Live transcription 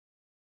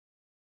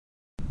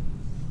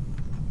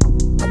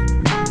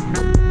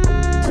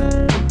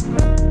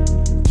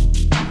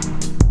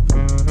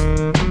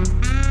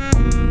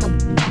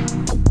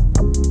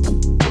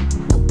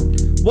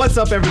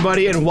What's up,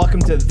 everybody, and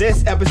welcome to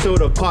this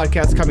episode of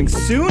Podcast Coming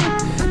Soon.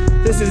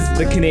 This is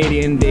the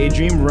Canadian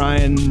Daydream,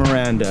 Ryan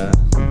Miranda.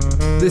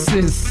 This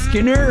is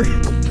Skinner.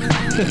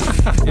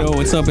 Yo,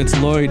 what's up? It's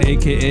Lloyd,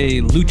 aka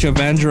Lucha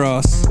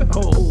Vandross.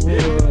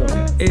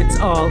 It's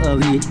all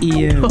elite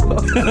Ian.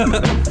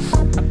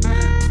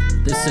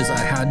 This is I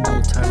had no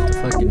time to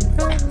fucking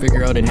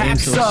figure out a name.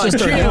 So it's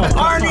just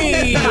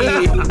Arnie!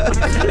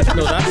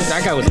 No,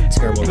 that guy was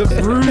terrible. The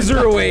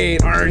Bruiserweight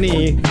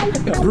Arnie.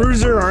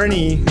 Bruiser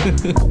Arnie.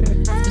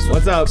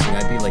 What's up?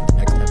 I'd be like the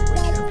next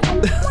heavyweight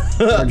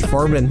champion. George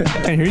Foreman.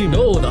 Can't hear you, man.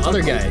 No, the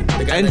other guy.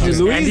 The guy Andrew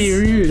Luiz? Andy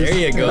Ruiz. There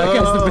you go. That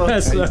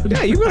guy's the best.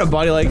 Yeah, you got a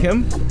body like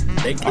him.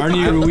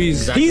 Arnie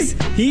Ruiz.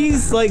 Exactly.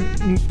 He's like,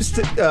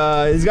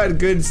 he's got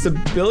good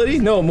stability?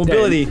 No,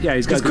 mobility. Yeah,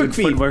 he's got quick good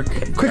feet. footwork.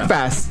 Quick,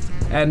 fast.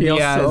 And he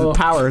has also-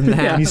 power in the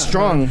hand. He's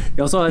strong.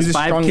 He also has He's a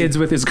 5 strong- kids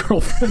with his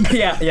girlfriend.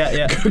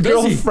 Yeah.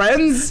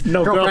 Girlfriends?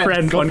 No,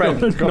 girlfriend.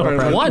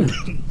 Girlfriend. One.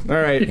 All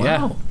right.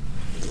 Wow.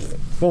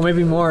 Well,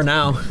 maybe more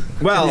now.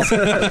 Well,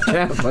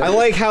 I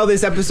like how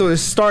this episode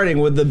is starting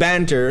with the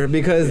banter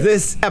because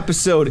this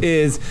episode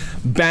is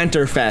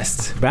Banter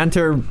Fest.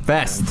 Banter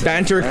Fest.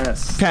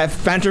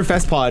 Banter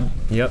Fest pod.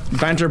 Yep.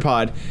 Banter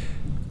pod.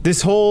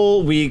 This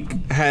whole week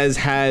has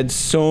had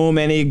so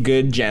many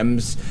good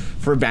gems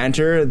for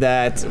banter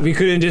that we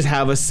couldn't just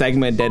have a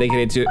segment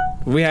dedicated to it.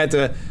 We had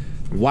to.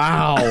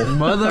 Wow.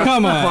 Mother.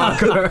 Come on.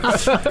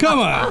 Come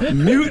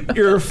on. Mute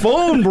your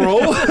phone,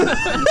 bro.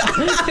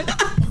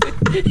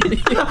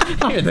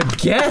 You're the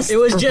guest. It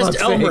was for just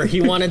fuck's Elmer. sake.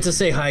 He wanted to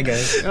say hi,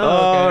 guys.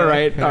 All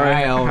right.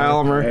 Hi, Elmer. Hi,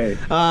 Elmer. Hey.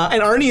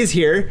 And Arnie is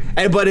here,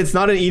 but it's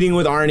not an eating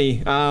with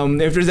Arnie.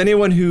 If there's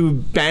anyone who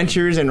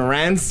banters and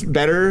rants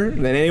better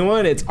than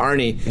anyone, it's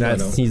Arnie.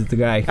 He's the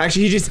guy.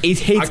 Actually, he just hates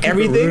keep it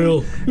everything.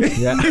 real.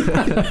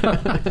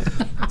 Yeah.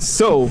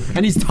 So,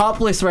 And he's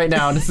topless right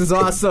now. This is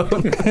awesome.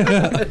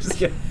 Just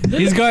kidding.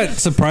 He's got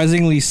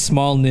surprisingly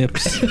small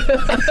nips.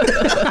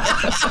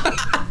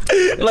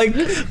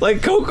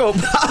 like Cocoa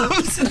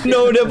Puffs,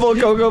 no nipple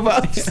Cocoa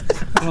Puffs.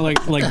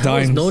 Like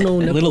dimes. no nipple.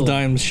 Little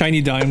dimes.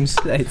 Shiny dimes.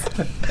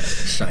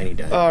 Shiny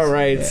dice. All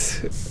right.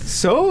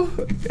 So,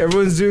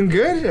 everyone's doing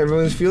good.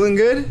 Everyone's feeling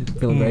good.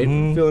 Feeling great.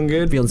 Feeling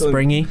good. Feeling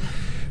springy.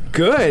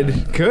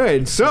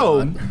 Good.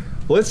 So,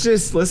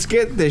 let's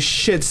get this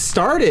shit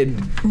started.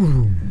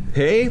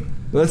 Hey,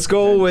 let's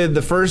go with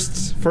the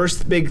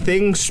first big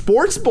thing.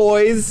 Sports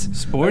boys.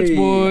 Sports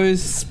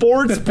boys.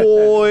 Sports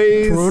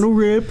boys.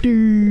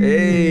 Raptors.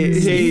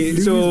 Hey.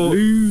 So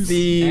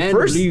the And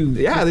first, Blues.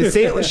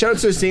 the shout out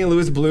to St.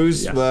 Louis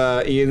Blues.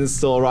 Yes. Ian's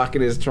still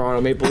rocking his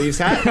Toronto Maple Leafs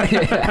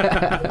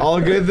hat.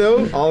 All good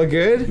though. All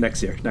good.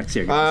 Next year.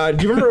 Do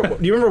you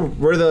remember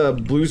where the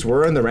Blues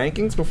were in the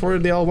rankings before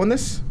they all won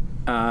this?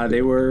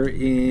 They were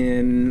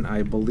in,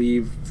 I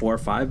believe, 4 or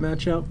 5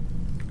 matchup.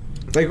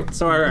 Like,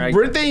 Sorry,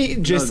 weren't they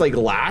just like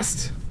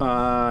last?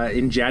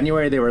 in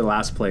January they were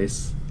last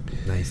place,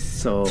 Nice.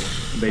 so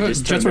they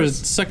just Jets turned were us-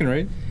 second,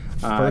 right?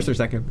 First or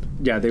second?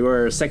 Yeah, they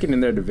were second in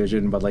their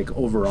division, but like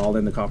overall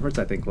in the conference,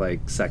 I think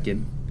like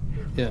second.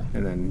 Yeah.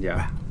 And then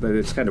but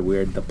it's kind of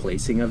weird the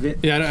placing of it.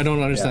 Yeah, I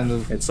don't understand Yeah.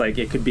 the. It's like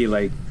it could be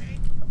like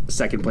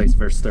second place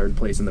versus third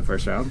place in the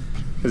first round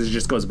because it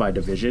just goes by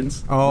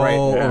divisions. Oh, Right.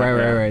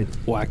 right.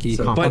 Wacky.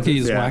 So- Hockey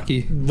is Yeah.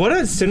 wacky. What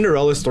a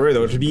Cinderella story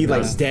though, to be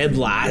like dead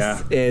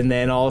last and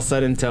then all of a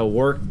sudden to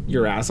work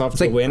your ass off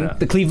to like win.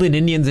 The Cleveland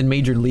Indians in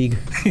Major League.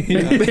 Did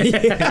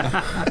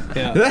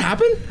that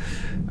happen?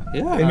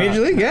 Yeah. In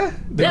Major League? Yeah.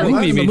 Yeah,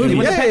 movie the Major movie.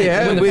 League.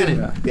 Yeah. Win the we-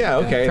 pennant. yeah,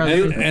 okay.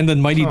 And then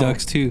Mighty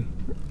Ducks, too.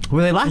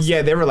 Were they last?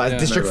 Yeah, they were last. Yeah.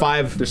 District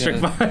 5.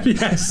 District Yeah. 5,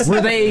 yes.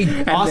 Were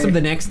they awesome they-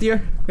 the next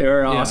year? They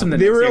were awesome. The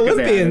They next were year 'cause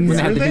Olympians. When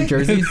they had the Weren't new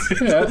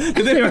jerseys?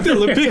 Did they have the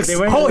Olympics? They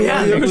went- Oh,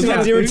 yeah.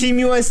 They were Team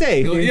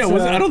USA. Yeah,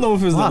 I don't know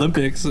if it was the Fuck.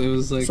 Olympics. It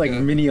was like, It's like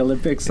mini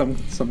Olympics,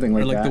 something or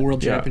like like that. the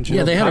World Championship.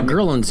 Yeah, they had a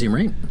girl on the team,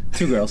 right?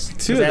 2 girls.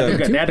 Two they of had,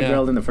 them. they had a Yeah.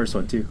 girl in the first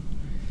one too.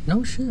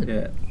 No shit.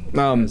 Yeah.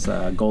 Um, As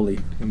a goalie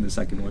in the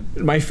second one.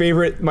 my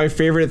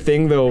favorite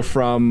thing though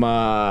from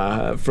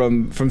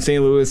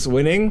St. Louis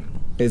winning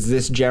is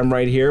this gem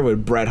right here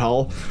with Brett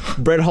Hull.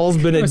 Brett Hull's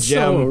been a It's so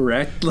gem.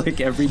 wrecked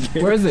like every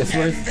game. Where is this?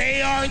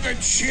 They are the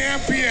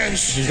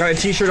champions. He's got a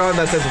T-shirt on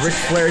that says Ric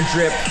Flair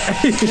drip.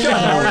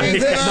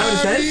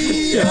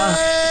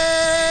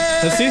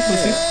 Let's see.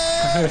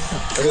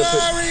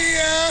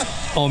 Gloria.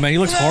 Oh, man, he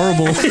looks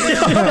horrible.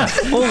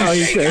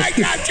 I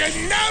got your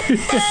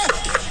number.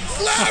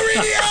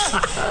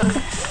 Gloria.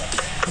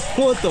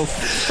 What the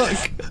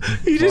fuck?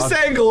 He just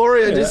sang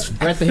Gloria, just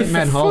Brett the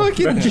Hitman Hull.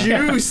 fucking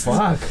juice.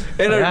 Fuck.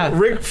 And Yeah. a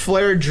Ric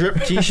Flair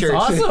drip T-shirt.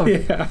 Awesome.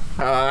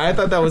 I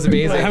thought that was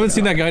amazing. I haven't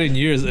seen that guy in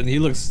years, and he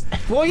looks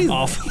Well, he's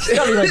awful.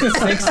 gotta be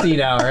like 60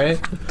 now, right?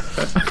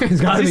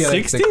 He's gotta Is be he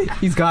like 60?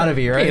 He's gotta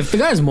be, right? If the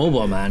guy's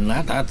mobile, man,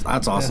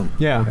 that's awesome.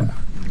 Yeah.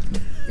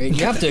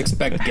 You have to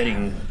expect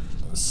getting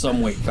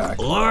some weight back.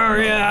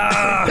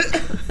 Gloria!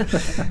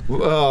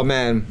 Oh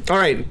man. All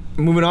right,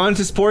 moving on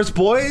to sports,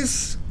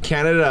 boys.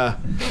 Canada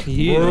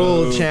Yeah.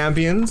 world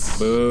champions.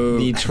 Boo.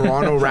 The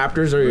Toronto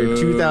Raptors are your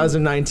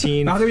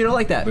 2019 How come you don't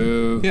like that?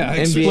 Boo. Yeah, NBA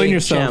explain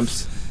yourself.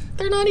 champs.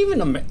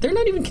 They're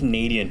not even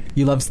Canadian.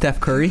 You love Steph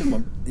Curry?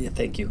 Yeah,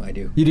 thank you. I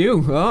do. You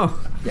do? Oh.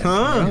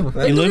 Huh? Like,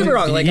 don't get me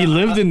wrong, like, he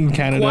lived in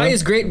Canada. Kawhi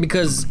is great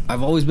because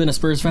I've always been a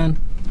Spurs fan.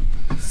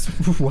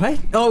 What?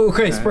 Oh,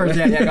 okay, Spurs.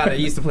 Yeah, got it.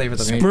 He used to play for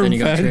them. Then he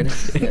got fan.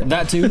 traded. Yeah,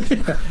 that too.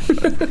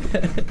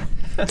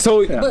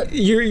 So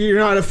you're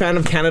not a fan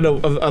of Canada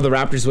of the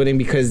Raptors winning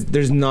because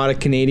there's not a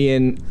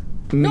Canadian.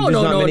 No. there's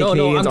not many I'm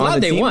Canadians on glad the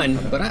they team? won,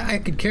 but I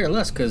could care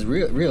less because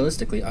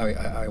realistically,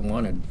 I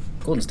wanted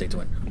Golden State to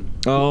win.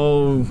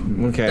 Oh,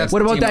 okay. That's-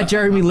 What about Team, that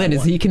Jeremy Lin?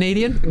 Is he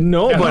Canadian?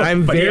 no, but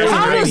I'm but very. yeah.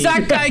 How does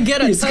that guy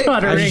get He's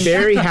got a I'm ring.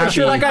 very happy.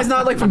 Sure, that guy's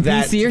not like from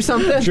That BC or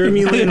something.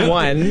 Jeremy Lin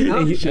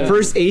won.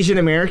 First Asian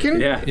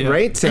American. Yeah. Yeah.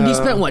 Right. And he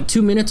spent what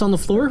 2 minutes on the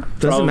floor?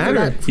 Doesn't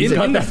matter.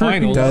 in the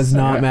finals. Does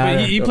not But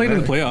matter. he played in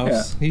the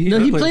playoffs. No,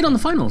 he played on the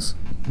finals.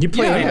 You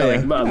play.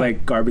 Yeah,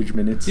 Like garbage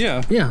minutes.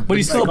 Yeah. Yeah, But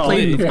he still like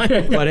played.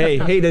 But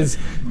hey, does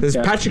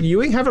Patrick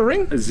Ewing have a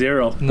ring?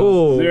 0.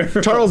 Oh,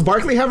 Zero. Charles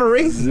Barkley have a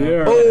ring?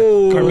 0.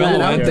 Oh,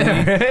 Carmelo Out Anthony.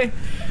 there.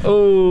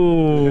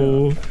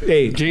 oh,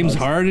 hey, James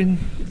Harden.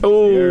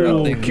 oh,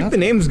 Zero. keep the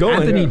names going.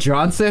 Anthony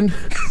Johnson.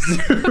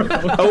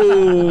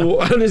 Oh,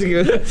 I'm just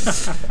gonna.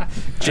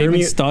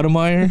 James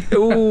Stoudemire.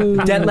 Oh,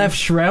 Detlef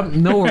Schrempf.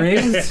 No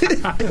rings.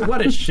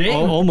 What a shame.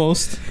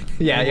 Almost.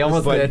 Yeah, he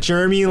almost but did.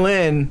 Jeremy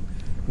Lin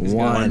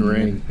One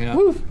ring.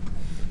 Yeah.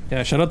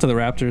 Yeah, shout out to the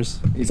Raptors.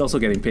 He's also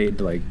getting paid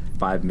like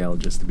 $5 million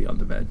just to be on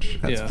the bench.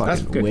 Yeah.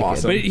 That's good. wicked.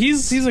 Awesome. But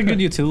he's a good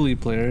utility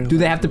player. Do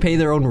they have to pay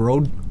their own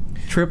road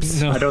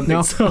trips? No. I don't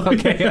think so.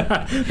 Okay.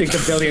 I think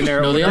the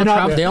billionaire. No, they over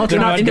all there- they all They're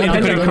not travel-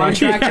 independent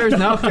contractors.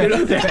 No.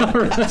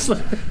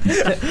 wrestling.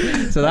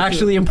 So they're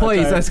actually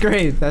employees. That's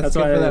great. That's That's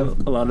good why for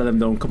them. a lot of them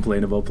don't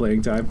complain about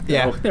playing time.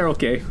 Yeah. They're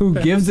okay. Who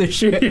gives a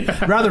shit?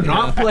 Rather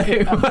not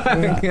play.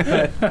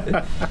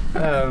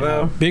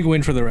 Big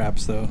win for the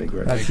Raps, though.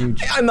 That's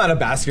huge. I'm not a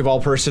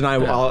basketball person.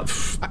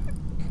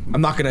 I'm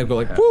not gonna go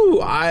like, woo!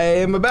 I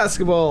am a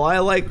basketball. I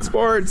like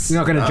sports. You're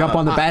not gonna jump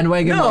on the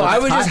bandwagon? No, while I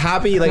it's was just hot?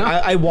 happy. Like No?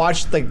 I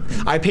watched, like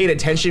I paid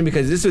attention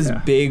because this was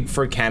big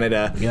for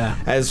Canada. Yeah.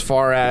 As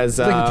far as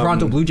It's like the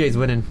Toronto Blue Jays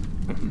winning.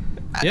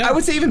 Yeah. I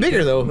would say even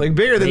bigger though, like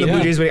bigger than the Yeah.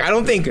 Blue Jays winning. I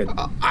don't think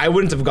I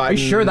wouldn't have Are gotten.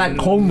 you sure that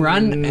home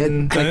run,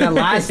 like that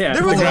last, Yeah.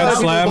 There was a lot Grand of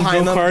people Slam, behind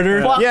Joe them.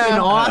 Carter. fucking Yeah.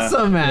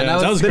 awesome, man. Yeah,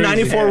 that was the crazy.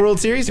 '94 World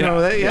Series. You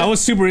remember that? Yeah. I was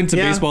super into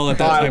Yeah. baseball at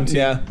that time too.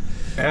 Yeah.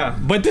 Yeah.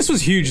 But this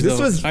was huge, This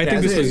though. was- I think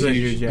yeah, this was was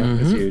huge. yeah.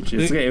 It's huge.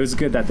 It was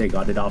good that they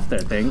got it off their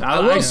thing. I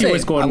will actually say,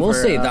 was going I will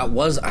for, say that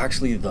was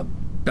actually the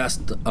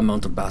best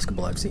amount of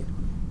basketball I've seen.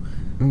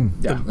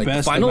 Yeah. Like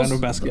Best finals, amount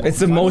of basketball. It's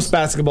the most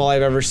basketball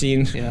I've ever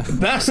seen Yeah.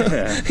 best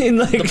in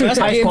like best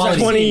games I've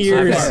 20 seen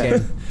years. so far.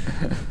 Okay.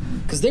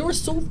 because they were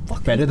so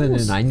fucking Better than the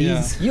close.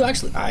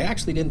 90s. I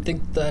actually didn't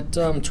think that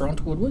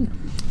Toronto would win.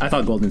 I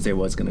thought Golden State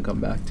was going to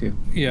come back too.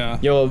 Yeah.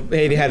 Yo,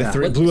 hey, they had Yeah.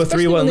 blew a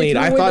Especially 3-1 when they lead.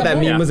 threw I away thought that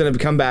that meme ball. was gonna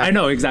come back. I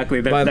know exactly.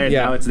 But,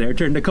 yeah. Now it's their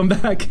turn to come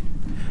back.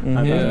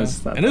 Yeah.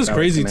 And it was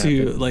crazy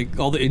too, like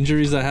all the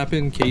injuries that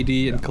happened.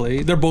 KD and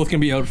Clay, they're both gonna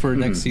be out for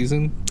next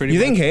season. Pretty You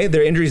much. think, hey,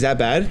 their injuries that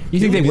bad? You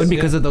think they win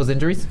because of those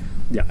injuries?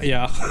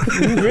 Yeah.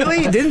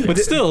 Really? Didn't? But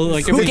still,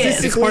 like Who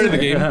it's part of the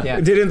game. Yeah.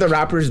 Didn't the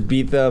Raptors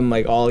beat them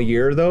like all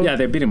year though? Yeah,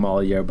 they beat him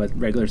all year, but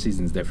regular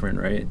season's different,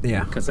 right?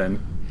 Yeah. Because then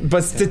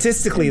But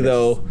statistically In this-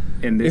 though,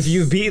 in this- if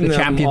you've beaten the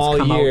them champions all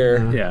come out,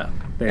 year, yeah.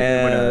 they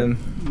And-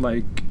 would've,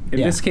 like in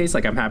Yeah. this case,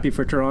 like I'm happy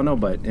for Toronto,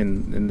 but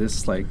in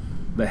this like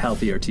the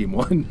healthier team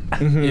won.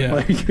 Yeah.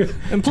 like,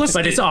 And plus,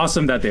 but it's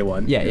awesome that they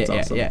won. Yeah, It's yeah,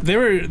 awesome. yeah. they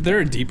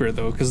were deeper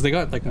though because they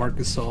got like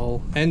Marcus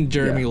Gasol and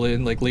Jeremy Yeah.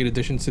 Lin, like late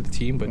additions to the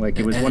team. But Like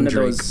it was And one of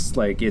Drake. those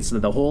like it's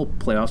the whole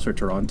playoffs for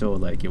Toronto.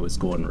 Like it was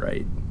going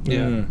right,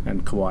 yeah,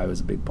 and Kawhi was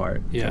a big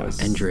part. Yeah. So it's-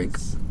 And Drake.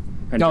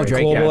 And Oh,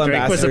 Drake, Global yeah,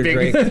 Drake was a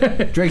ambassador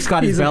big. Drake's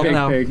got his He's a belt big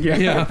now. thing. Yeah.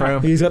 yeah,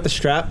 he's got the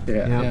strap.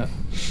 Yeah. yeah.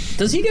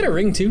 Does he get a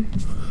ring too?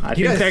 I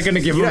think they're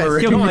gonna give him a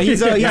ring. No,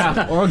 he's a,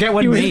 Yeah, or get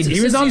one He was- made.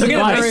 he was on the He'll get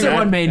a bus. nicer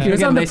one made. He He'll was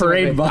get a on the nicer one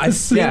parade made.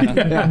 bus.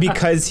 Yeah,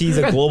 because he's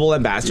a global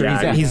ambassador.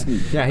 Yeah, he's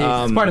yeah,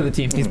 he's part of the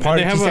team. he's part.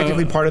 They He's have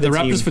technically part of the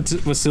team. Raptors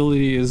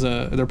facility is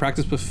their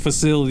practice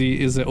facility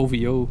is an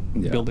OVO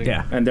building.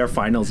 Yeah. And their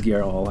finals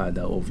gear all had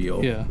the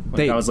OVO. Yeah.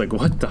 Like, I was like,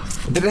 what the?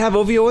 Did it have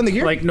OVO in the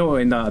gear? Like no,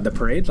 in the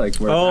parade, like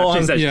where Oh, it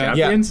actually says yeah.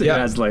 champions, Yeah. it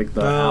has like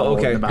the Oh, owl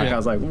okay. in the back. Yeah. I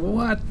was like,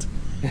 what?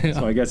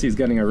 So I guess he's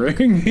getting a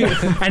ring.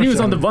 And he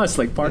was on the bus,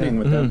 like partying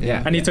with them.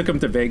 Yeah. And he took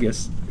him to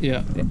Vegas.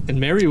 Yeah. And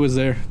Mary was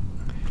there.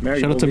 Mary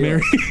Shout out to OVO.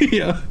 Mary.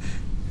 Yeah.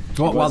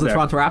 While the there.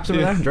 Toronto Raptors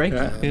were there, Drake.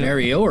 Yeah. Yeah.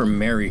 Mario or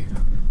Mary?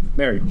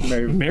 Mary.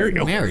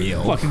 Mario.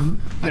 Mario.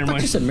 Fucking. I Never thought you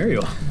mind. said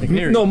Mario. Like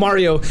Mary. no,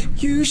 Mario.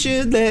 You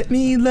should let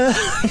me love.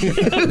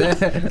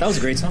 That was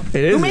a great song.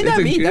 It is. made that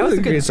it's beat? That was a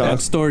good great song.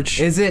 Scott Storch.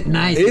 Is it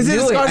nice? Is I it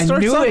knew Scott I Storch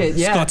knew song? it.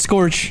 Yeah. Scott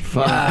Scorch.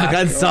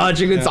 That's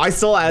such a good. I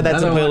still add that to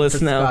Another one playlist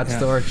for now.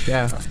 Scott Storch.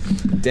 Yeah.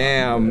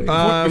 Damn.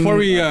 Before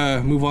we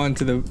move on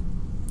to the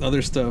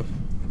other stuff,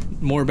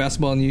 more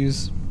basketball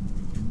news.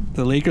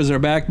 The Lakers are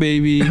back,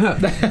 baby.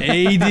 AD.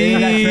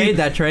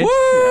 That trade.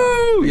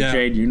 Woo! We Yeah.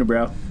 trade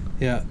Unibrow.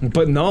 Yeah.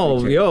 But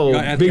no, yo,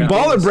 got Big Anthony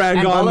Baller Davis. Brand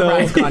And gone Baller though.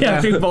 Brand's gone.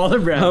 Yeah, big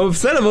baller brand. I'm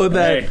upset about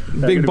that. Hey,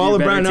 they're Big gonna Baller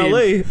be a Brand better LA.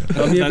 team.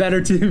 They'll be a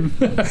better team.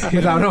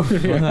 Without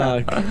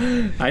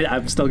him.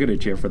 I'm still gonna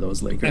cheer for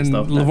those Lakers. And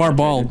though. LeVar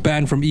Ball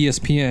banned from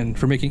ESPN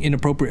for making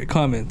inappropriate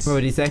comments. What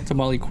did he say? To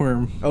Molly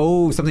Quirm.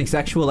 Oh, something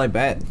sexual, I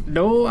bet.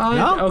 No,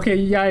 No? okay,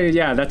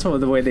 yeah. That's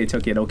the way they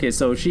took it. Okay,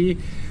 so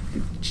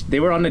they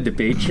were on a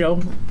debate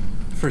show,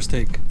 First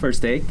take.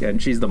 First Take,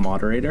 and she's the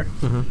moderator.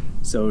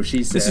 So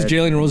she said, This is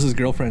Jalen Rose's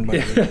girlfriend, by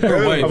the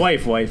way. Or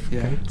wife. wife.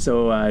 Yeah.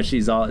 So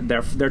she's all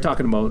they're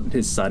talking about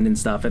his son and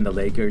stuff and the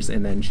Lakers,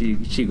 and then she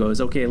goes,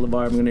 "Okay,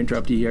 LeVar, I'm going to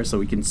interrupt you here so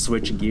we can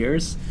switch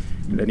gears."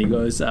 And then he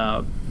goes,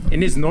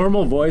 in his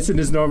normal voice, in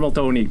his normal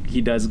tone,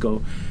 he does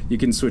go, "You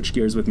can switch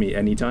gears with me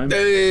anytime." With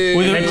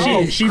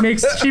And a- she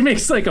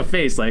makes like a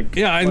face, like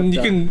Yeah, and what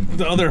you the- can.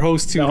 The other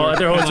host too. The they're-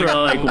 other hosts were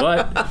all like,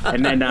 "What?"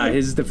 And then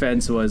his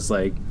defense was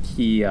like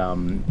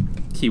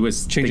he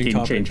was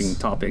Changing changing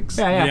topics. topics.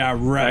 Yeah,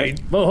 right.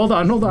 Well, hold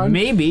on.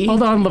 Maybe.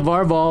 Hold on.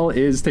 LeVar Ball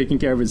is taking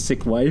care of his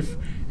sick wife,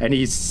 and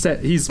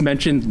he's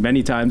mentioned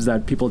many times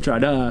that people try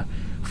to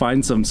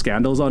find some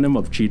scandals on him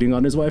of cheating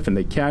on his wife, and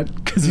they can't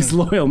because he's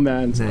loyal,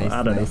 man. So Nice,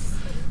 I don't nice.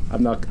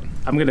 know.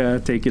 I'm gonna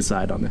take his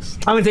side on this.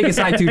 I'm gonna take a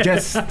side too.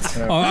 Just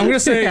I'm gonna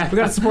say. we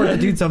gotta support the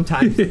dude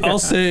sometimes. I'll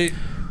say.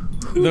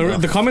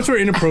 The comments were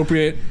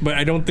inappropriate, but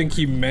I don't think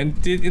he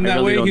meant it in I that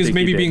really way. don't He was think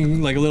he maybe did.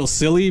 being like a little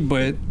silly,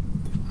 but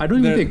I don't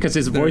even They're- think because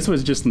his voice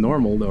was just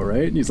normal though,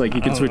 right? He's like,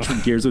 "You can switch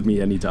gears with me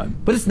anytime."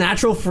 But it's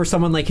natural for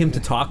someone like him to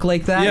talk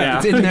like that. yeah,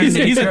 It's in their he's a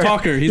nature.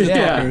 talker. He's a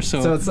Yeah. talker.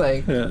 So, it's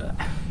like Yeah.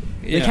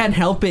 they can't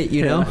help it,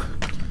 you know.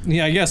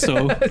 yeah, I guess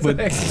so. But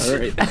All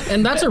right.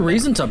 And that's a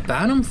reason to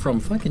ban him from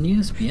fucking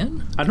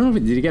ESPN? I don't know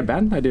if did he get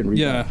banned? I didn't read.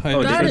 yeah, that. I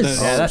Oh, That did is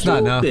that. Yeah, that's not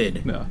enough.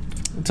 stupid. No.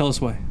 Tell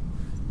us why.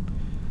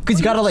 Because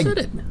you gotta like, Said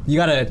it. you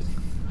gotta,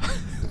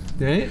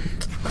 right?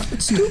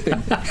 It's stupid.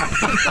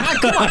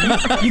 Come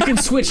on. You can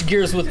switch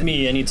gears with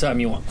me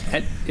anytime you want.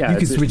 And, yeah, You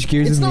can it's- switch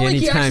gears It's with not me like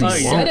he anytime actually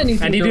you said want.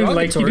 anything And he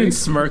derogatory. didn't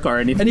smirk or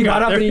anything. And he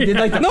got up and he did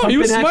like the No, he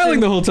was pumping smiling action.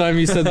 the whole time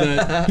he said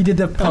that. He did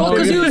the Well, pumping.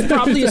 because he was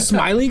probably a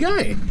smiley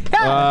guy.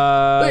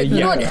 Wait,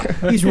 you know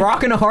what? He's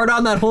rocking a hard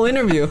on that whole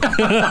interview. All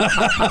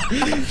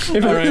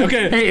right,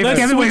 okay. Hey, if let's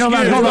Kevin, wait, switch hold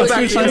on, gears. hold on.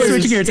 Let's Let's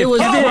switch gears. It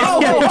was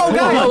Oh,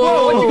 guys,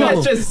 whoa, what you whoa.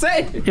 guys just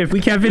say? If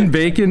Kevin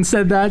Bacon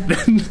said that,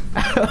 then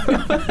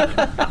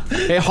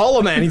Hey,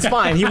 Hollow Man, he's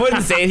fine. He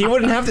wouldn't say it. He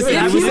wouldn't have to say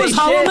it. If he was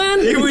Hollow Man,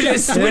 He would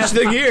just switch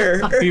the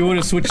gear. You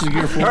want to switch the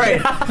gear for All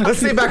right,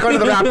 let's get back onto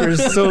the Raptors.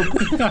 So,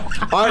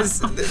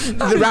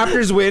 the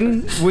Raptors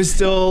win was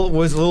a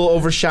little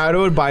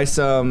overshadowed by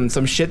some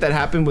shit that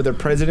happened with their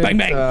president, Bang,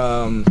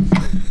 bang.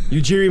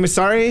 Ujiri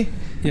Masari,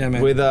 Yeah,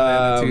 man. with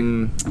Yeah,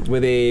 that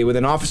with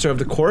an officer of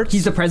the court.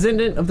 He's the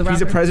president of the Raptors? He's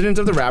the president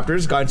of the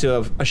Raptors. Got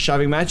into a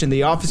shoving match, and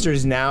the officer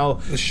is now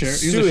The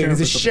sheriff- he's a suing. sheriff He's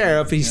a or something.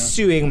 sheriff. He's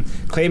Yeah. suing,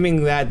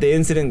 claiming that the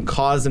incident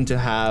caused him to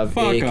have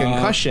Fuck a off.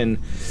 concussion.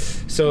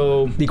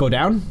 So Did he go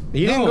down?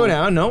 he didn't No. go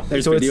down. No,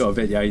 there's so video of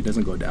it. Yeah, he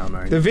doesn't go down.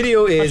 Right? the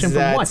video is Question from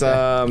that what? the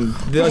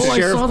Oh, I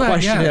sheriff saw that,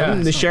 questioned yeah.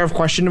 him. The sheriff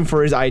questioned him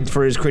for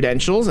his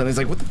credentials, and he's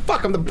like, "What the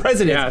fuck? I'm the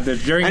president."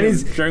 Yeah, and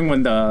he's during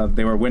when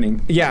they were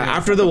winning. yeah,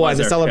 after the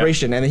buzzer,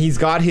 celebration, and he's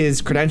got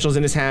his credentials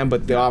in his hand,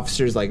 but the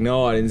officer's like,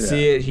 "No, I didn't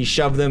see Yeah. it." He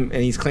shoved them,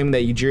 and he's claiming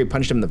that Ujiri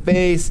punched him in the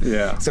face.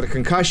 Yeah. He's got a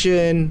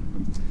concussion.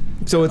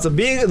 So it's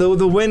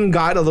the win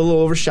got a little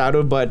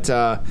overshadowed, but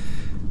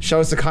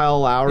shouts to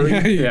Kyle Lowry.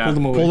 Yeah, you Yeah. pulled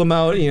him away. Pulled him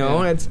out, you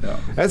know. Yeah.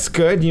 That's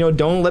good. You know,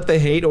 don't let the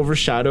hate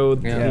overshadow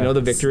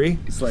the victory.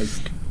 It's like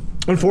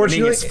winning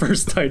Unfortunately, his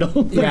first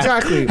title.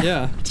 exactly.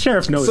 Yeah.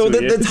 Sheriff knows. So who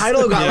he the is.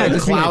 title got like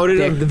just being a clouded.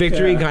 dick. The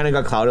victory Yeah. kind of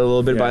got clouded a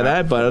little bit by Yeah,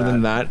 that, but other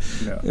than that.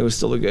 that, Yeah. it was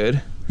still a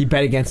good. He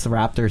bet against the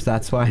Raptors,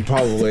 that's why.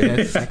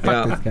 Probably. Fuck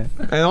Yeah. this guy.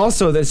 And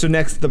also, so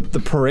next the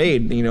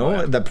parade. You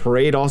know, the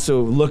parade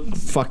also looked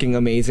fucking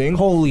amazing.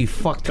 Holy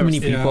fuck, too many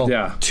Yeah. people.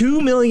 Yeah.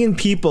 2 million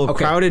people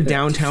Okay. crowded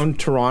downtown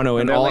Toronto,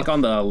 And and they're all like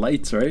on the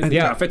lights, right?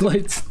 Yeah. Traffic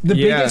lights. The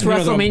Yeah. biggest You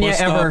know, the WrestleMania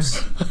bus ever.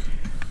 stops.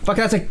 Fuck,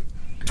 that's like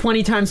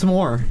 20 times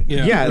more.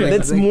 Yeah, Like,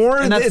 that's like- more.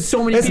 and that's it's, so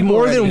many That's people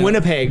more already. than Yeah.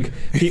 Winnipeg.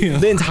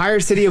 The entire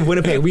city of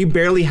Winnipeg. We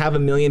barely have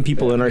 1 million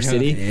people in our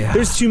city. Yeah.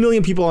 There's 2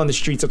 million people on the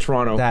streets of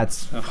Toronto.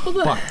 That's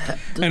fuck.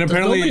 And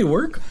apparently- Does nobody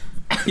work?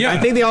 Yeah. I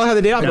think they all have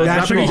the day off. Yeah,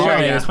 That's I'm pretty national sure.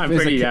 holiday. Yeah, It's I'm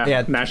like- pretty. Yeah,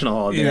 yeah. national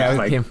holiday. Yeah.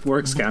 Like Yeah.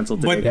 work's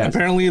canceled But today. Yeah.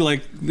 apparently,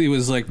 like it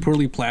was like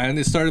poorly planned.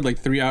 It started like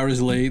 3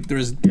 hours late. There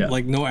was Yeah.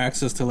 like no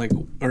access to like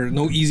or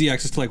no easy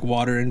access to like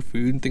water and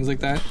food and things like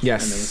that.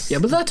 Yes. Yeah,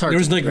 but that's hard. There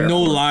was to like prepare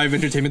no for. live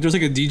entertainment. There was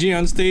like a DJ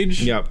on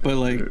stage. Yep. But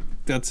like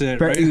that's it,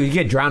 But right? You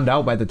get drowned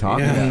out by the talk.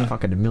 Yeah.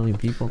 Fucking 1 million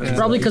people.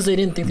 Probably because they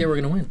didn't think they were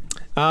gonna win.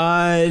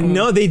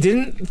 No, they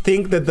didn't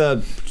think that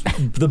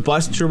the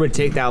bus tour would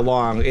take that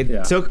long. It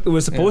Yeah. took. It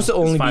was supposed to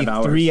only be 5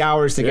 hours. 3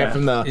 hours to Yeah. get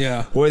from the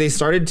Yeah. where they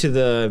started to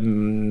the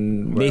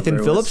Nathan Wherever it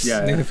was. Phillips.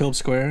 Yeah. Nathan Phillips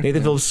Square.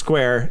 Nathan Phillips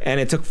Square, and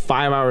it took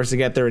 5 hours to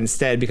get there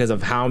instead because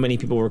of how many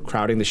people were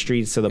crowding the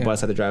streets. So the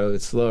bus had to drive a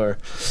bit slower.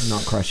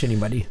 Not crush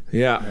anybody.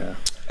 Yeah.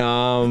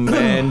 And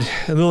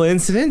a little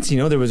incident. You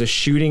know, there was a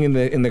shooting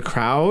in the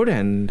crowd,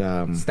 and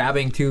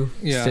Stabbing too.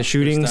 Yeah.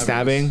 shooting,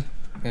 Stabbings. stabbing.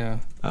 Yeah.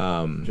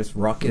 Just A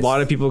ruckus.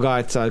 lot of people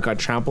got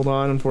trampled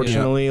on,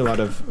 unfortunately. A lot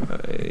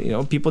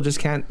of people just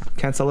can't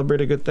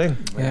celebrate a good thing.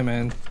 Yeah,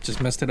 man,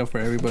 just messed it up for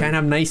everybody. Can't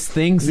have nice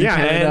things in Yeah,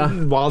 Canada.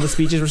 and while the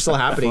speeches were still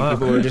happening,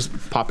 people were just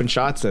popping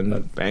shots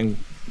and bang.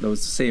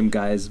 Those same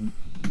guys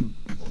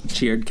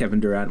cheered Kevin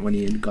Durant when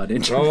he got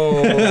injured.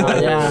 Oh,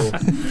 Yeah.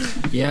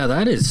 Yeah,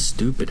 that is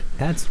stupid.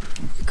 That's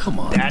Come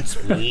on.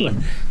 that's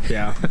mean.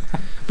 yeah.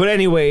 But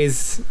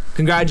anyways,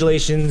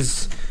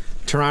 congratulations,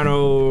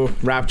 Toronto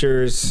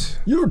Raptors.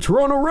 You're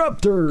Toronto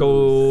Raptors.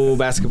 Go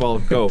basketball,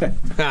 go.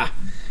 Ha.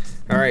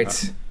 All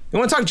right. You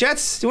want to talk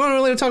Jets? Do you want to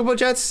really talk about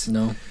Jets?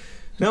 No.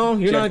 No,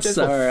 you're not Jets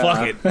Jets. are,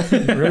 Fuck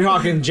it. We're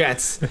talking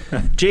Jets.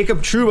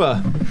 Jacob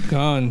Trouba,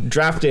 Gone.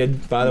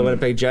 drafted by the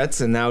Winnipeg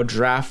Jets and now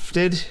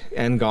drafted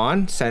and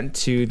gone, sent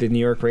to the New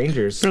York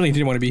Rangers. Certainly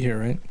didn't want to be here,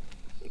 right?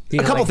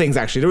 A couple things,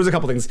 actually. There was a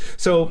couple things.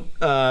 So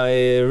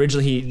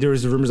originally, there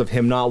was rumors of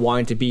him not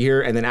wanting to be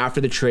here, and then after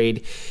the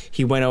trade,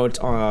 he went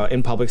out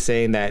in public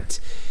saying that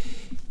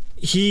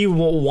he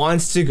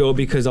wants to go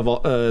because of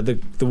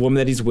the woman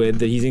that he's with,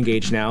 that he's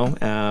engaged now.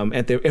 And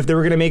if they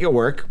were going to make it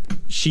work,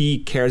 she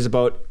cares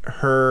about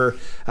her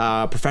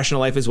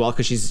professional life as well,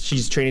 because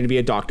she's training to be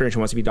a doctor and she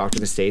wants to be a doctor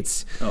in the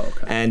States. Oh,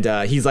 okay.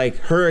 And he's like,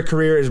 her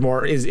career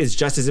is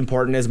just as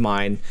important as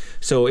mine.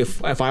 So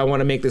if I want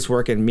to make this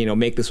work and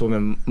make this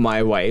woman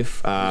my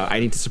wife, I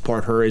need to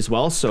support her as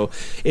well. So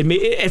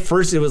at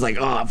first it was like,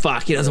 oh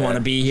fuck, he doesn't want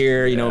to be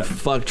here.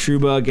 Fuck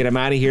Trouba, get him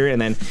out of here.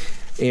 And then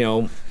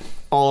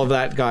all of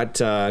that got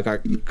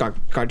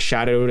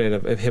shadowed and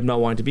of him not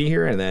wanting to be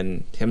here, and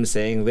then him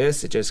saying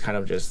this, it just kind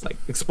of just like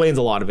explains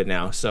a lot of it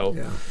now. So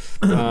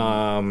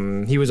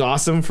he was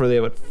awesome for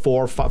the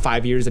 4 or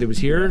 5 years that he was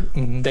here.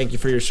 Mm-hmm. Thank you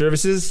for your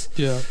services.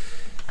 Yeah.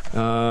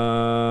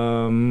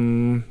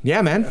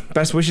 Yeah, man.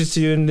 Best wishes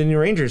to you and the New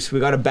Rangers. We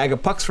got a bag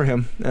of pucks for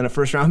him and a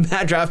first round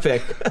draft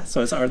pick.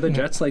 So are the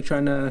Jets like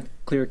trying to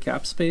clear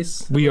cap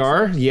space? We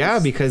are, yeah,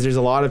 because there's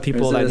a lot of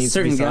people There's that a need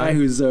to be certain guy signed.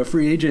 who's a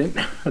free agent.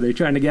 Are they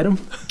trying to get him?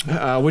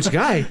 Which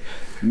guy?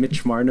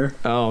 Mitch Marner.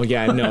 Oh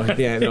yeah, no.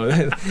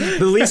 The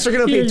Leafs are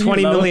gonna pay You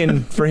 $20 love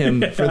million for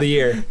him for the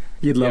year.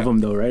 You'd love Yeah. him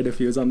though, right? If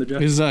he was on the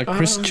Jets. Is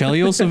Chris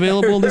Chelios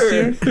available this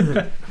year?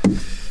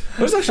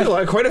 There's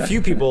actually quite a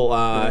few people.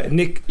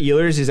 Nick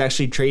Ehlers is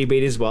actually trade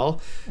bait as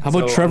well. How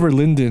about So, Trevor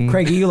Linden?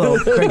 Craig Elo.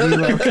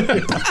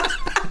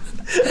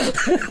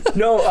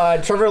 No,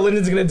 Trevor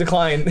Linden's going to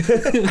decline.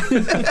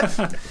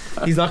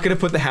 He's not going to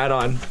put the hat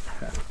on.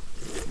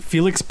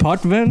 Felix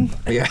Potvin?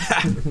 Yeah.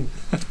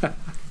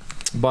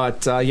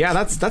 But yeah,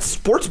 that's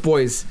Sports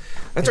Boys.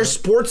 That's our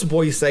Sports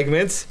Boys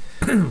segment.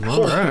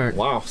 All right.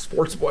 Wow,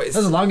 Sports Boys.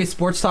 That's the longest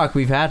sports talk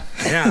we've had.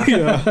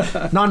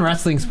 Yeah.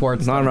 Non-wrestling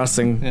sports.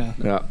 Non-wrestling.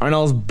 Yeah.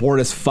 Arnold's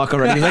bored as fuck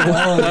already. He's like,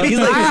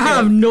 I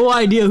have no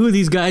idea who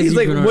these guys he's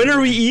like, even when are.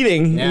 are we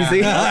eating? Yeah.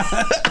 He's like,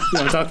 You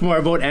want to talk more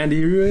about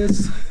Andy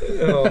Ruiz?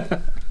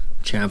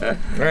 Champ. all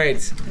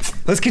right,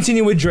 let's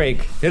continue with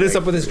Drake. Hit us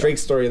up with this Drake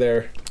story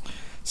there.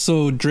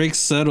 So Drake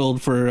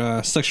settled for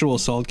a sexual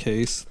assault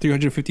case,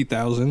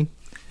 $350,000.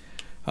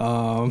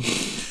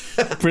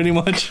 Pretty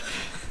much.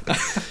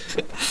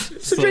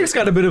 So Drake's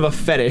got a bit of a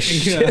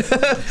fetish. Yeah.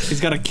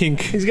 He's got a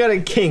kink. He's got a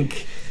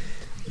kink.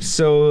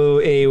 So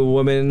a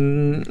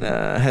woman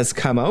has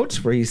come out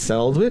where he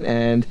settled with,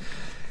 and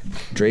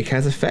Drake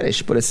has a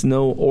fetish, but it's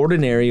no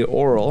ordinary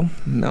oral.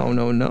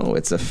 No.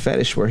 It's a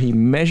fetish where he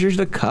measured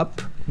the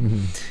cup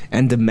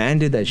and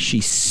demanded that she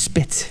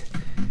spit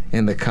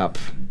in the cup.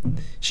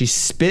 She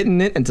spit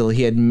in it until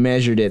he had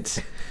measured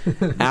it.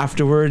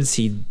 Afterwards,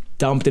 he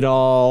dumped it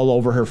all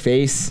over her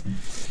face,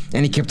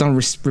 and he kept on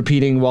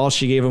repeating while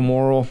she gave him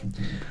oral,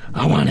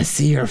 I want to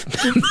see her.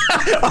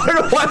 I don't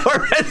know why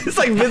it's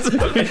like this.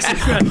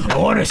 I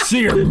want to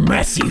see her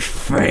messy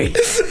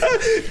face.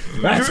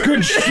 That's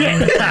good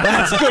shit.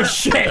 That's good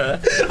shit.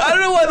 I don't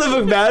know why the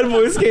McMahon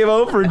voice came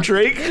out for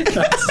Drake.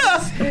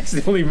 It's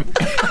the only.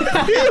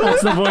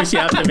 That's the voice you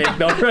have to make,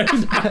 though, right?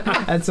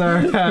 That's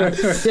our.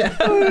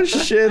 Oh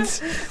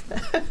shit.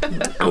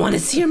 I want to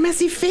see her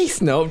messy face.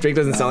 No, Drake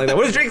doesn't sound like that.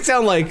 What does Drake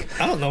sound like?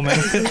 I don't know, man.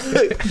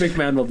 Big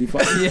man will be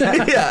fine.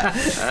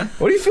 Yeah.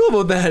 What do you feel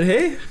about that,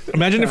 hey?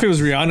 Imagine if it was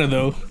Rihanna,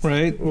 though,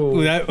 right?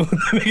 Would that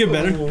make it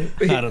better?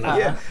 I don't know.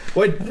 Yeah.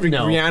 What,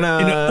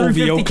 Rihanna? In a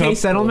OVO 50K cup.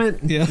 settlement.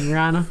 Yeah.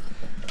 Rihanna.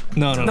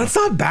 No. That's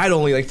not bad,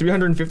 only like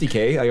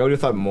 350K. I would have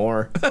thought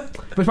more. But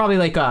probably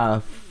like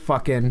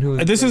fucking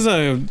who? This is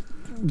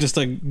just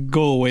like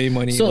go away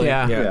money. So- Like,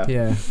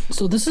 Yeah.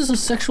 So this is a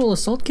sexual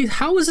assault case?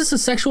 How is this a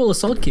sexual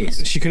assault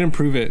case? she couldn't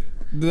prove it.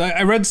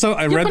 I read But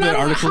I the don't know,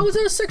 article. how is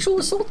that a sexual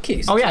assault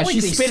case? Oh It's yeah, not like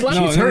she they spit. slept-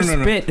 No, It's her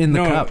no. spit in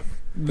the No. cup.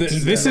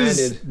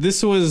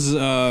 This was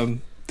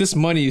this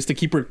money is to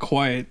keep her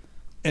quiet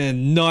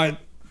and not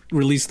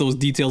release those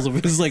details of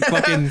his like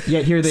fucking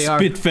Yet here they are.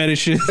 spit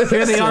fetishes.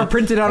 Here they are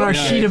printed on our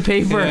Yeah. sheet of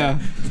paper. Yeah.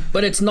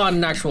 But it's not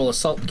an actual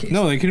assault case.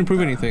 No, they couldn't prove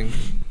anything.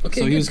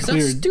 Okay, so he good, was 'cause that's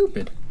cleared.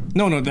 stupid.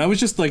 No, that was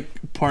just like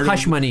part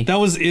Hush of money. That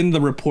was in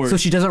the report. So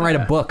she doesn't write a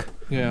book,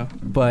 yeah.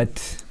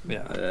 but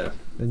Yeah.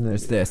 then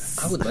there's this.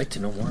 I would like to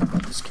know more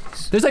about this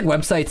case. There's like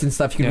websites and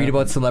stuff you can Yeah. read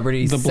about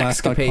celebrities,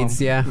 TheBlast.com. sexcapades.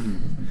 Yeah.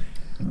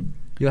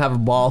 You'll have a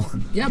ball.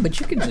 Yeah, but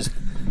you can just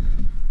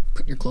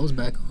put your clothes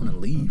back on and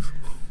leave.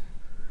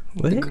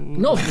 What?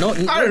 No,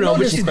 I don't know,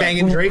 but she's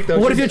banging Drake though.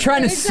 What if you're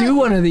trying to sue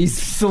one of these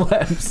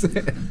celebs?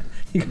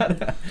 You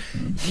gotta.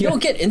 You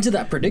don't get into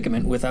that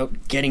predicament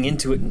without getting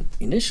into it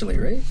initially,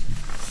 right?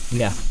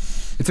 Yeah.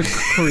 It's a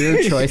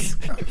career choice.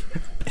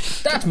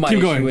 That's my Keep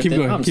issue going, with keep it.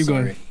 going, I'm keep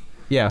sorry. going.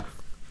 Yeah.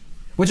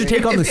 What's your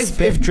take on the if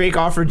spit? Drake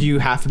offered you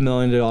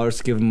 $500,000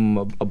 to give him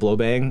a blow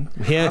bang,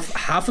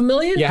 Half a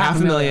million? yeah,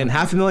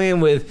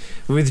 $500,000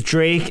 with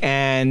Drake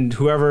and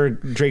whoever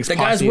Drake's The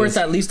guy's posse worth is.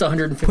 at least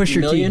 150 Push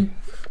your million.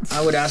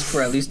 I would ask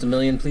for at least $1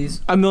 million,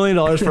 please. $1 million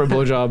for a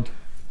blowjob.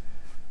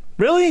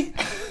 Really?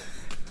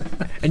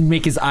 And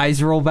make his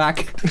eyes roll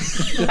back.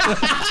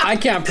 I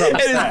can't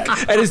promise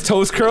that. And his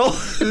toes curl.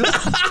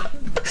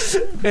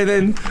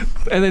 and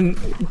then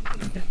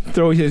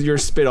throw your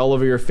spit all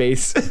over your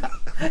face.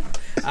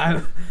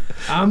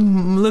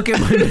 I'm looking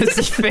at my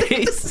messy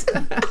face.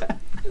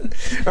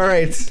 All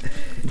right,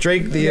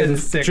 Drake.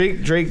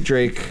 Sick.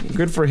 Drake.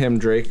 Good for him,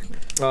 Drake.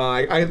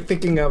 I'm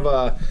thinking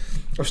of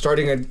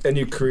starting a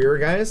new career,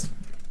 guys.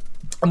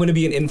 I'm going to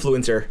be an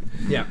influencer.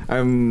 Yeah.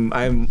 I'm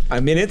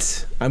in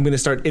it. I'm going to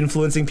start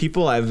influencing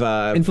people. I've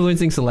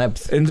Influencing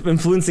celebs.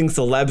 influencing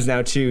celebs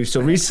now too.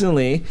 So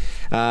recently,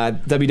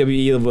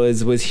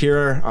 WWE was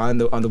here on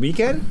the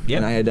weekend, Yep.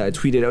 and I had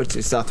tweeted out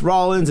to Seth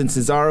Rollins and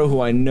Cesaro, who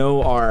I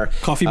know are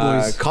Coffee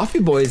boys. Coffee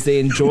boys. They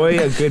enjoy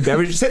a good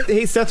beverage.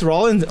 Hey, Seth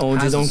Rollins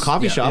owns his own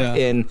coffee shop Yeah.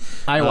 in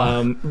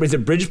Iowa. Is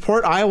it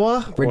Bridgeport,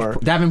 Iowa? Or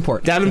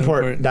Davenport.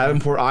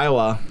 Davenport,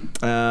 Iowa.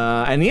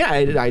 And yeah,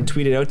 I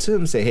tweeted out to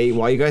him, say, hey,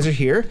 while you guys are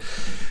here,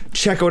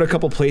 check out a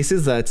couple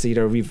places that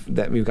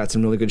we've got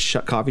some really good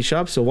coffee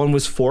shops. So one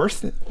was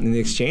Fourth in the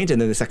Exchange,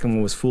 and then the second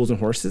one was Fools and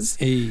Horses.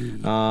 Hey.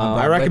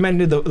 I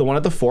recommended the one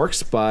at the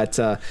Forks, but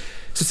so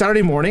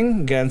Saturday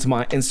morning, get into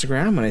my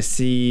Instagram, and I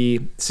see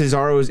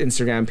Cesaro's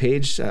Instagram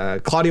page,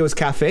 Claudio's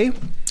Cafe,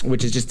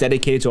 which is just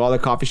dedicated to all the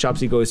coffee shops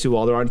he goes to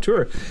while they're on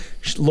tour.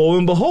 Lo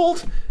and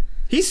behold,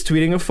 he's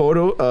tweeting a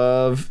photo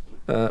of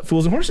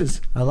Fools and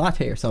Horses. A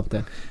latte or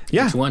something.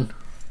 Yeah, Which one?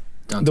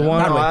 the Downtown.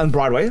 one Broadway. on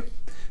Broadway.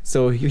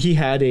 So he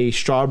had a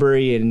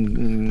strawberry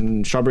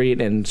and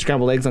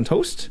scrambled eggs on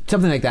toast.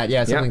 Something like that.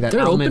 Yeah, something Yeah. like that.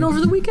 They're Almond. open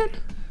over the weekend?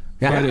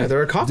 Yeah,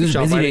 they're a coffee Those are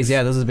shop. busy I'd- days.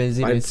 Yeah, those are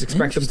busy I'd days.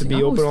 expect them to be Interesting.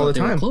 I always open all the thought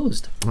they were time.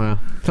 closed. Wow.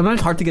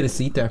 Sometimes hard to get a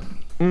seat there.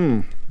 It's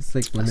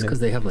like That's limited. because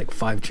they have like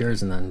 5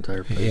 chairs in that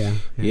entire place. Yeah.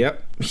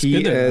 Yep, he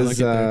good there. I like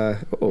is. it there.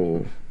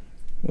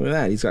 Look at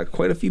that. He's got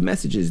quite a few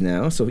messages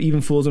now. So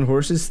even Fools and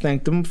Horses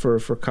thanked him for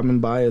coming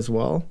by as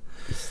well.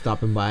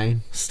 Stopping by,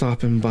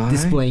 Stopping by.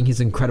 displaying his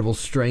incredible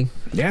strength.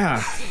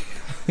 Yeah.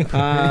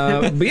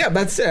 But yeah,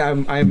 that's it.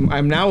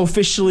 I'm now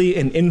officially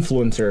an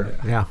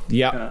influencer. Yeah.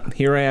 Yeah,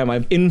 here I am.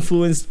 I've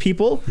influenced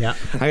people. Yeah.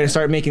 I gotta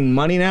start making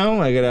money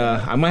now.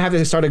 I might have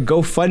to start a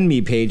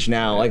GoFundMe page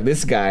now, like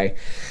this guy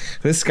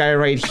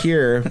right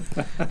here,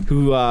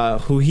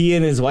 who he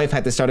and his wife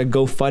had to start a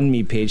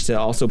GoFundMe page to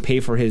also pay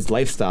for his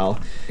lifestyle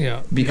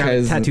Yeah.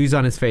 because Tattoos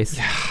on his face.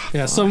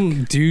 Yeah.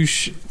 Some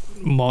douche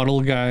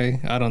model guy.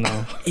 I don't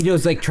know. He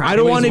knows like I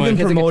don't want to even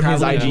He has, like, a promote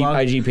his travel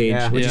blog. IG page,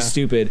 Yeah. which Yeah. is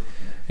stupid.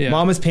 Yeah.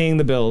 Mom is paying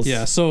the bills.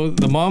 Yeah, so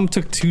the mom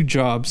took 2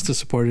 jobs to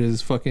support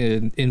his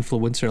fucking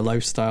influencer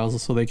lifestyles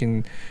so they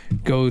can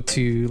go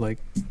to like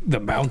the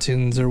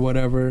mountains or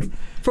whatever.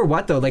 For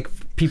what though? Like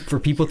for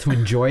people to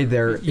enjoy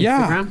their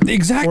Yeah, Instagram?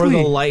 exactly. For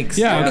the likes.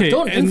 Yeah, okay.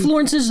 Don't and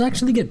influencers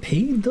actually get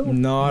paid though?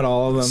 Not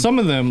all of them. some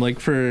of them like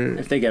for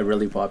If they get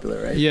really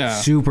popular, right? yeah.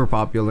 Super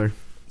popular.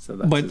 So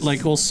that's But just-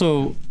 like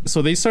also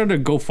so they started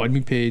a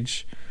GoFundMe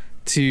page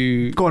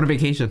to Go on a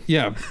vacation.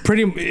 yeah,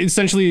 pretty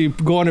essentially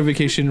go on a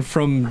vacation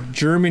from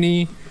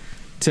Germany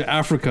to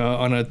Africa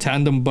on a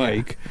tandem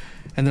bike.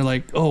 And they're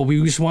like, "Oh,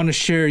 we just want to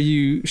share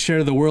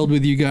the world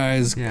with you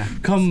guys. Yeah.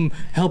 Come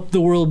help the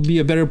world be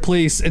a better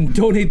place and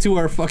donate to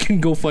our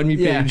fucking GoFundMe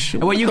Yeah. page."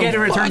 And what you get in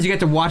return fuck? is you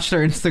get to watch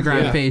their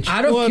Instagram Yeah. page.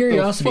 Out of What the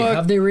curiosity, fuck?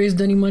 have they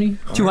raised any money?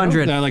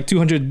 200. Like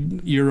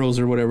 200 euros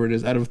or whatever it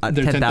is out of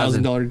their $10,000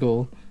 $10,000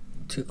 goal.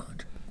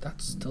 200.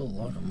 That's still a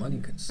lot of money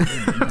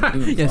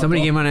considering. Yeah,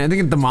 somebody came on it. I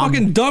think the mom.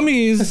 Fucking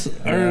dummies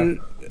are.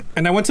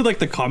 And I went to like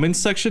the comments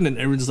section, and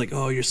everyone's like,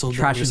 "Oh, you're so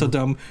dumb, you're so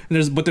dumb."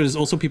 And there's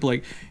also people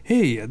like,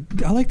 "Hey,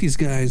 I like these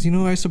guys. You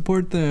know, I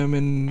support them,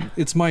 and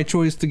it's my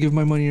choice to give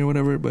my money or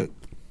whatever." But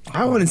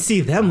I want to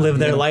see them live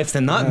their lives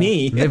and not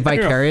me. Live you're a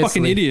vicariously.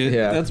 fucking idiot.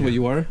 Yeah. That's what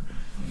you are.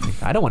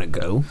 I don't want to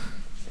go,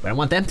 but I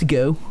want them to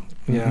go.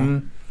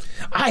 Yeah.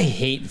 I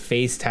hate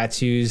face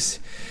tattoos.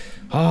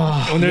 When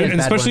they're, He has and bad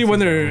especially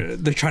ones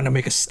when they're trying to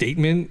make a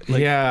statement.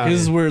 Like, Yeah.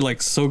 his were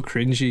like so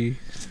cringy.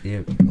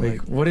 Yeah.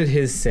 Like, what did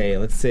his say?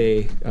 Let's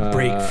say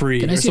Break free.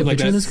 Can I or see a something like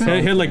picture of that. this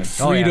guy? He had like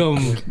Oh, yeah.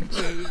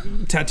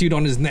 freedom tattooed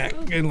on his neck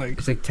and like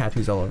It's like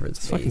tattoos all over his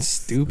face. fucking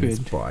stupid. His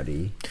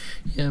body.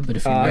 Yeah, but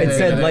if you It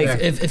said, like-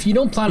 if you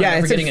don't plan on Yeah,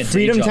 ever it getting said a day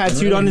freedom job, then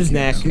tattooed what on do his you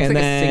neck, do? Looks and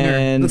like a singer.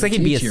 then Looks like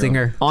he'd be a Ichiro.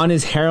 singer. on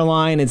his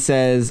hairline it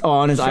says,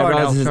 on his Show it eyebrows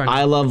now, it says, show it.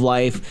 "I love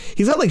life."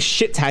 He's got like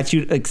shit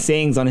tattooed, like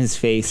sayings on his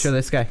face. Show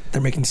this guy.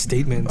 They're making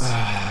statements.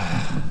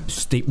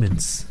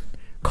 Statements.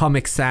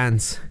 Comic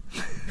Sans.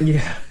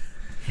 Yeah.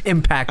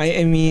 Impact.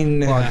 I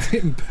mean,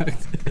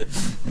 Impact.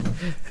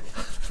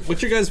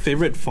 What's your guys'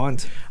 favorite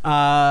font?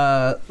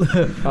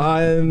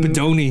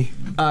 Bedoni.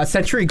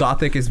 Century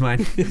Gothic is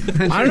mine.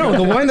 I don't know.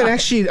 The one that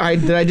actually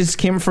I just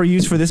came for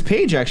use for this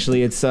page,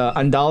 actually, it's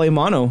Andale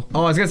Mono.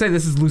 Oh, I was gonna say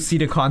this is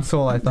Lucida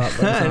Console. I thought,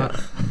 but it's not.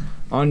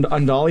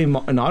 Andale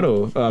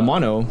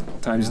Mono.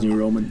 Times New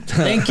Roman.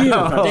 Thank you.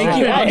 Thank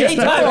you. Hey,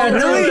 Tyler,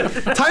 Really?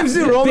 Times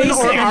New Roman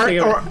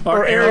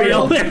or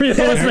Arial. That's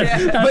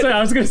what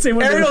I was going to say.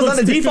 Arial's not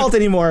the default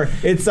anymore.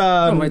 It's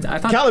wait, I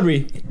thought-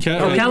 Calibri.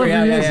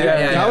 Calibri is.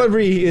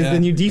 Calibri is the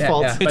new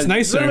default. Yeah. It's A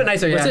nicer. little bit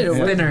nicer, yeah.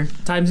 Thinner.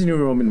 Times New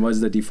Roman was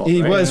the default.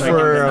 He right? was Like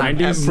for in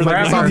the 90s. for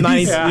like Microsoft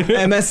 90s.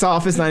 90, MS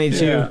Office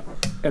 92. Yeah.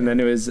 And then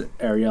it was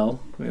Arial,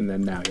 and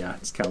then now,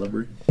 it's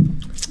Calibri.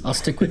 I'll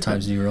stick with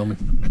Times New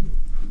Roman.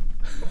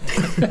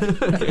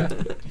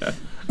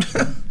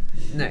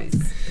 Nice.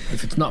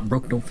 If it's not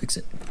broke, don't fix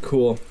it.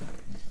 Cool.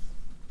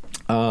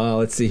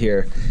 Let's see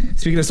here.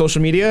 Speaking of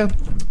social media,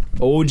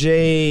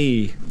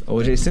 OJ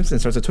Simpson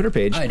starts a Twitter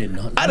page. I did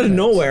not. Out of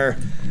nowhere,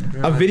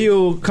 a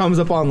video comes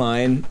up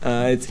online.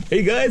 It's,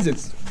 hey guys,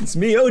 it's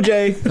me,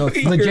 OJ. No,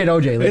 it's legit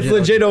OJ. It's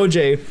legit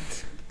OJ.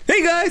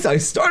 Hey guys, I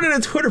started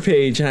a Twitter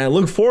page and I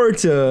look forward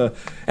to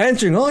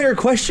answering all your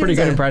questions. Pretty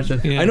good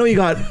impression. I know you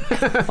got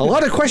a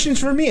lot of questions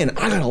for me and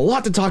I got a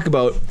lot to talk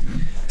about.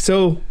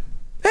 So,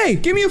 hey,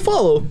 give me a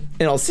follow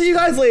and I'll see you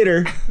guys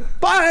later.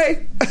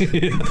 Bye.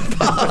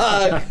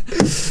 Fuck.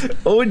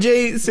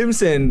 OJ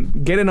Simpson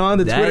getting on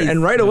the Twitter, Nice.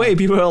 and right away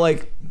people are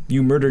like,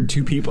 you murdered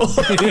 2 people.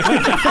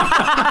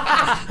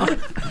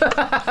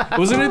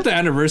 Wasn't it the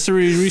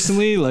anniversary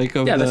recently? Like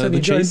of That's the when he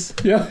chase?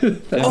 joined. Yeah. Oh,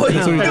 That's what he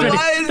did.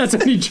 guys. That's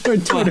when he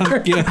joined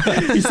Twitter. Yeah.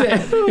 He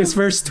said his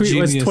first tweet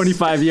was Genius.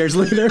 25 years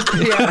later.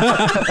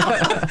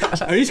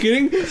 Are you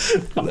kidding?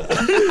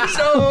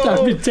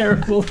 That'd be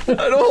terrible. No,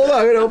 hold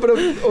on. I'm gonna open up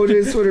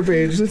OJ's Twitter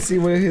page. Let's see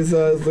what his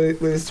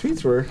latest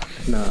tweets were.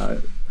 Nah,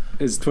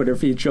 his Twitter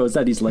feed shows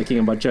that he's liking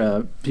a bunch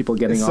of people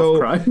getting off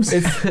crimes.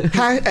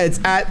 It's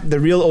at the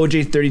real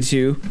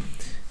OJ32.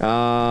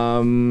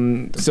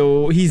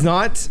 So he's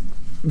not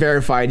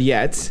verified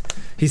yet.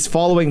 He's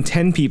following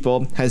 10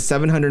 people. Has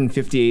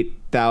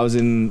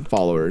 758,000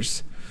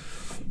 followers.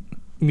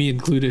 Me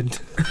included.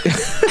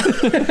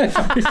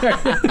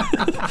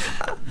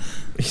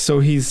 So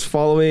he's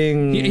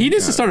following. He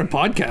needs to start a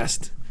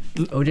podcast.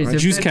 OJ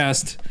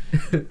Juicecast.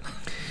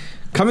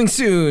 Coming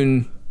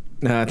soon.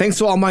 Thanks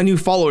to all my new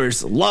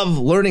followers. Love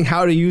learning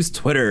how to use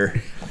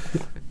Twitter.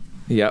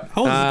 Yep.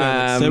 How old is this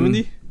guy?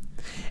 70?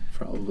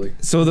 Probably.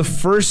 So the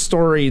first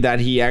story that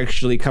he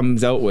actually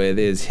comes out with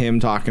is him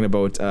talking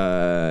about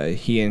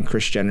he and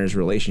Kris Jenner's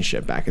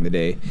relationship back in the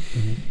day,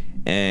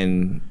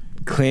 and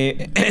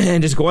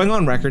just going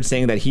on record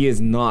saying that he is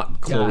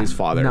not Khloe's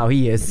father. No,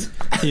 he is.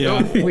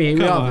 Yeah. We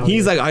Come all on.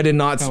 He's like, I did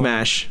not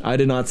smash. I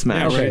did not Yeah,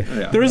 smash. right.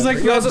 Yeah. There was like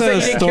that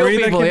story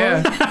that came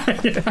out.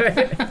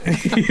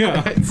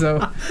 Yeah.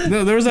 So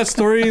No, there was that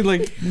story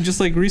like just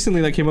like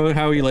recently that came out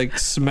how he like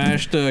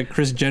smashed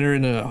Kris Jenner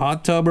in a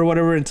hot tub or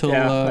whatever until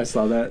I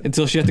saw that.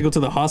 until she had to go to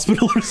the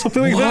hospital or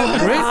something like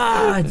that,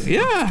 right?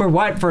 Yeah. for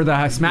what? For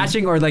the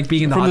smashing or like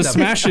being in the From hot the tub?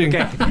 smashing.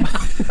 Okay.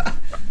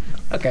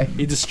 Okay.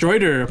 He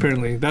destroyed her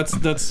apparently. That's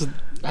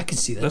I can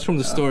see that. from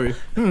the story.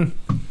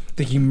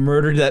 Think he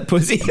murdered that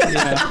pussy.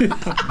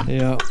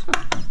 Yeah.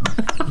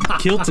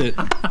 Killed it.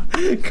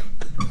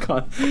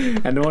 God.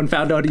 And no one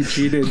found out he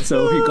cheated,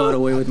 so he got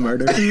away with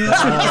murder.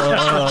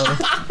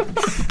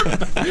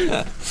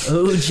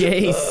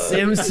 OJ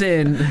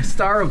Simpson,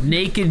 star of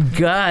Naked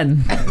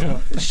Gun.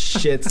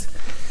 Shit.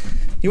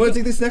 You want to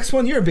take this next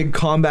one? You're a big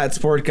combat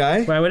sport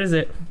guy. Why, what is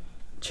it?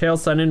 Chael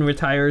Sonnen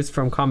retires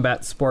from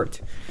combat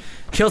sport.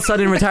 Chael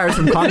Sonnen retires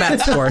from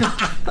combat sport.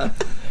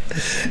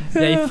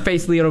 Yeah, he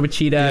faced Lyoto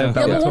Machida. Yeah. Yeah,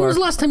 but when was Bellator. the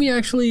last time he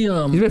actually?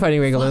 He's been fighting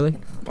regularly.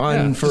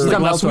 On for He's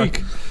on Last Bellator.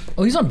 week.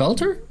 Oh, he's on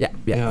Bellator. Yeah.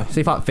 Yeah. So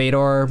he fought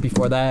Fedor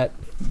before that.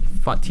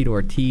 Fought Tito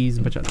Ortiz.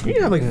 A bunch of.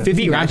 you have like 50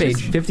 Beat matches,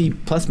 Rampage. 50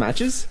 plus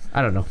matches.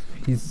 I don't know.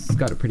 He's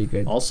got it pretty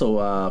good.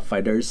 Also,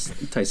 fighters,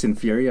 Tyson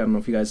Fury. I don't know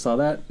if you guys saw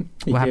that.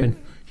 What happened?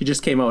 He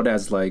just came out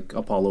as like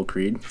Apollo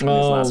Creed in his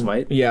last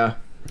fight. Yeah.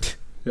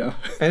 Yeah.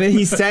 And then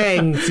he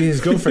sang to his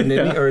girlfriend,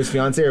 didn't he? Or his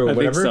fiance or I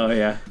whatever. think so,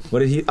 yeah. What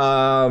did he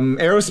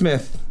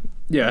Aerosmith.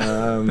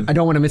 Yeah. I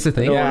don't want to miss a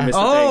thing. Don't wanna miss a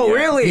Oh, thing,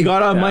 yeah. really? He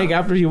got on Yeah. mic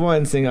after he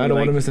won saying, I don't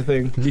Like- want to miss a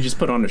thing. He just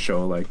put on a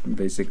show, like,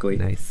 basically.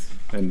 Nice.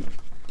 And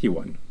he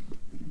won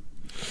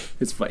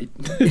his fight.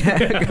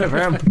 Good for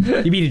him.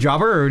 You beat a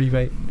jobber or did you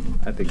fight?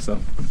 I think so.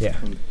 Yeah.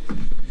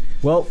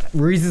 Well,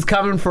 Ruiz is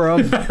coming for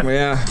him.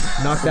 Yeah.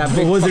 Knock that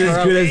big Was it fucker as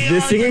out. good as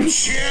this singing?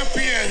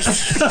 Champions.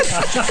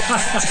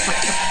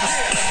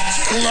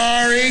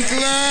 Glory,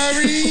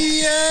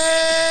 Gloria.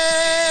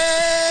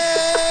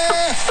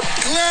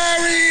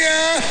 Gloria.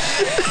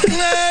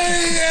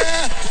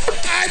 Gloria.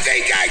 I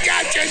think I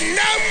got your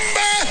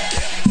number.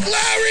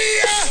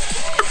 Gloria.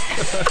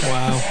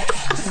 Wow.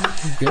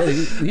 Good.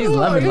 He's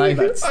loving life.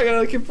 I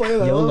gotta keep playing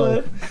that.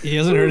 YOLO. He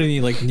hasn't heard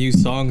any like new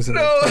songs. In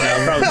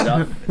Yeah, probably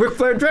not. Ric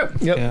Flair drip.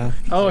 Yep. Yeah,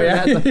 Oh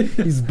yeah.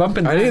 He's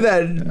bumping. I need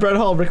that Bret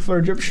Hall Ric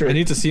Flair drip shirt. I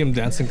need to see him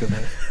dancing to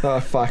that. Oh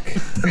fuck!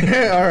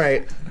 All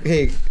right.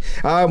 Hey,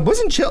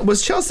 was Chael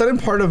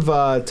Sonnen part of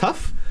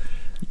Tough?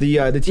 The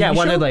TV Yeah, show?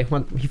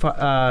 Wanderlei. He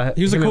fought.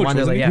 He was a him in coach,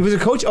 wasn't Wanderlei, he? yeah. He was a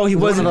coach. Oh, he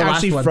was wasn't one of the last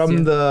actually ones, from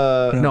yeah.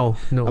 the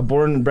No. a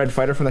born and bred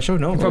fighter from that show.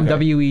 No, From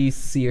okay.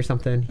 WEC or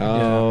something.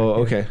 Oh,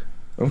 okay.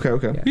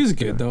 Okay. He was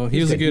good though. He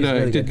was a good. He's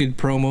really Did good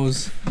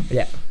promos.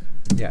 Yeah.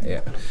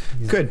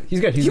 Good. He's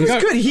good. He was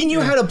got- good. He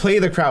knew how to play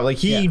the crowd. Like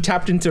he Yeah.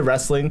 tapped into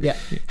wrestling. Yeah.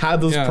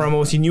 Had those Yeah.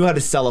 promos. He knew how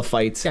to sell a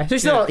fight. Yeah.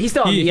 So he's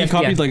still on He ESPN.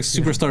 copied like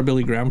superstar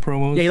Billy Graham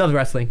promos. Yeah, he loves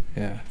wrestling.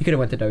 Yeah. He could have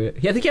went to WWE.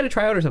 I think he had a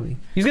tryout or something.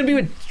 He was gonna be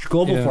with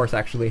Global Yeah. Force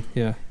actually,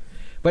 Yeah.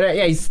 but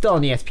yeah, he's still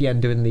on ESPN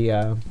doing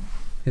the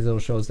his little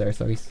shows there,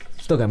 so he's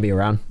still gonna be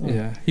around.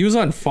 Yeah. He was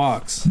on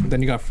Fox.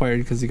 Then he got fired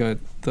because he got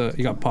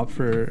popped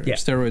for Yeah.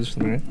 steroids or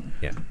something, right?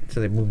 Yeah. So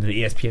they moved to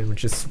ESPN,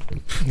 which is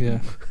Yeah.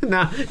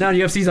 now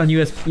UFC's on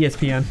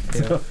ESPN.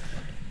 So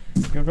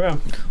good for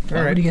him.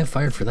 Why would he get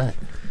fired for that?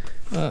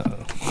 Oh.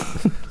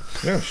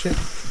 Oh shit.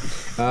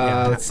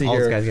 Yeah, Let's see all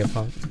here. these guys get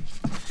popped.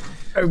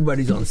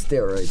 Everybody's on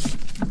steroids.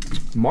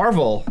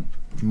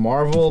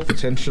 Marvel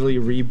potentially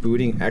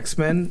rebooting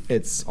X-Men.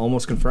 It's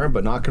almost confirmed,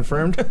 but not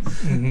confirmed.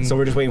 So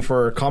we're just waiting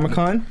for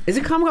Comic-Con. Is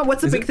it Comic Con?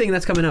 What's the Is big thing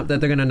that's coming up that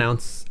they're gonna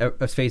announce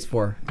a Phase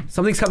 4?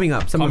 Something's coming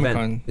up. Some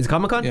Comic-Con. event. Is it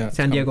Comic Con? Yeah,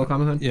 San Diego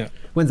Comic Con. Yeah.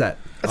 When's that?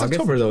 That's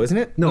August? October though, isn't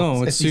it?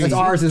 No, it's soon.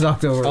 Ours is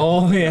October.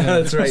 Oh yeah,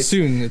 that's right.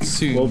 Soon. It's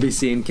soon. We'll be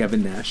seeing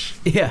Kevin Nash.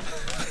 Yeah.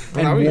 that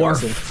would And be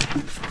Worf.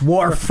 awesome.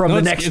 Worf from No,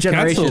 the it's- next it's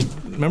generation.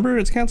 canceled. Remember,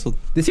 it's canceled.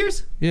 This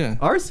year's? Yeah.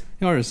 Ours?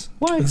 Ours.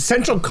 Why?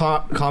 Central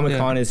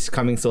Comic-Con is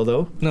coming still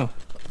though. No.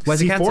 Why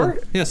is it C4? canceled?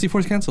 Yeah,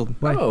 C4's canceled.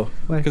 Why? Oh,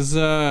 Why? Because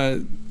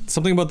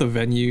something about the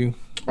venue.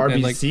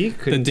 and, like, RBC the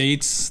couldn't-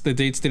 dates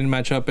didn't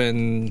match up,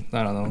 and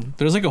I don't know.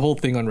 There's like a whole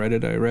thing on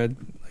Reddit I read.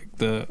 Like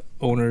the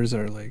owners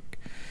are like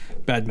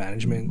bad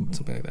management,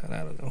 something like that.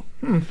 I don't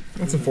know.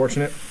 That's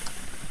unfortunate.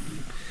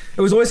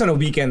 It was always on a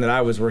weekend that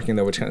I was working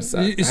though, which kind of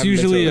sucked. It's I haven't been to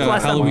usually it.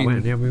 Last time we Halloween.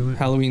 went, yeah, we went.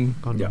 Halloween.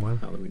 Gone for a while.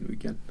 Halloween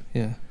weekend.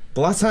 Yeah.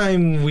 The last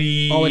time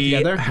we All went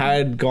together?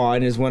 had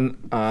gone is when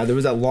there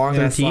was that long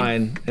ass 13?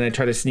 line, and I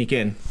tried to sneak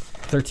in.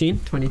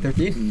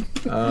 2013?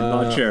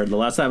 Not sure. The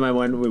last time I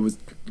went,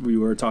 we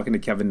were talking to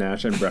Kevin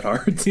Nash and Bret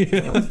Hart.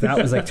 That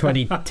was like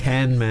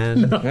 2010,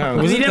 man. Yeah,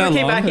 Was He it never that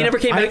came long? back. He never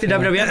came back to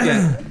WWF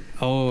yet.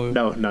 Oh.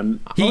 No,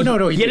 none. He, oh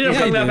no, he ended up yeah,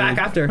 coming he back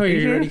did. after. Oh,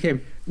 he already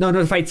came. No,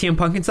 to fight CM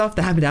Punk and stuff.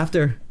 That happened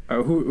after.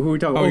 Who are we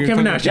talking? Oh, Oh, you're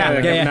Kevin talking- Nash. Yeah,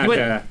 Kevin yeah. Nash, He,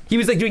 went, he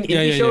was like doing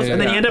indie yeah, shows, yeah,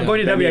 and then he yeah, ended up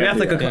going to yeah, WWF yeah,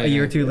 like yeah, a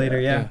year or two later.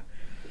 Yeah.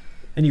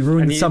 And he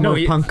ruined And he- Summer no,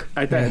 he- Punk.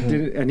 I thought,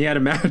 and he had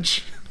a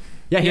match.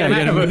 Yeah, he had Yeah,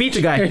 a match. He beat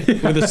the guy.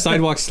 With a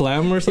sidewalk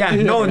slam or Yeah,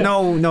 something. no,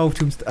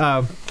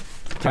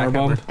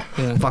 Powerbomb.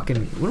 Yeah.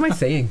 Fucking, what am I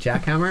saying?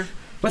 Jackhammer?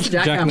 What's a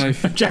jackhammer?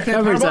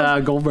 Jackknife.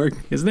 Jackhammer's Goldberg,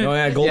 isn't it? Oh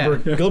yeah,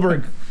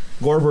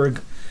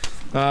 Goldberg.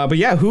 But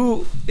yeah,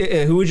 who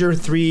would your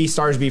 3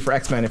 stars be for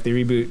X-Men if they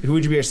reboot? Who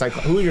would you be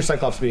who would your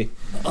Cyclops be?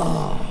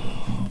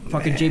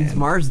 Fucking James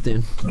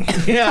Marsden.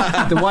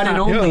 Yeah, The one and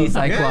only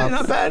Cyclops. Yeah,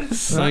 not bad.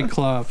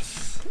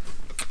 Cyclops.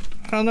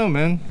 I don't know,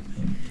 man.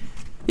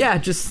 Yeah,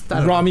 just I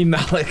don't Rami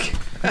Malek.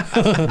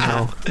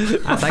 know.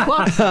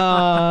 Cyclops?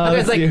 That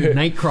guy's like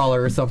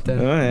Nightcrawler or something.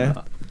 Oh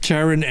yeah.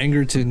 Sharon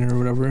Egerton or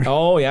whatever.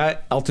 Oh yeah,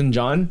 Elton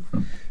John.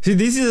 See,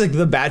 these are like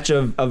the batch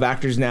of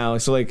actors now.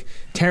 So like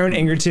Taron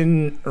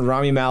Egerton,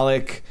 Rami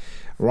Malek,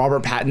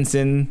 Robert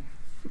Pattinson,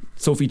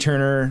 Sophie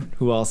Turner.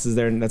 Who else is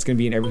there? That's gonna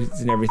be in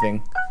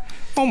everything.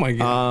 Oh my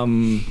god.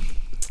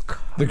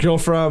 The girl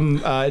from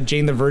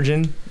Jane the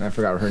Virgin. I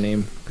forgot her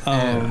name.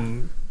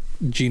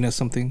 Gina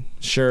something.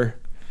 Sure.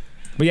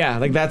 But yeah,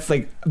 like that's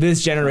like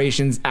this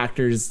generation's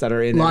actors that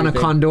are in Lana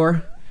everything.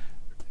 Condor.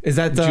 Is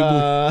that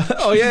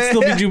oh yeah,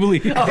 Still yeah, be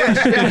Jubilee.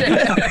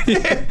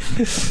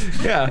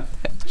 yeah.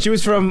 She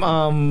was from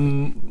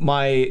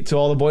my To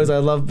All the Boys I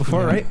Loved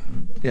Before, right?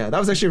 Yeah, that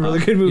was actually a really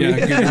good movie. yeah,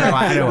 good.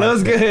 I know that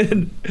was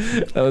good.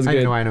 That was I don't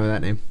good. know why I know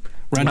that name.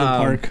 Randall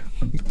Park.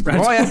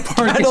 Oh yeah,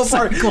 Randall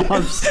Park.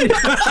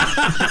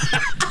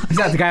 Is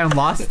that the guy on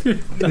Lost?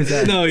 Who's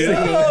that? No,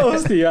 yeah.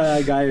 It's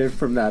the guy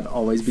from that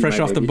Always Be Fresh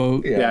My off the Baby.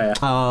 boat. Yeah.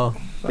 Oh,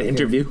 The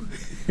interview.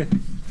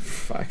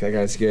 Fuck, that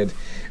guy's good.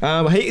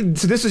 Hey,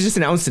 so this was just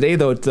announced today,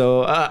 though.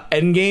 So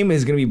Endgame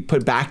is going to be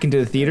put back into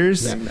the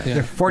theaters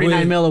they're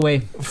 49 mil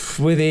away.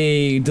 with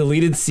a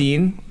deleted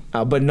scene,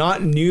 but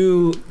not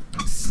new.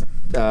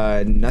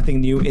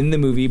 Nothing new in the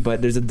movie,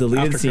 but there's a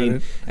deleted After scene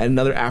credit. and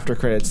another after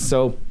credits.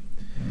 So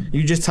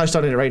you just touched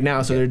on it right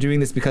now. So they're doing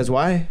this because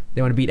why?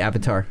 They want to beat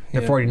Avatar.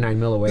 They're Yeah. 49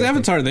 mil away. The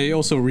Avatar, they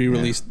also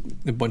re-released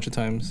a bunch of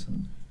times.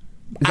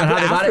 Is that how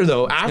they got After it?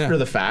 though, after Yeah.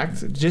 the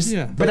fact, just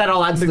Yeah. But that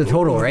all adds to the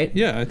total, right?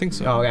 Yeah, I think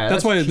so. Oh, yeah,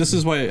 That's that's why. This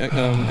is why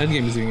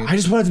Endgame is doing it. I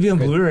just want it to be on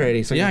Blu-ray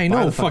already. So Yeah, I can buy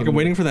know. the Fucking movie.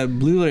 waiting for that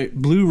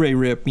Blu-ray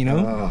rip. You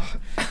know.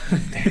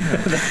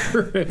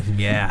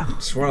 Yeah.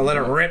 Just want to let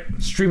it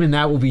rip. Streaming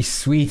that will be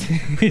sweet.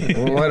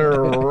 Let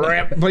her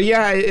rip. But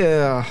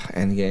yeah,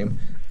 Endgame.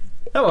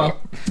 Oh well.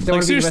 They Like wanna be the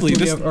best seriously,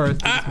 movie this of- or-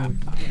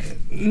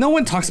 no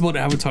one talks about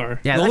Avatar.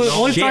 Yeah, the that's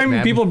only shit, time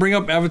man. people bring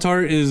up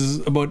Avatar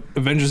is about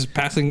Avengers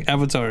passing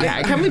Avatar. Yeah,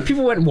 I can't believe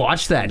people went and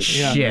watched that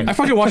Yeah. shit. I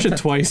fucking watched it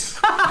twice.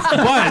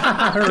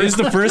 But it's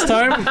the first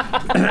time.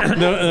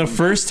 The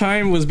first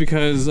time was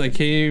because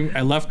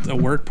I left a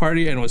work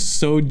party and was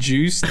so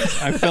juiced,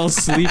 I fell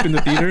asleep in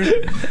the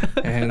theater,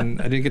 and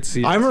I didn't get to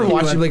see it. I remember So-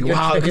 watching like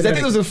wow, because I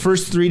think it was the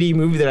first 3D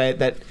movie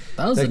That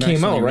was that an came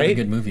actually out, a really right?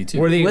 good movie too.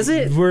 Where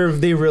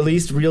they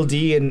released Real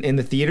D in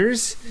the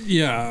theaters,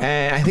 Yeah.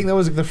 and I think that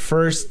was like the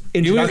first It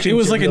introduction.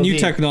 was to like a Real new D.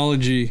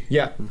 technology,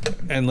 Yeah,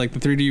 and like the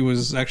 3D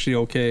was actually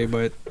okay,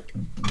 but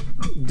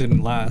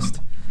didn't last.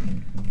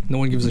 No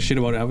one gives a shit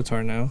about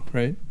Avatar now,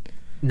 right?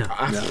 No.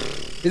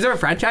 Is there a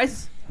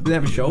franchise? Do they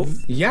have a show?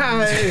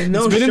 yeah.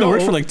 No, It's been in the show,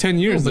 works for like 10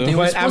 years, but though. they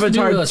were But supposed to do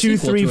Avatar a 2,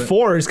 sequel 3, to it.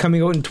 4 is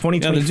coming out in Yeah, they're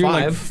 2025. doing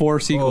like 4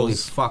 Holy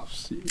sequels. fuck.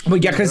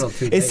 But yeah, because Little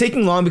too it's late.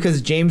 taking long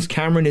because James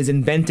Cameron is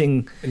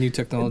inventing A new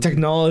technology.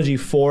 technology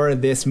for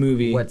this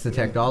movie. What's the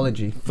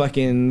technology?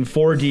 Fucking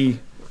 4D.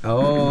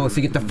 Oh, so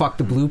you get to fuck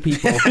the blue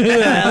people.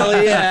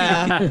 Hell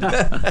yeah.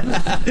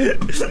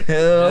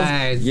 Hell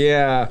Nice.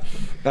 yeah.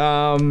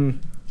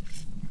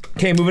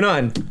 Okay, moving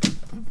on.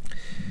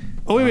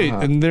 Oh wait,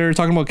 and they're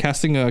talking about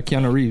casting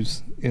Keanu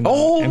Reeves in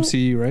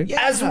MCU, right?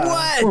 As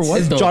what? For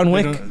what, As though? John They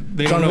Wick. don't,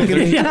 they John don't know. Wick in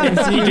the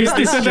They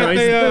MCU. said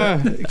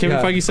that Kevin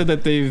Yeah. Feige said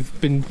that they've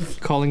been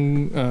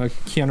calling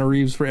Keanu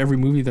Reeves for every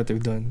movie that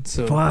they've done.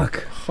 So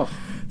Fuck.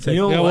 You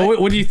know yeah,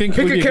 what? what do you think?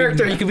 Pick who do a you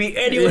character. You think? can be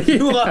anyone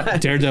you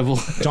want. Daredevil,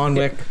 John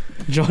Wick.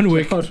 John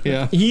Wick.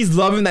 Yeah. He's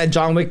loving that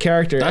John Wick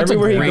character. That's a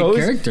Everywhere he great goes,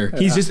 character.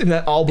 he's just in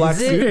that all black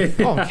Is it?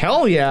 suit. Oh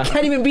hell yeah!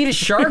 Can't even beat a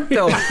shark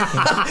though.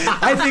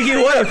 I think he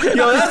would.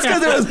 Yo, that's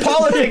because it was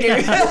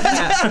politicking.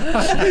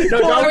 No,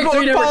 John Wick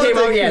 3 never came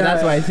out yet.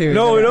 That's why too.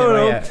 No, Never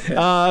no, came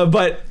no. out yet.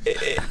 But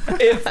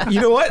if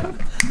you know what,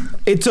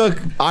 it took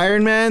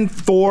Iron Man,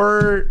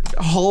 Thor,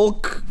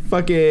 Hulk,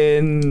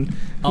 fucking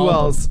who All of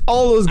else?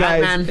 All those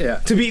guys Ant-Man. Yeah.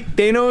 to beat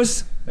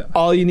Thanos.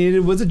 All you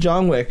needed was a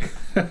John Wick.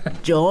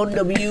 John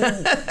W.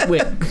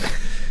 Wick.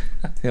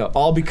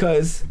 All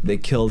because they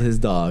killed his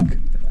dog.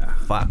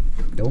 Fuck.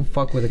 Don't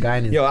fuck with a guy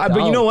in his But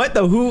you know what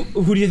though? Who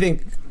do you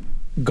think?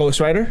 Ghost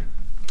Rider?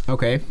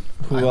 Okay.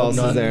 Who I hope else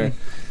is not. there?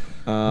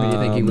 Who do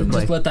you think he would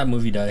play? Just let that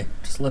movie die.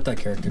 Just let that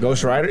character.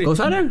 Ghost Rider? Ghost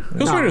Rider?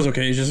 Ghost Rider's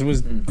okay. It just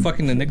was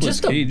fucking the Nicolas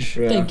Just a, Cage.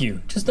 Yeah. Thank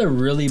you. Just a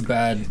really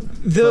bad.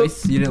 The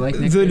Choice? You didn't like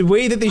Nick the Cage?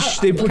 way that they I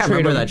can't portrayed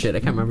remember him that shit. I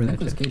can't remember that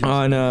Nicolas shit. Cage.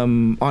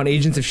 on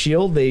Agents of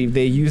Shield, they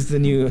used the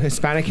new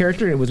Hispanic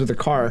character. And it was with a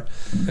car,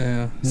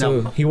 Yeah.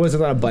 so No. he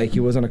wasn't on a bike. He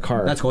was on a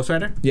car. That's Ghost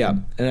Rider? Yeah,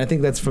 and I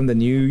think that's from the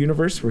new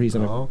universe where he's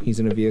in Oh. he's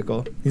in a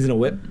vehicle. He's in a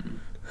whip.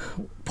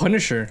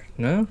 Punisher.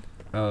 No.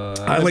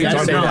 I like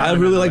that's John. it. I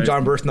really like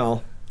John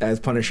Berthnall as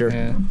Punisher.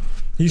 Yeah.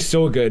 He's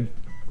so good.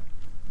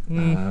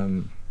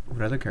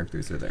 What other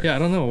characters are there? Yeah. I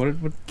don't know. What?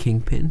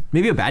 Kingpin?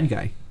 Maybe a bad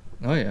guy.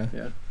 Oh yeah.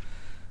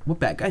 What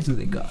bad guys do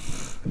they got?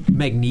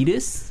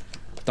 Magnetus?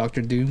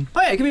 Doctor Doom.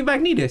 Oh yeah, it could be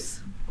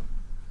Magnetus.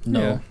 No.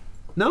 Yeah.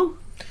 No?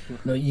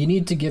 No, you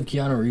need to give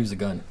Keanu Reeves a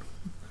gun.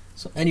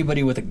 So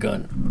anybody with a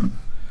gun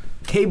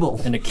Cable.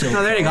 and a kill.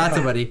 No, there you got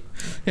somebody.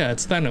 Yeah,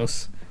 it's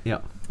Thanos. Yeah.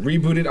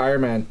 Rebooted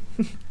Iron Man.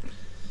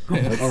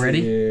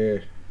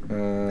 Already?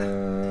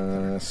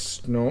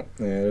 No,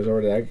 there's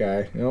already that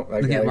guy. No, that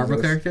Looking guy at Marvel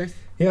exists. characters?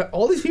 Yeah,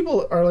 all these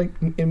people are like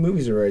in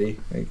movies already.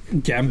 Like,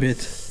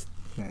 Gambit.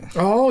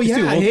 oh yeah,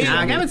 too I old hate for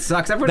Ah, Gambit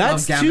sucks. Everyone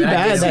That's loves too Gambit.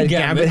 bad that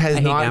Gambit has I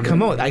hate not Gambit.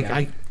 come out.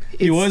 Yeah.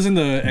 He was in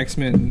the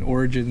X-Men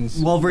Origins.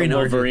 Wolverine.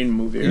 Wolverine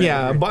movie. Right?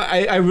 Yeah, but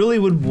I really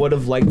would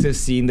have liked to have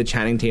seen the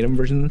Channing Tatum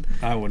version.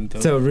 I wouldn't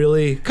have. So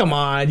really, come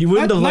on, you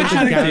wouldn't have not liked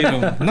Channing Gambit.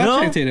 Tatum. Not No?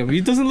 Channing Tatum.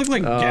 He doesn't look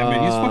like Gambit.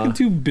 He's fucking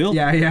too built.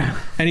 Yeah, yeah.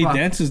 And he Fuck.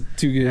 dances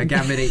too Yeah, good.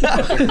 Gambit 8.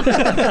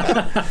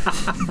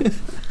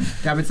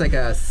 Gambit's like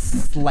a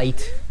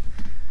slight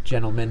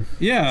gentleman.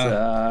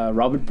 Yeah.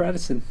 Robert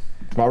Pattinson.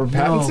 Robert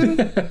No.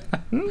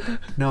 Pattinson.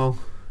 No.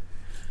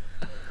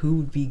 Who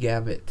would be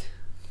Gambit?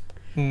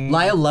 Mm.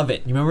 Lyle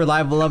Lovett. You remember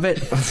Lyle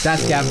Lovett?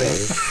 That's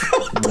Gambit.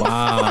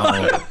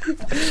 Wow.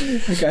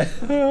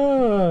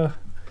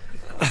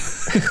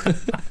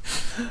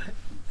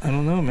 I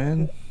don't know,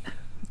 man.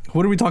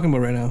 What are we talking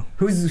about right now?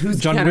 Who's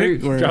John Keanu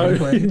Wick Reeves? or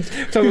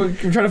So we're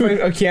trying to find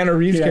a Keanu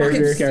Reeves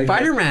character.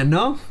 Spider-Man,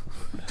 no?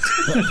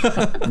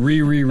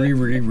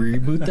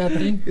 Reboot that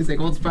thing. It's like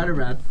old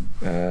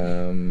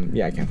Spider-Man.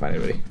 Yeah, I can't find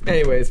anybody.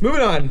 Anyways,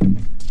 moving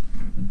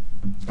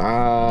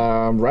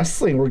on.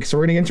 Wrestling. So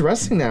we're gonna get into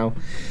wrestling now.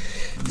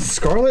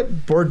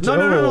 Scarlett Bordeaux.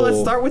 No. Let's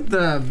start with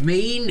the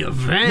main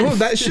event.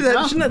 No, shouldn't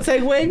that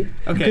segue?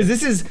 Okay. Because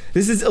this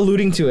is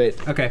alluding to it.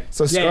 Okay.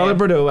 So Scarlett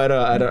Bordeaux at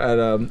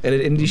an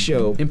indie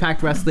show.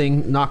 Impact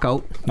Wrestling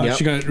knockout. Yep.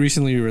 She got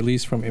recently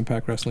released from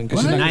Impact Wrestling.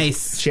 'Cause What? She's not,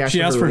 Nice. She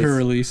she asked for her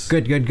release.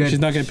 Good. She's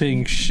not getting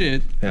paying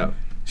shit. Yeah.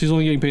 She's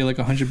only getting paid like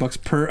 $100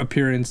 per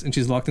appearance, and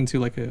she's locked into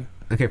like a.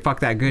 Okay,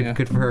 fuck that. Good. Yeah.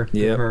 Good for her. Good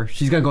Yep. for her.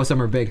 She's gonna go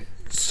somewhere big.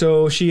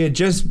 So she had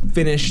just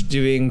finished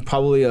doing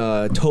probably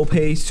a tope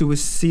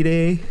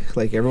suicide,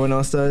 like everyone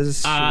else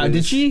does.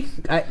 Did she?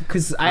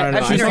 Because I don't know.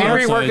 I've seen I her saw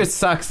in-ring work. outside. It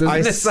sucks. Doesn't I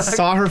it suck?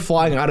 saw her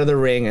flying out of the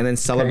ring and then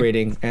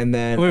celebrating, and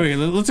then Wait.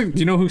 Let's. Do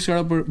you know who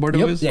Charlotte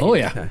Bordeaux is? Oh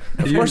yeah.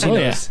 of course he Oh,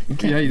 knows.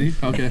 Yeah, you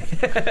do?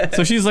 Okay.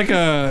 So she's like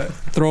a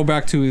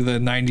throwback to the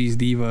 90s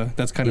diva.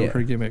 That's kind of Yeah.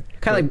 her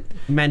gimmick. Kind of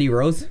like Mandy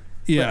Rose.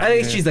 Yeah. I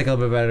think yeah. she's like a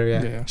little bit better.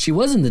 Yeah. Yeah. She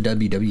was in the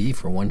WWE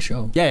for one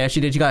show. Yeah,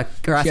 she did. She got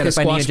her ass She had a kicked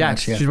by Nia squash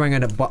Jax. match, yeah. She's wearing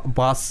a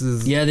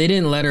boss's. Yeah, they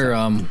didn't let her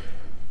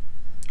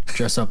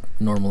dress up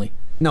normally.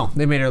 No,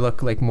 they made her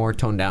look like more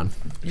toned down.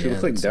 She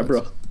looks like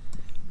Deborah.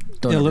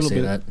 Don't Yeah, a ever little say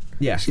bit. that.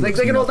 Yeah, She like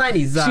looks an old no-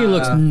 90s. she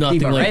looks nothing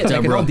diva, like right? Like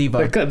an Deborah. old diva.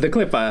 The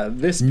clip,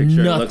 this picture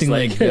looks Nothing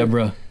like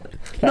Deborah.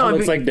 No,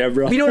 looks but- like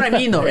Deborah. You know what I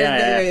mean, though.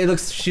 Yeah, It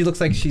looks. She looks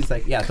like she's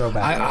like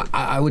throwback.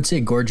 I would say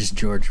Gorgeous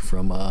George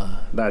from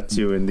That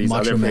too, and these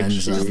Macho other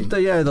Man's pictures.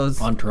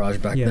 Those. Entourage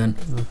back Yeah. then.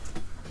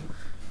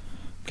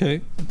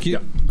 Okay.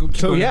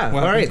 So yeah,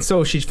 all right.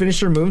 So she's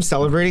finished her move,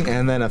 celebrating,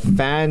 and then a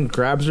fan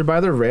grabs her by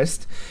the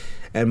wrist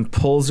and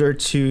pulls her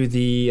to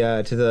the.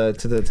 Yeah,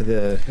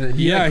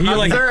 he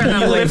like her and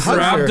then lifts her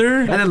grabbed her,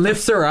 and then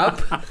lifts her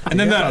up. and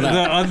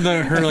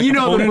then her like You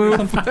know the opponent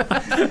move.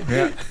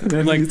 or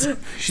something, like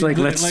She's like,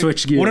 let's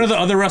switch gears. One of the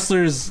other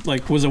wrestlers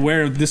like was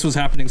aware of this was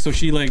happening, so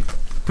she like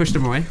Pushed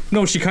him away.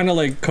 she kind of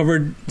like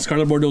covered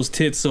Scarlett Bordeaux's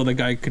tits so the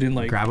guy couldn't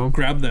like Grab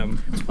him?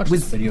 them. Watch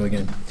this video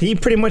again. He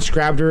pretty much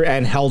grabbed her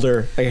and held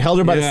her by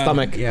the Yeah.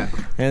 stomach. Yeah.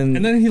 And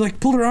And then he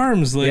like pulled her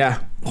arms. Like, yeah,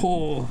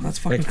 oh, that's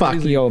fucking like fuck,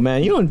 crazy. yo,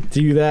 man, you don't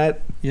do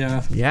that.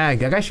 Yeah, Yeah,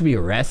 that guy should be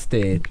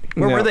arrested.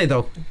 Where Yeah. were they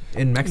though?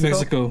 In Mexico.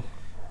 Mexico.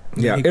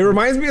 Yeah, it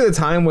reminds me of the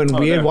time when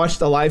we had there. watched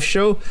a live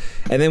show,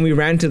 and then we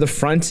ran to the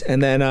front,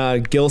 and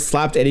then Gil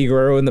slapped Eddie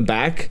Guerrero in the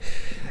back.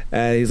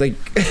 He's like,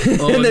 and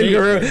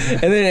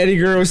then Eddie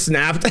Guerrero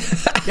snapped.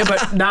 Yeah,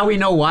 but now we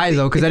know why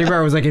though, because Eddie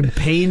Guerrero was like in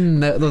pain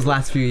those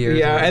last few years.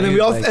 Yeah, right? and then He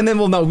we was all, like- and then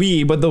well, not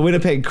we, but the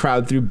Winnipeg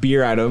crowd threw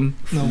beer at him.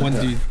 No, one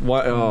dude.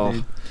 What?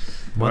 Oh,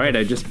 All right,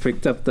 I just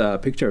picked up the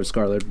picture of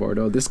Scarlett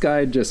Bordeaux. This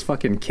guy just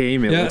fucking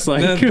came. It Yeah, looks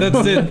like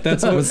that's it.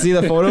 That's what. let's see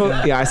the photo.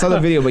 Yeah, I saw the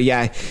video, but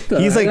yeah,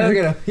 he's like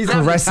he's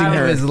having the caressing time of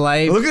her. his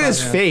life. Look at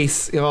his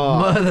face. Oh,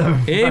 Mother.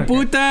 Hey,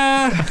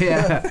 puta!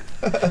 Yeah.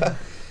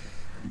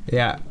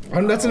 Yeah.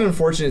 that's an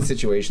unfortunate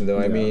situation, though.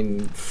 I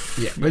mean,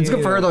 Yeah. But it's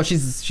good for her though.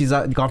 She's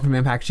gone from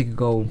Impact. She could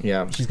go.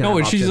 yeah. She's gonna No,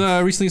 have and she's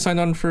options. recently signed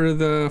on for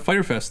the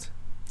Fyter Fest,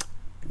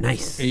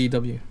 Nice.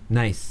 AEW.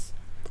 Nice.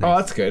 Oh,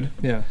 that's good.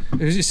 Yeah,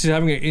 she's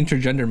having an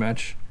intergender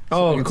match.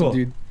 Oh, Against some cool.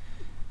 dude.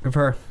 Good for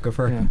her. Good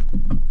for her. Yeah,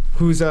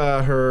 Who's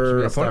She'll her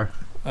be a opponent?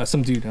 star.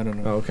 some dude. I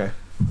don't know. Oh, okay.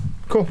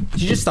 Cool.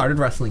 She just started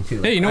wrestling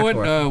too. Hey, you know what?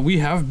 Afterward. We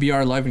have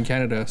BR Live in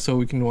Canada, so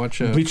we can watch.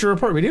 Bleacher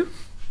Report, we do?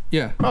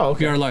 Yeah. Oh,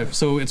 okay. BR Live,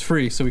 so it's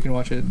free, so we can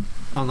watch it.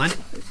 Online.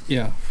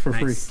 Yeah, for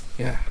Nice.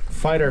 free. Yeah.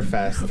 Fighter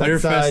Fest. Fyter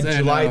That's Fest and,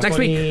 July next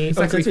 20 week. It's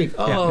Oh, next next week. week.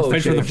 Yeah. Oh,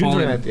 Fight for the shit. June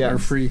Fallen 29th, yeah. are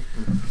free.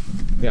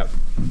 Yeah.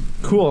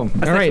 Cool. That's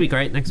All next right. week,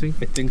 right? Next week.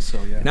 I think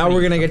so. Yeah. Now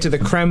we're gonna get to the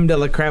creme de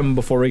la creme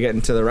before we get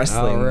into the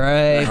wrestling. All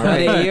right,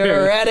 buddy,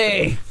 you're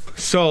ready.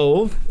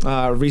 So,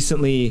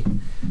 recently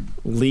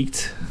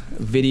leaked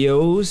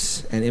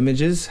videos and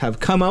images have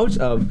come out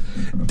of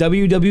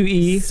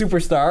WWE.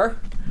 Superstar.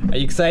 Are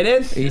you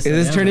excited? Is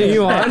this turning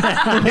you on?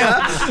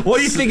 Yeah. What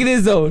do you think it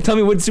is, though? Tell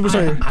me what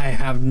superstar. I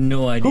have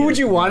no idea. Who would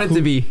you want it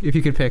to be if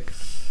you could pick?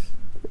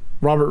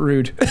 Robert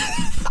Roode.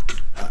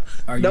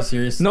 Are you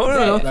serious? No, no,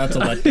 no. That's a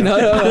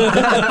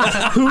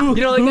letdown. Who,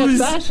 You don't like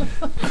that sash?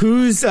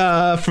 who's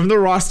from the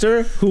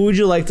roster? Who would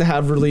you like to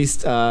have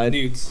released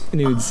Nudes.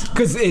 nudes?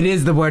 Because it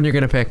is the one you're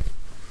gonna pick.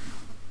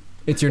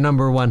 It's your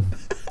number one.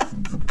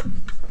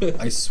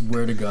 I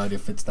swear to God,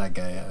 if it's that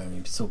guy,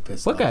 I'm so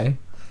pissed What off. guy?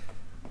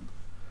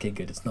 Okay,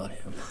 good. It's not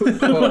him. Who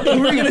are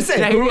you gonna say?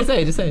 Yeah, who are you gonna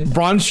say? Just say it.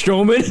 Braun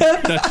Strowman.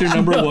 That's your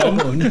number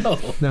one. Oh no.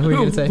 No, who are you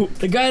gonna say?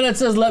 The guy that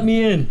says "Let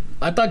me in."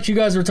 I thought you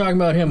guys were talking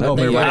about him. Oh, I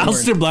thought you Bray guys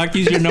Alistair Black,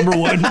 he's your number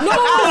one. weren't.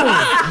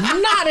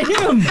 Not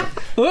him.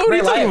 What are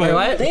you talking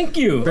about? Thank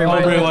you. Bray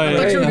Wyatt. I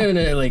thought you were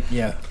gonna like,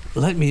 yeah.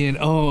 Let me in.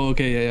 Oh,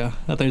 okay, yeah.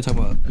 I thought you were talking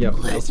about. Yep.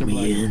 Alistair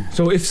Black.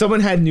 So if someone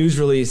had news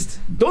released,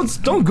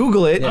 don't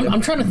Google it.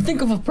 I'm trying to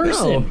think of a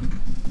person.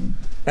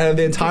 And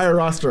the entire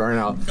roster are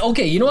now.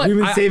 Okay, you know what? We've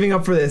been saving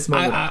up for this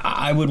moment.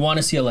 I would want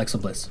to see Alexa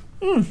Bliss.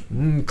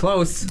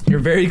 Close. You're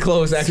very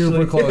close, actually.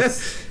 Super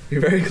close.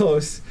 You're very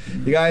close.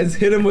 You guys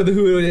hit him with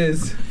who it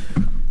is.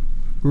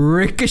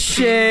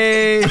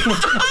 Ricochet.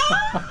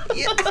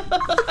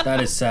 That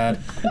is sad.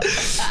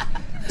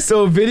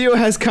 So video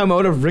has come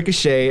out of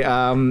Ricochet in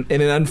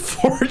an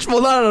unfortunate,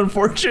 well, not an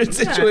unfortunate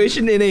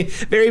situation, in a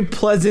very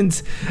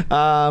pleasant.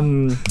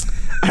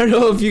 I don't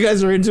know if you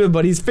guys are into it,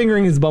 but he's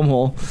fingering his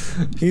bumhole.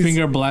 He's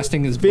Finger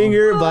blasting his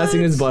finger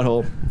blasting his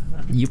butthole.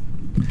 Yep.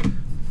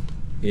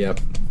 Yep.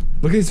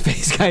 Look at his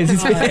face, guys.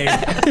 His face.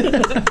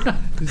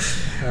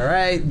 All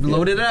right,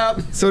 load it up.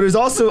 So there's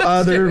also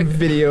other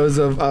videos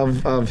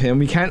of him.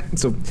 We can't.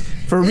 So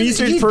for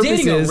research He's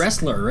dating a purposes,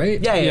 wrestler,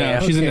 right? Yeah,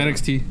 she's in okay.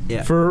 NXT.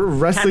 Yeah. for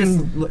wrestling.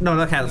 Candice, no,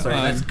 not Candice. Sorry,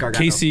 that's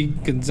Gargano. Casey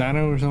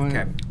Gonzano or something.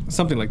 Okay.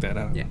 Something like that.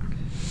 I don't know. Yeah.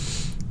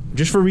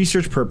 just for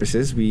research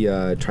purposes, we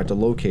tried to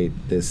locate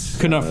this.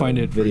 Could not find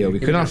it. Video. We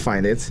could not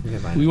find it.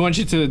 We want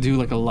you to do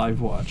like a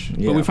live watch,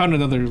 Yeah. but we found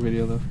another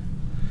video though.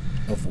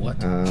 Of what?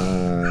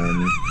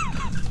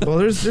 Well,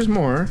 there's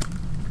more.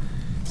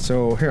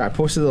 So here, I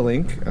posted the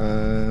link.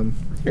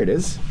 Here it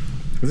is.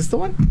 Is this the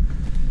one?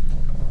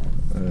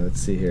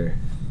 Let's see here.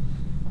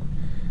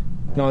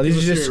 No,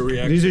 these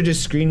are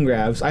just screen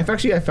grabs. I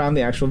found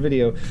the actual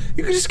video.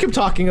 You can just keep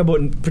talking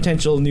about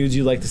potential news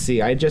you'd like to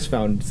see. I just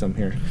found some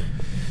here.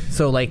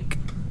 So, like,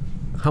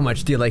 how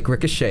much do you like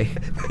Ricochet?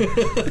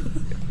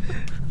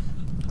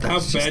 How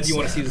bad do you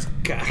want to see this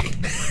guy?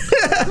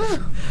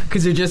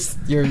 Because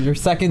you're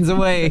seconds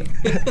away.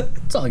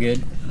 It's all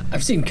good.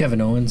 I've seen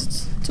Kevin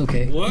Owens. It's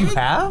okay. You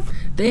have?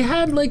 They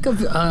had like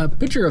a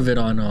picture of it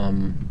on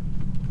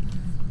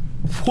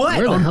What?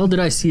 Where the hell did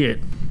I see it?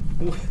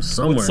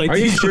 Somewhere. site? Are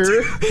you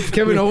sure?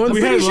 Kevin Owens?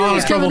 We had a lot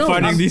of trouble Kevin Owens.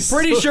 finding I'm these.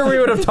 Pretty sure we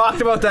would have talked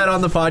about that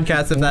on the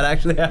podcast if that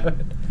actually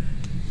happened.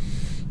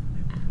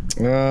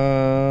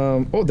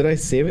 Oh, did I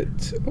save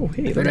it? Oh,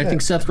 hey. look And at I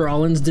think that. Seth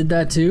Rollins did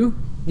that too.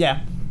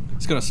 Yeah.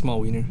 He's got a small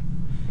wiener.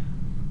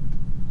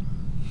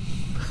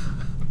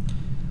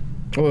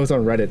 Oh, it was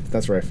on Reddit.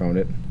 That's where I found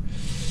it.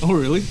 Oh,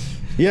 really?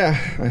 Yeah,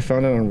 I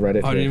found it on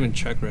Reddit. Oh, I here. didn't even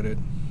check Reddit.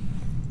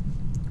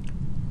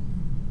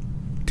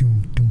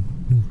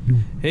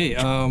 Hey,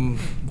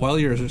 while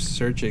you're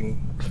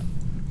searching,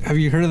 have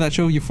you heard of that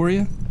show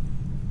Euphoria?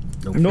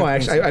 No,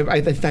 actually,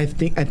 I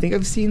think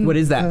I've seen. What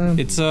is that?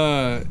 It's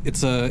a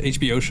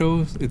HBO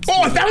show. It's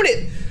Oh, I found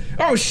it!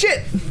 Oh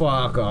shit!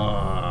 Fuck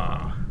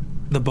off.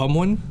 the bum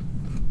one.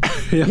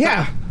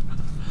 Yeah.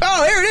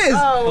 Oh, here it is.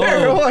 Oh,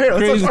 here, hold on, here.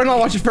 crazy. Let's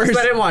watch it first.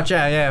 I didn't watch.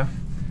 Yeah.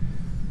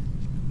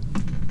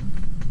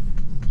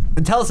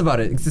 And tell us about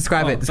it.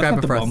 Describe it. That's Describe not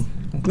it the for bum.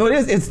 us. No, it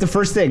is. It's the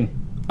first thing.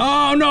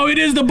 Oh no, it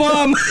is the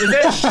bum.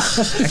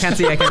 I can't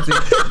see.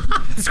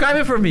 Describe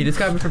it for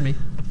me.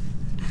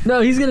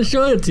 No, he's gonna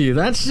show it to you.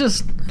 That's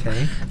just.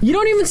 Okay. You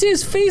don't even see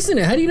his face in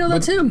it. How do you know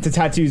that's him? It's a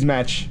tattoos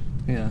match.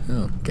 Yeah.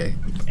 Oh, okay.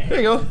 There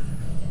you go.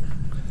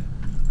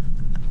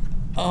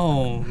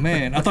 Oh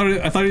man, I thought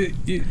it was gonna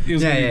be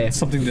Yeah.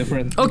 something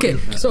different. Okay,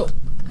 so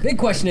big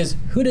question is,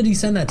 who did he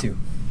send that to?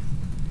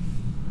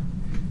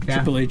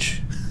 Triple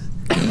H.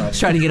 Just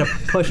trying to get a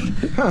push.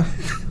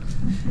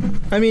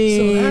 I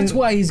mean, So that's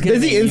why he's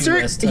getting does he a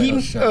insert? US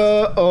title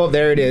shot. Oh,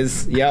 there it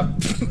is. Yep.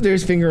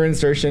 There's finger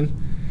insertion.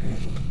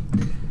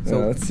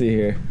 Let's see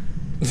here.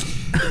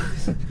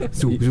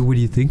 So what do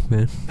you think,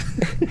 man?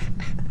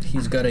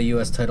 He's got a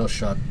U.S. title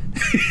shot.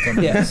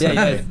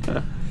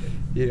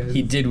 Yeah.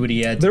 He did what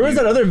he had to There was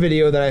do. that other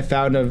video that I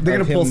found of. They're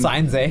of gonna pull him-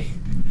 signs, eh?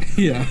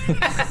 Yeah.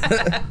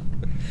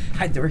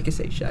 Hide the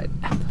Ricochet shot.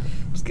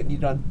 Just gonna need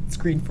it on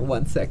screen for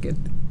 1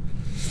 second.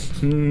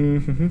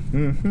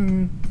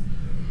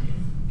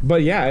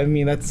 But yeah, I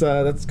mean that's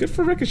good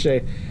for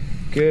Ricochet.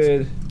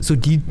 Good. So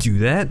do you do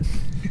that?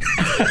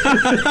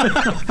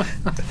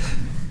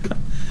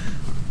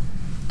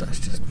 That's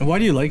just. Why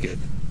do you like it?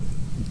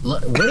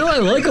 What do I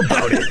like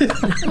about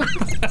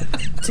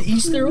it? To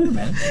each their own,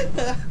 man.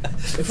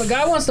 If a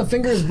guy wants to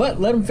finger his butt,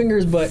 let him finger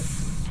his butt.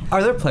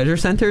 Are there pleasure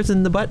centers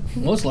in the butt?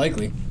 Most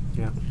likely.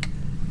 Yeah.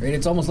 Right?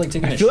 It's almost like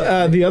taking I a feel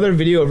shit. the other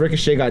video of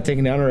Ricochet got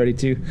taken down already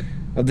too,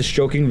 of the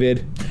stroking vid.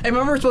 Hey,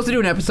 remember we're supposed to do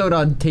an episode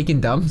on taking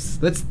dumps?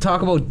 Let's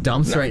talk about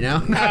dumps right now.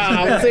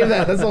 We'll save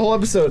that. That's the whole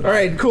episode. All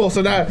right, cool.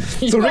 So now,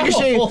 so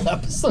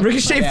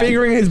Ricochet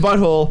fingering his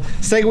butthole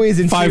segues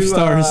into 5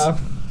 stars.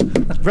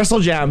 Wrestle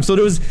Jam. So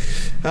there was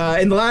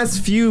in the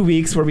last few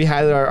weeks where we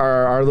had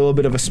our little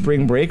bit of a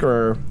spring break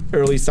or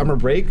early summer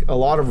break, a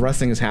lot of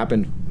wrestling has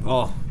happened.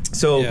 Oh.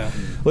 So Yeah.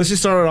 let's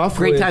just start it off.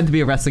 Great with, time to be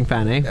a wrestling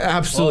fan, eh?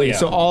 Absolutely. Oh, yeah.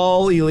 So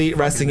all Elite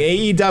Wrestling,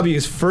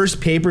 AEW's first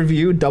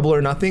pay-per-view, Double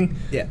or Nothing.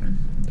 Yeah.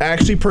 I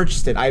actually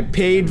purchased it. I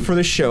paid for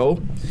the show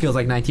Feels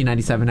like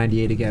 1997,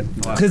 98 again.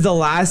 because the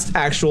last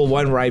actual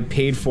one where I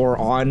paid for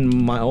on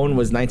my own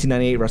was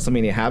 1998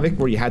 WrestleMania Havoc,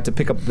 where you had to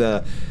pick up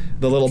the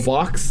little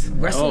box.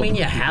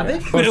 WrestleMania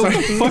Havoc? Wait, what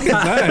the fuck is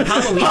that?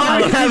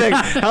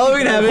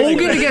 Halloween Havoc.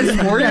 Hogan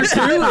against Warrior 2?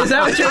 Is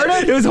that what you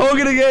ordered? It was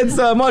Hogan against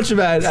Macho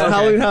Man at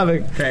Halloween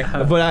Havoc. Okay.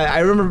 But I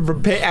remember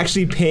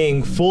actually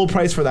paying full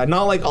price for that.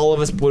 Not like all of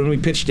us when we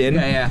pitched in.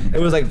 Yeah. It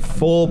was like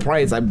full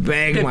price. I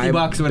begged 50 my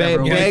bucks,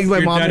 whatever it was. begged my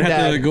Your mom dad and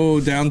had to dad.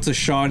 go down to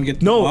Shaw and get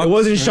the No, box, it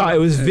wasn't right? Shot. It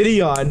was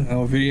Videon.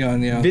 Oh,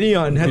 Videon, yeah.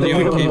 Videon had to Videon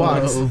pick up the came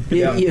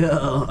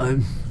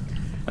box.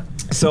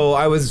 out. So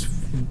I was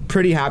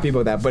pretty happy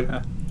about that.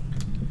 But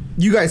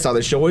you guys saw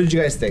the show. What did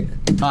you guys think?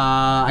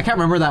 I can't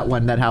remember that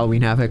one, that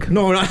Halloween Havoc.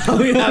 No, not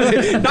Halloween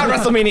Havoc. Not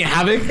WrestleMania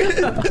Havoc.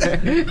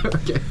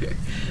 Okay.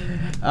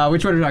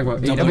 Which one are we talking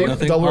about? Double or AEW?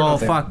 Nothing. Double or Oh,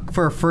 Nothing. fuck.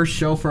 For a first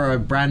show for a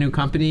brand new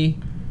company,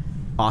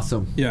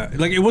 awesome. Yeah,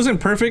 like it wasn't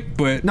perfect,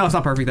 but No, it's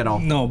not perfect at all.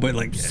 no, but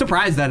like,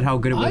 Surprised at how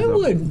good it was. I though.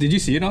 would. did you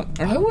see it?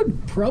 I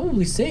would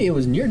probably say it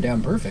was near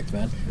damn perfect,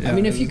 man. I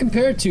mean, if you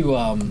compare it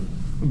to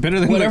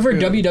Better than whatever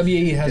like,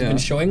 WWE has yeah. been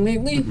showing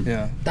lately,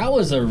 Yeah. that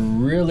was a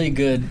really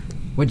good.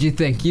 What'd you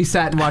think? You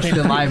sat and watched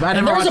it live. I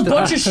And never there was watched a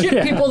bunch of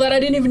shit people that I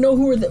didn't even know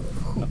who were the.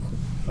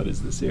 What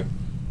is this here?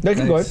 No,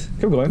 keep going.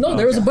 Keep going. No,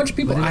 there was a bunch of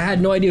people. I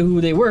had no idea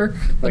who they were,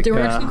 but they were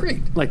actually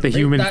great. Like the They-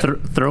 human that-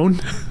 throne.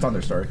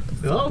 Thunder story.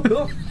 Oh,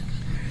 cool.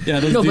 Yeah,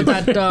 those No, dudes,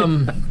 but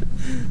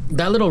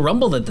that little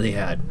rumble that they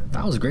had,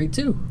 that was great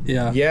too.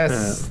 yeah.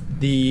 Yes,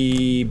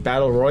 the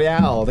battle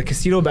royale, the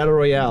casino battle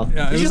royale.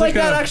 Yeah, it Did you was like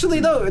that a- actually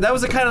though? That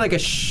was a kind of like a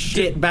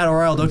shit battle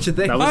royale, don't you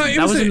think? That was it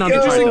that was was an another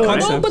interesting choice.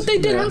 concept. No, but they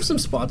did have some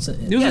spots in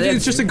It was it. an that's-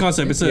 interesting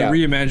concept. It's a Yeah.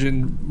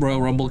 reimagined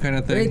Royal Rumble kind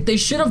of thing. They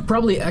should have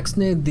probably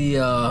ex-nayed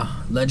the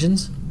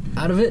Legends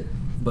out of it,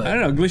 but I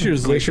don't know.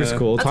 Glacier's Glacier's like,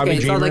 cool. That's Tommy okay.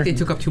 It's not Dreamer. like they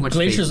took up too much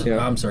Glacier's. space.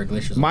 Yeah. I'm sorry,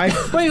 Glacier's. my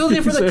Wait,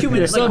 only for like 2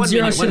 minutes. Like 1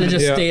 Sub-Zero minute. should have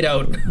just Yeah. stayed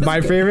out. my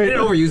favorite. They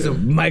didn't overuse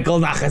them. Michael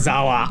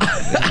Nakazawa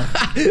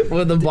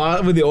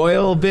with the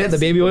oil bit, the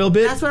baby oil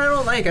bit. That's what I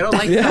don't like. I don't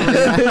like Yeah.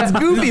 that. It's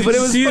goofy, but it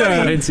was See funny.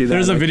 that? I didn't see that,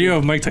 There's a actually. video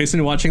of Mike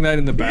Tyson watching that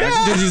in the back.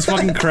 Yeah. Just he's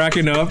fucking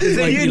cracking up.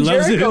 Like, He he and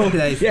loves Jericho.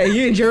 it. Yeah,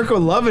 he and Jericho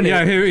loving it.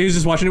 Yeah, he was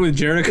just watching it with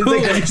Jericho.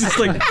 like- He's just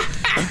like,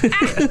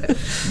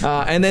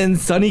 And then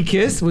Sunny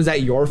Kiss, was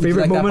that your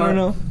favorite like that moment or part?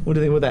 no? What do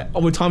they with that?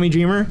 Oh, with Tommy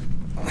Dreamer.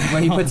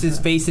 When he puts his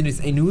face in his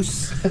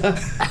anus.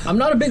 I'm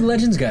not a big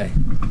Legends guy.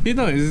 you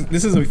know,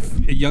 this is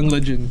a young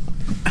legend.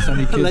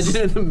 Sonny Kiss. Legend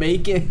in the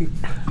making.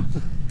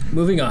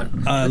 Moving on.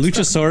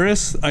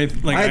 Luchasaurus.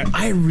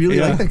 I really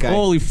yeah. like that guy.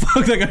 Holy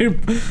fuck, that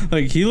guy!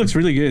 Like he looks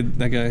really good.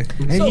 That guy.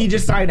 And he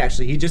just signed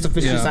actually. He just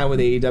officially Yeah. signed with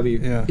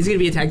AEW. Yeah. He's gonna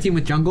be a tag team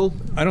with Jungle.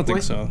 I don't think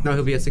Boy? so. No,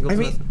 he'll be a single. I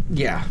mean,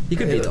 yeah. he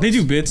could be though. They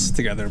do bits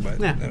together, but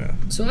Yeah. I don't know.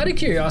 So out of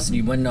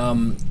curiosity, when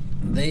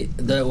when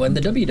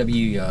the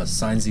WWE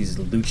signs these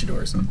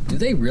luchadors, do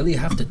they really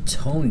have to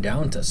tone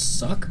down to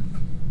suck?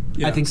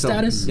 Yeah. I think so.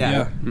 Status? Yeah. Yeah.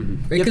 Right,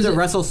 You have 'cause to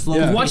wrestle slow.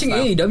 Yeah. Watching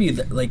style.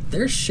 AEW, like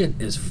their shit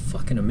is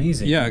fucking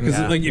amazing. Yeah, because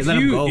Yeah. like They let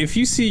 'em go. if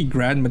you see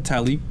Grand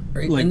Metalik,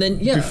 Right? like and then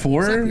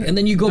before, exactly. And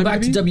then you go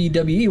back to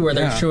WWE where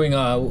they're Yeah. showing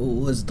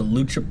was the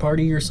Lucha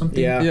Party or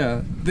something. Yeah.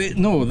 Yeah,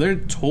 they're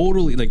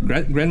totally like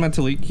Grand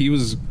Metalik. He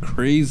was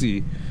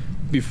crazy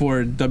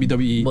before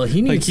WWE. Well,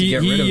 he needs like, to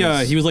get rid of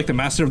this. he was like the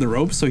master of the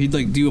ropes, so he'd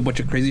like do a bunch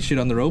of crazy shit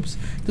on the ropes.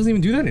 Doesn't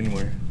even do that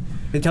anymore.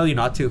 They tell you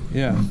not to,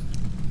 Yeah,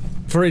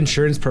 For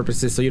insurance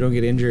purposes, so you don't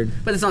get injured.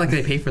 but it's not like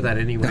they pay for that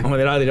anyway. Oh,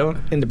 they don't.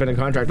 Independent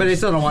contractors. But they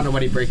still don't want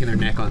nobody breaking their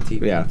neck on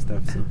TV Yeah. and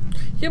stuff. So.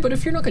 Yeah, but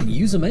if you're not gonna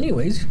use them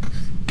anyways,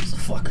 what the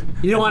fuck?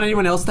 You don't want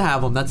anyone else to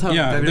have them. That's how.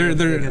 yeah.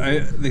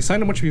 WWE They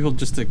signed a bunch of people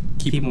just to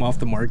keep them off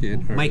the market.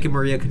 or- Mike and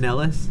Maria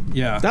Kanellis.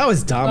 Yeah, that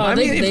was dumb. Oh, I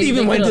they- mean, if they- they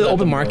even they went to could've the let open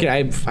them market,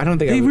 go. I don't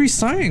think they I would.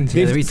 re-signed.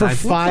 They've- they for resigned.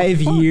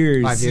 5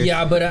 years. 5 years.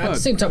 Yeah, but at Fuck. the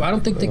same time, I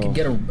don't think they could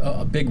get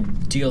a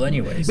big deal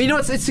anyways. But you know,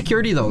 it's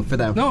security though for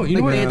them. No, you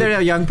know like, what? they're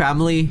a young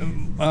family.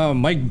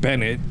 Mike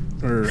Bennett,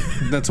 or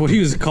that's what he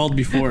was called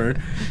before.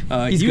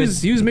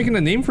 He's He was making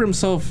a name for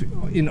himself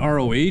in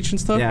ROH and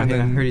stuff. Yeah, and yeah, I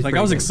then heard he's like I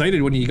pretty was good.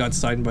 excited when he got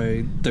signed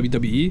by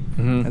WWE,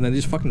 and then they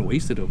just fucking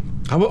wasted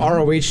him. How about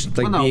ROH like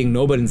Well, no. being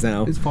nobodies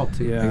now? His fault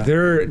too. Yeah. Like,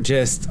 they're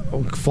just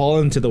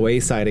falling to the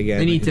wayside again.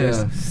 They need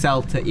Like, to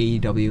sell to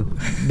AEW.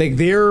 like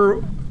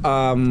they're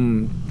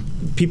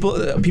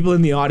people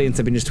in the audience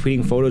have been just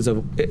tweeting photos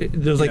of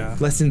there's like Yeah.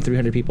 less than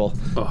 300 people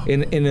Oh.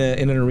 in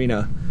an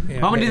arena.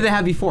 Yeah. How many did they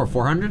have before?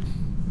 400.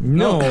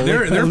 No,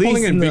 they're at least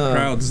pulling in big the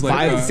crowds,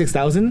 like,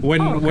 5,000-6,000.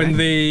 When Oh,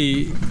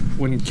 okay.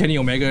 when Kenny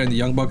Omega and the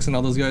Young Bucks and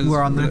all those guys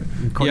Were on there?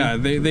 Cody?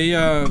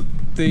 yeah,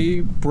 they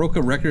broke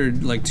a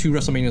record like 2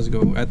 WrestleManias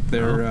ago at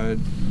their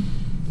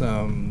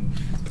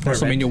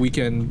WrestleMania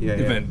weekend Yeah,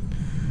 yeah. event,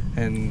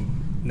 and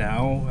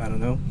now I don't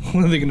know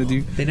what are they gonna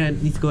do. They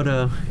need to go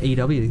to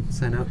AEW to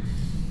sign up.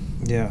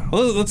 Yeah,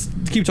 well, let's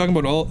keep talking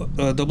about all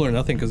Double or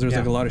Nothing because there's Yeah.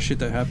 like a lot of shit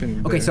that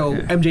happened. Okay, there. so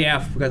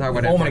MJF. We gotta talk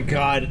about. Oh MJF. my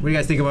God. What do you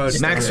guys think about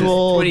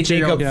Maxwell 23-year-old?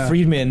 Jacob Yeah.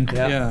 Friedman,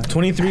 yeah,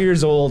 23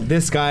 years old.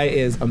 This guy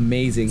is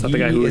amazing. Is that the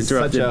guy who is such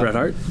interrupted a- Bret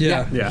Hart?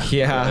 yeah.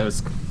 Yeah. That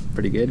was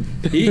pretty good.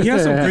 He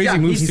has some crazy Yeah,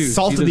 moves He's too.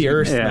 salt He of the does-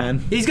 earth, Yeah.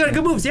 man. He's got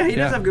good moves. Yeah, he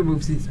Yeah. does have good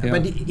moves. Yeah.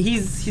 But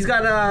he's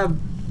got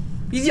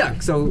he's young,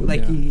 so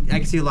like Yeah. I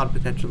can see a lot of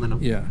potential in him.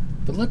 Yeah,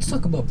 But let's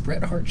talk about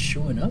Bret Hart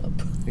showing up.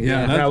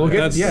 yeah, Yeah, we'll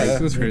get-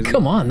 that's crazy.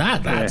 Come on,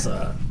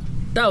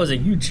 that was a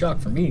huge shock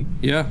for me.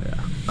 Yeah,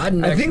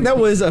 I think that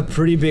was a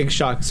pretty big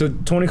shock. So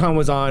Tony Khan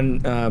was on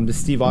the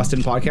Steve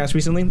Austin podcast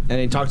recently, and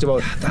he talked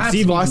about that's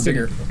Steve even Austin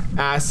bigger.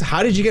 asked,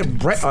 "How did you get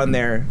Brett on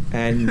there?"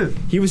 And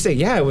he was saying,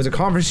 "Yeah, it was a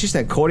conversation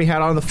that Cody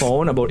had on the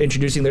phone about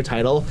introducing their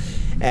title."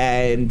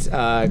 And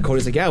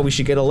Cody's like, "Yeah, we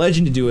should get a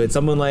legend to do it,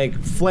 someone like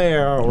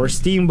Flair or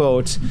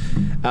Steamboat."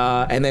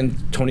 And then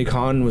Tony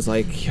Khan was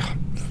like, yeah,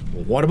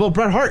 "What about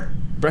Bret Hart?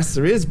 Best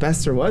there is,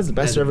 best there was, the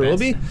best there ever will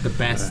be. The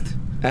best.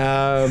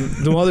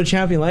 No other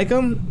champion like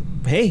him.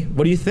 Hey,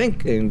 what do you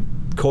think?" And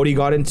Cody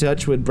got in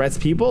touch with Brett's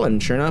people,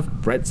 and sure enough,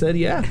 Brett said,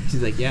 "Yeah,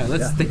 She's like, yeah,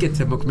 let's stick it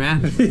to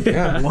McMahon.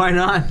 yeah, Why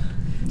not?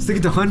 Stick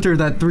it to Hunter,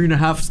 that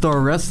 3.5-star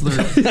wrestler.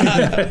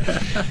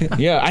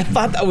 yeah." I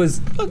thought that was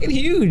fucking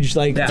huge.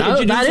 Like, Yeah. to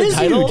introduce That the is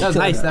title, huge. That's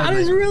nice. That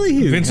is really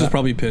huge. Vince was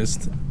probably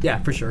pissed. Yeah,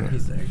 for sure.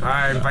 He's like,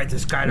 I invite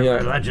this guy to Yeah.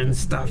 my legend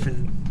stuff,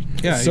 and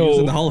Yeah, So- he was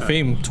in the Hall of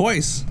Fame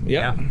twice.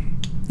 Yeah.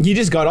 He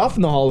just got off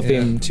in the Hall of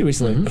Fame too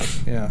recently.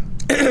 Yeah,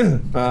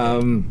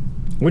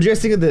 What do you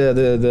guys think of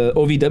the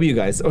OVW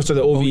guys? Oh, so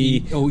the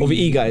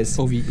OVE guys.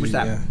 OVE, What's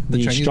that? Yeah. The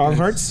Chinese Strong guys.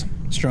 Hearts.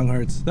 Strong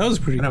Hearts. That was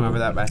pretty. I don't cool. remember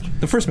that match.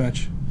 The first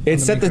match. It on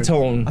set the main card.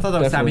 tone. I thought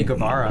that was Sammy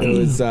definitely. Guevara. It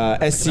was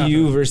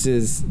SCU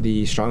versus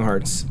the Strong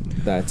Hearts.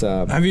 That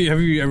Have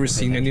you ever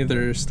seen any of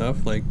their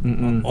stuff? Like,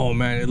 oh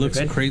man, it looks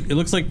Good? crazy. It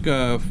looks like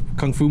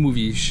kung fu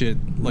movie shit.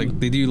 Like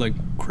they do like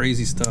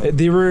crazy stuff.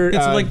 they were It's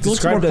like it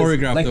looks more described as-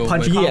 choreographed Like though.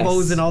 punch but- Yes.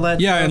 combos and all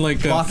that. yeah, stuff, and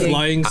like blocking.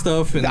 flying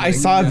stuff. And I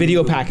saw a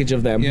video package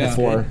of them Yeah.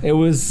 before. It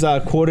was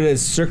quoted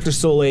as Cirque du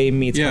Soleil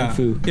meets Yeah, Kung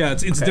Fu. yeah,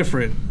 it's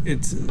different.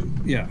 It's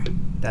yeah,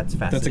 That's that's a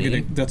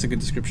fascinating. good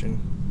description.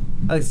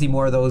 I'd like to see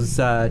more of those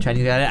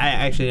Chinese guys. I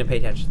actually didn't pay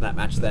attention to that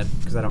match then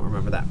because I don't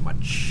remember that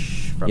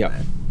much from Yep.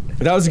 it.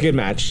 That was a good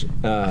match.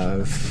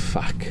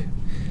 Fuck.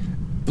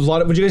 A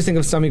lot of, what'd you guys think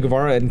of Sammy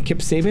Guevara and Kip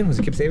Sabian? Was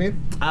it Kip Sabian?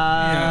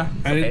 Yeah,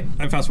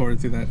 I fast forwarded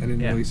through that. I didn't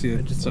really see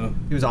it. Just, So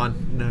he was on.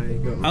 No, you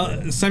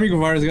go. Sammy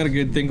Guevara's got a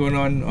good thing going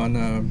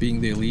on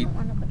being the elite.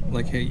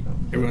 Like, hey,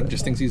 everyone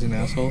just thinks he's an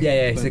asshole.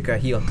 Yeah, he's but- like a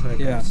heel. Like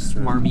Yeah. a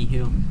smarmy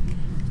heel.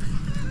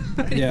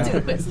 yeah. Say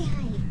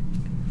hi.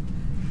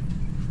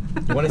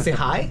 You want to say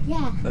hi?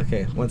 Yeah.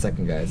 Okay, 1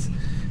 second, guys.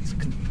 So,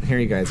 here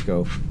you guys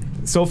go.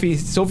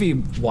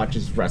 Sophie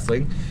watches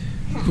wrestling.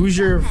 Who's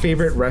your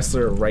favorite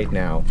wrestler right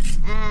now?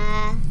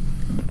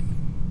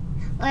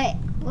 Wait,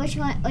 which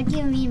one? What do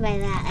you mean by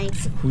that? Like,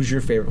 Who's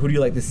your favorite? Who do you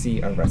like to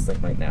see on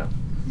wrestling right now?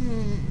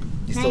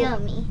 You still-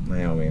 Naomi.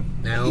 Naomi.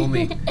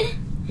 Naomi.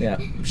 Yeah.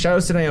 Shout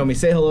out to Naomi.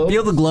 Say hello.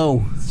 Feel the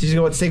glow. She's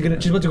going to say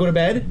good. She's about to go to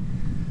bed.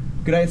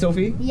 Good night,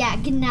 Sophie. Yeah.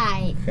 Good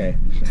night. Okay.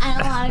 I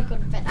don't want to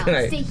go to bed. Good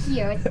I'll night. stay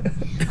here.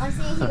 I'll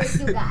stay here with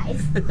you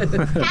guys.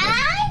 Can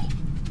I?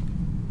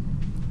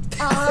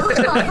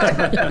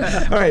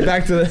 Oh. All right,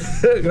 back to the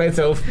good night,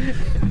 Soph.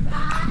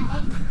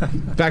 Bye.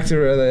 Back to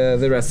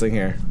the wrestling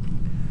here.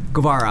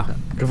 Guevara.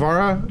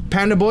 Guevara,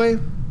 Panda Boy.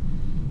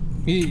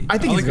 I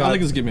think he's got- I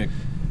like his gimmick.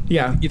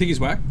 Yeah. You think he's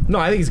whack? No,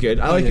 I think he's good.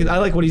 I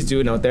like what he's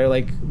doing out there.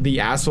 Like the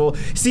asshole.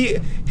 See,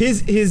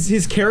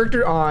 his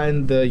character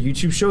on the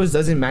YouTube shows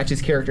doesn't match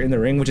his character in the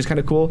ring, which is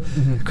kind of cool.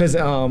 Because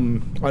on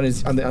the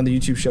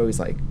YouTube show, he's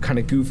like kind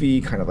of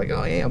goofy, kind of like,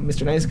 oh yeah, I'm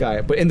Mr. Nice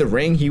Guy. But in the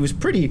ring, he was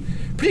pretty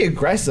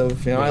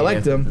aggressive. You know, I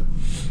liked him.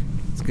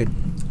 It's good.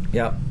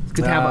 Yeah. It's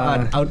good to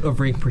have an out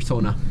of ring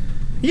persona.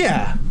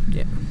 Yeah.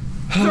 Yeah.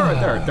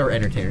 they're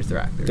entertainers. They're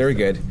actors. Very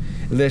good.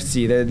 Let's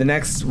see. The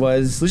next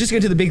was. Let's just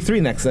get to the big three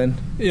next then.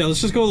 Yeah, let's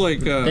just go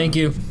like. Thank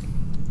you.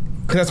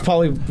 Because that's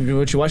probably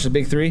what you watched, the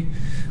big three.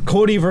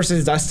 Cody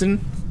versus Dustin.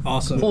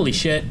 Awesome. Holy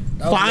shit.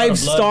 That was a lot of blood.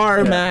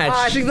 5-star match.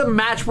 I think the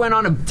match went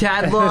on a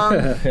tad long.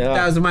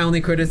 That was my only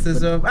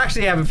criticism.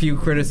 Actually, I have a few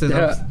criticisms.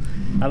 Yeah.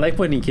 I like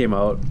when he came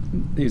out.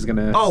 He was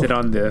gonna Oh. sit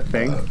on the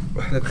thing.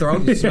 The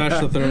throne.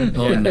 Smash the throne.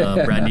 Oh, and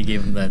Brandy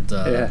gave him that.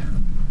 Yeah.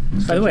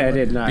 By the way, I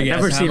did not. Big ass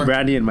Never seen hammer.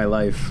 Brandy in my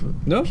life.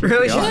 No.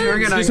 Really? She's Yeah.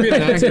 organized. She's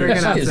good at She's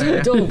organized. She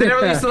is dope. They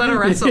never used to let her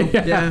wrestle.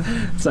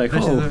 Yeah. It's like,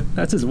 She's oh, a-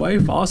 that's his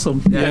wife.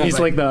 Awesome. Yeah, Yeah, he's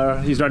but-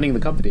 like he's running the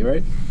company,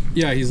 right?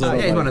 Yeah, he's like.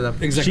 yeah, he's one of them.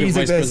 Executive She's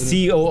like vice the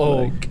president.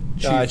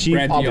 COO, Like, chief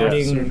brand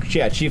operating, officer.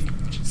 yeah, chief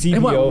Hey,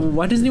 CBO.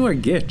 why doesn't he wear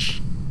Gitch?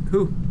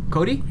 Who?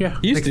 Cody? Yeah.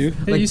 He used to. Yeah,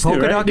 Like he used to,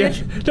 polka right? dot Yeah.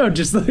 Gitch? No,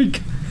 just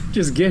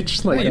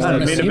Gitch, like He's the not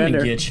main assuming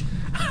eventer. Gitch.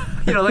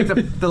 You know, like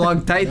the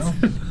long tights.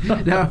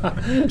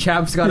 No.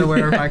 Chap's got to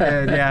wear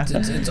fucking, yeah.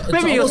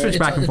 Maybe he'll almost, switch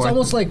back and it's forth.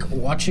 almost like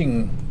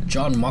watching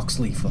John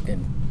Moxley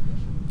fucking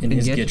in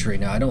his Gitch? Gitch right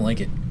now. I don't like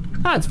it.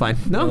 Ah, it's fine.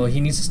 No, No? he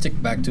needs to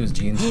stick back to his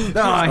jeans.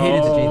 Oh, I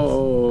hated the jeans.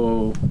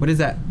 Oh, What is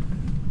that?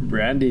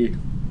 Brandy.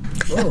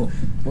 Whoa,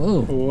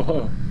 whoa.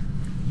 Whoa.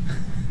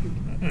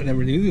 I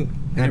never knew.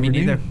 I mean,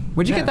 neither.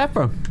 Where'd you Yeah. get that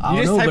from? I You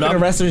don't just know, type but in a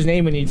I'm, wrestler's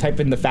name and you type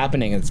in the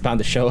fappening and it's bound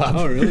to show up.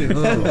 Oh really?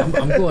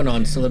 I'm going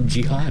on Celeb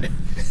Jihad.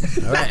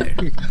 All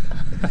right.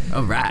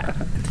 All right.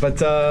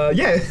 But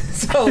yeah,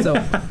 so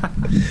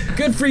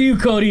Good for you,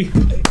 Cody.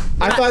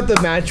 I thought the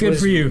match Good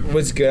for you.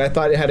 was good. I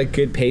thought it had a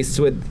good pace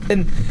to it,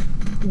 and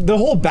the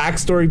whole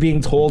backstory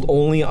being told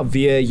only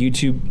via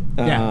YouTube.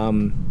 Yeah.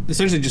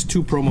 Essentially, just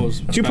two promos.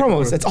 Two back and promos.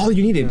 forth. That's all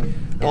you needed.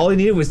 All you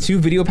needed was two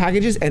video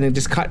packages, and it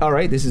just cut. All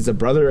right, this is a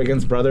brother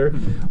against brother.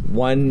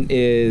 One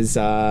is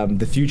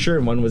the future,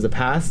 and one was the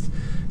past.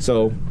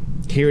 So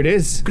here it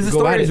is. Because the Go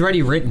at story is it.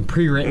 already written,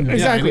 pre-written.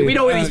 Exactly. We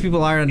know where these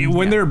people are. And,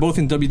 When yeah. they were both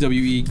in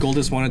WWE,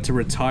 Goldust wanted to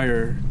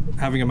retire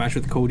having a match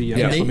with Cody at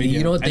Yeah. WrestleMania.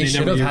 You know what, and they should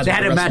never have used had it. They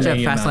had a match at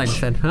WrestleMania Fastlane match.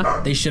 instead,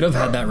 huh? They should have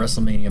had that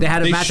WrestleMania. They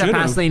had a They match at should've.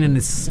 Fastlane and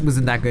it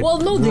wasn't that good. Well,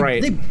 no,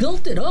 Right. they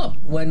built it up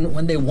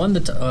when they won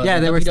the Yeah,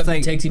 they were WWE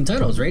like- tag team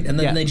titles, right? And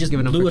then Yeah, they just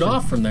giving them blew it friction.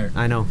 off from there.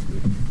 I know.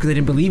 Because they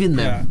didn't believe in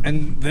Yeah, them.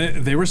 and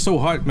they were so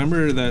hot.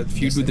 Remember that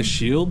feud with the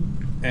Shield,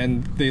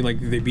 and they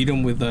beat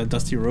him with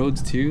Dusty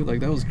Rhodes too.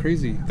 Like that was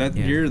crazy. That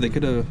Yeah. year they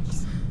could have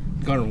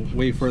gone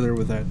way further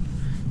with that.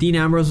 Dean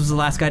Ambrose was the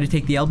last guy to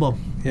take the elbow.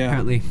 Yeah.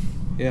 Apparently,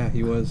 Yeah,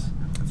 he was.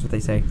 that's what they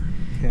say.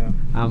 Yeah,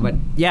 But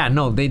yeah,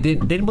 no, they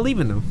didn't believe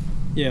in them.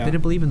 yeah, They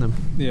didn't believe in them.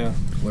 yeah.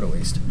 What a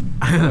waste.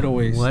 What a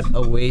waste. What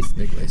a waste.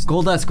 Big waste.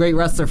 Goldust, great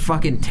wrestler,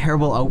 fucking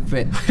terrible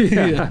outfit.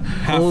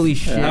 Holy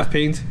shit. Half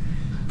paint.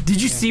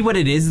 Did you see what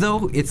it is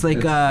though? It's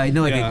like like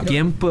Yeah. a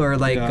gimp or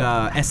like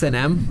Yeah.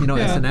 S&M. You know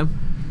Yeah. S&M?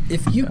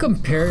 If you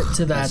compare it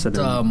to that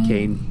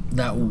Kane.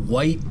 that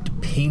white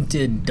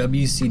painted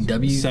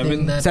WCW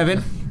thing, that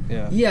 7.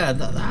 yeah,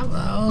 that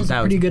was That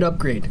a was- pretty good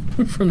upgrade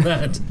from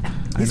that.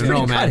 I don't know,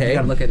 pretty man. cut, You hey?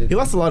 gotta look at it. He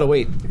lost a lot of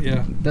weight.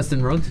 Yeah.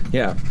 Dustin Rhodes.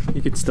 Yeah.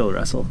 He could still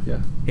wrestle. Yeah.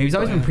 Yeah, he's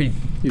always been pretty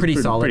pretty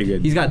solid. pretty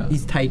good.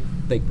 He's tight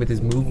like with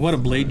his move. What a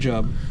blade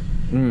job.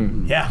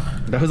 Yeah,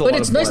 That was a but lot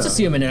it's of nice blood. to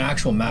see him in an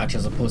actual match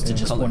as opposed to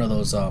just one of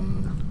those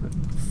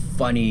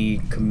funny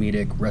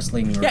comedic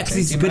wrestling. Yeah, because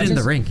he's good in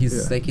the ring.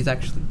 He's like he's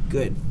actually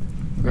good.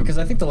 Because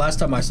I think the last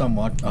time I saw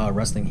him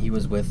wrestling, he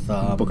was with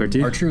Booker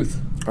T?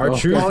 R-Truth. Our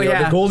truth, Oh, yeah.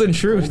 yeah. The golden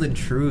truth. Golden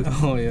Truth.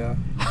 Oh yeah.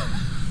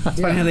 It's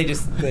funny how they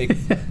just like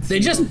They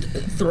just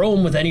throw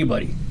him with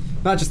anybody.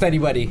 not just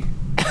anybody.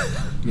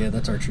 Yeah,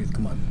 that's R-Truth.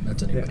 Come on,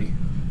 that's anybody.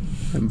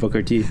 And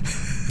Booker T.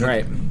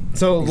 Right.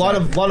 So a lot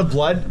of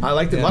blood. I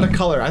liked it. A lot of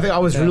color. I think I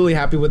was really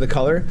happy with the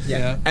color.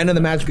 Yeah. End of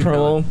the match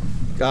promo.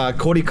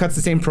 Cody cuts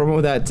the same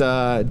promo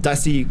that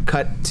Dusty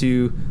cut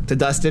to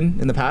Dustin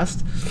in the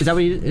past. Is that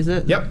what you, is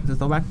it? Yep. Is it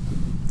throwback?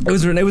 It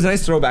was a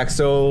nice throwback.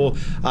 So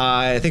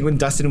I think when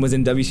Dustin was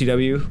in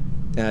WCW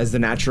as the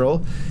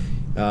Natural,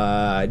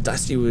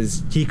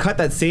 he cut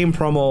that same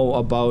promo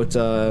about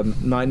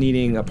not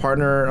needing a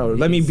partner or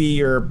let me be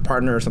your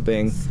partner or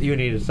something. You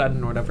need a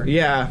sudden or whatever.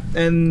 Yeah,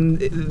 and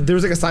there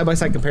was like a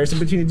side-by-side comparison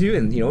between the two,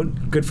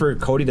 and good for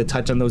Cody to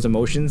touch on those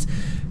emotions.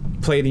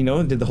 Played,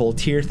 did the whole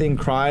tear thing,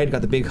 cried,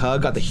 got the big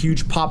hug, got the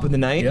huge pop of the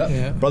night. Yep.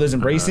 Yeah. Brothers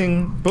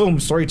embracing, boom,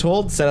 story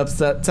told. Sets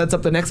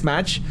up the next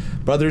match,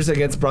 brothers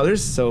against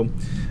brothers. So,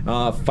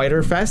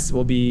 Fighter Fest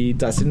will be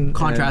Dustin.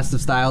 Contrast of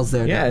styles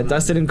there. Yeah,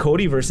 Dustin and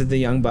Cody versus the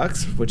Young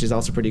Bucks, which is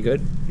also pretty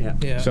good. Yeah.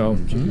 Yeah. So, I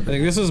think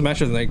this was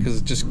match of the night because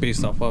it's just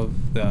based off of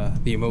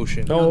the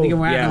emotion. I think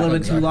we're yeah. a little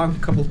bit too long.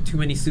 Couple too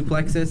many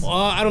suplexes.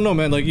 I don't know,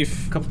 man. Like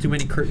if Couple too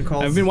many curtain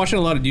calls. I've been watching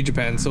a lot of New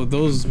Japan, so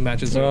those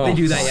matches are They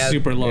do that, yeah.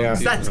 super long. Yeah.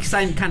 too. That's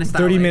kind of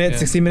style. 30 like. minutes, yeah.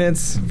 60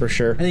 minutes for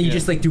sure. And then you Yeah.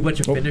 just like do a bunch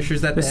of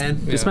finishers at the end.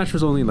 This Yeah. match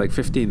was only like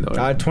 15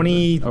 though.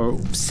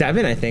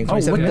 27, I think.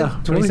 27 what the-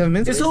 minutes. 27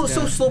 minutes. It's so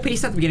slow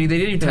paced at the beginning. They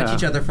didn't even touch Yeah.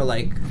 each other for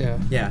like. Yeah.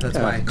 Yeah, that's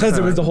why. Because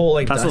there was the whole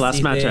like. That's the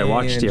last Dusty match I thing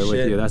watched and here with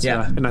shit. you. That's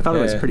yeah, and I thought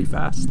it was Yeah. pretty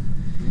fast.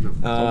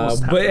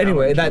 Almost half But an hour,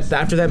 anyway, which is-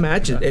 after that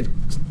match, it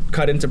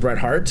cut into Bret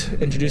Hart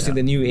introducing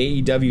the new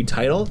AEW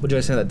title. What do you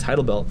guys think of that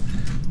title belt?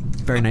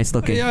 Very nice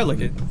looking. Yeah, I like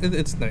it.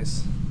 It's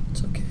nice.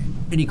 It's okay.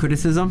 Any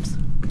criticisms?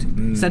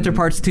 Center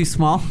part's too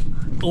small.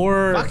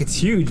 Or Fuck, it's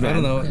huge, man. I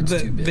don't know. It's The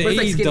too big. the But it's,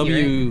 like, skinny,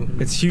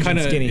 AEW It's huge and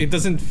kinda, skinny. It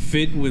doesn't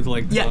fit with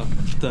like Yeah.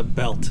 the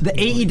belt. The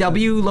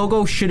AEW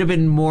logo should have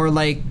been more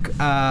like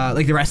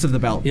the rest of the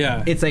belt.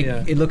 Yeah, It's like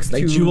yeah. it looks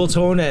Like too jewel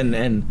tone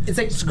and It's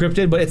like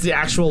scripted, but it's the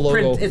actual logo.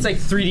 print. It's like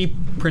 3D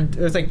print.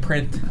 It's like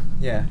print.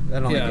 Yeah, I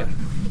don't Yeah. like it.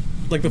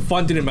 Like the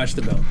font didn't match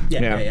the belt.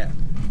 Yeah.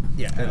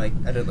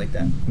 I didn't like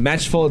that.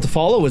 Match to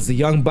follow was the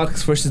Young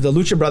Bucks versus the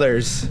Lucha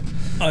Brothers.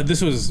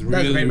 This was That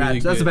really, was a great match. really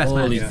That's the good. best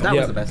match. Holy That fuck. was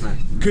Yeah. the best match.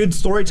 Good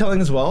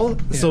storytelling as well.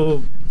 Yeah.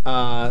 So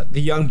the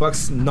Young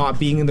Bucks not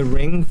being in the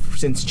ring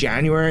since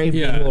January,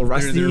 being Yeah, a little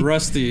rusty. They're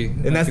rusty.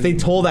 And that's they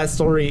told that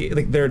story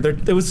like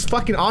it was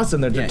fucking awesome.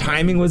 Their Yeah.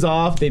 timing was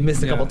off. They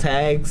missed a Yeah. couple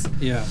tags.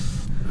 Yeah,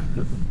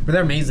 But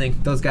they're amazing.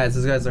 Those guys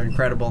are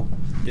incredible.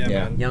 yeah,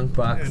 Yeah. man. Young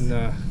Bucks.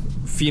 And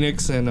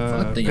Phoenix and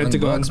Fuck the Young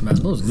Pentagon. Bucks, man.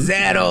 Those Lucha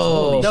Zero.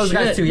 Holy Those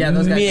guys shit. too. Yeah,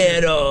 those guys.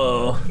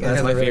 Miedo. That's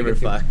guys my are really favorite. good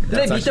too. Fuck. Did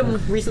they beat them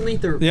recently?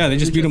 Yeah, they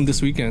just beat them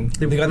this weekend.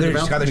 They got their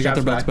belts? They got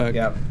their belts back.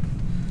 Yeah.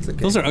 It's okay.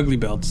 Those are ugly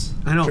belts.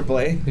 I know.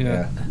 AAA.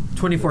 Yeah.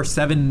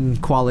 24/7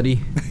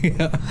 quality.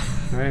 Yeah.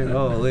 Right.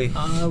 Holy.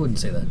 I wouldn't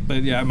say that.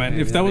 But yeah, man,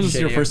 if Yeah, that was shit,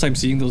 your yeah. first time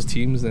seeing those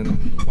teams,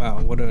 then wow,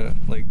 what a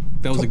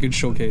that was a good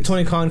showcase.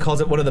 Tony Khan calls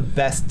it one of the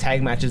best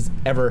tag matches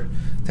ever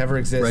to ever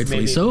exist. Rightfully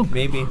Maybe. so.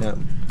 Maybe. Yeah.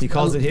 He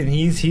calls it, and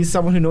he's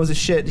someone who knows his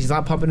shit. He's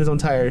not pumping his own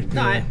tire.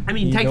 No, I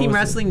mean, He tag team knows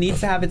wrestling needs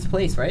to have its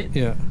place, right?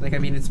 Yeah. Like, I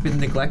mean, it's been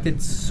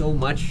neglected so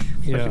much,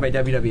 especially Yeah. by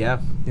WWF.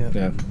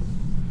 Yeah.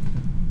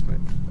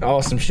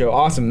 Awesome show.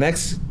 Awesome.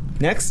 Next,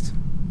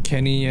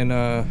 Kenny and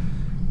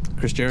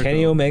Chris Jericho.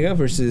 Kenny Omega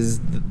versus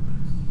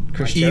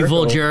Chris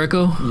Evil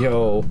Jericho. Jericho.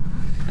 Yo.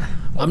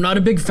 I'm not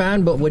a big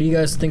fan, but what do you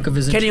guys think of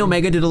his Kenny intro?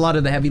 Omega did a lot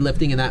of the heavy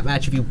lifting in that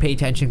match if you pay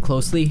attention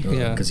closely.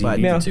 Yeah. Because he But-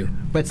 needed Yeah. to.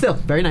 But still,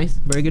 very nice.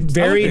 Very good. I like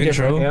Very the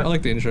different. intro. Yeah. I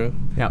like the intro.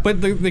 Yeah.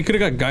 But they could have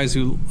got guys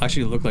who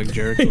actually look like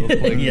Jericho.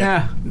 Like,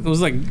 Yeah. It was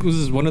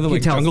one of them You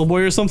like tell. Jungle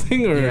Boy or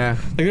something, or Yeah.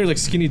 like they were like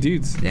skinny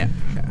dudes. Yeah.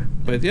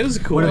 But yeah, it was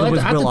cool. What Well, was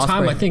at Will the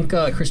time, Ospreay? I think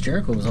Chris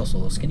Jericho was also a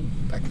little skinny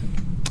back then.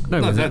 No,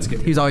 he Not wasn't. that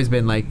skinny. He's always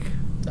been like,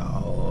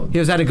 Oh, he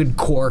was at a good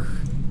core.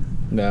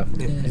 Yeah.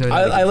 He's always had a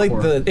I good like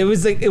core. it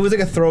was like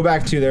a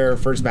throwback to their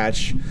first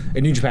match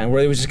in New Japan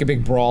where it was just a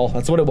big brawl.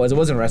 That's what it was. It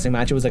wasn't a wrestling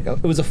match. It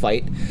was a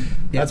fight.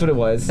 That's what it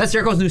was. That's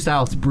Jericho's new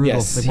style. It's brutal.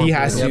 Yes, It's he more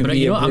has brutal. to. but be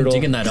you know, a I'm brutal-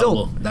 digging that So-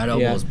 elbow. That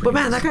elbow Yeah. is pretty But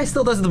man, that guy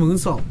still does the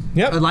moonsault.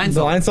 Yep. Lion the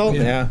salt. Lion Salt.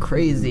 Yeah.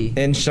 Crazy.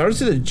 And shout out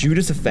to the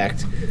Judas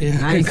effect. Yeah.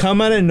 Can Nice. come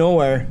out of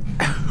nowhere.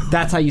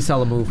 That's how you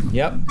sell a move.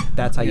 Yep.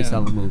 That's how you Yeah.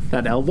 sell a move.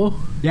 That elbow?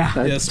 Yeah.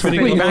 Yeah,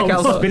 spinning Spinning elbow. back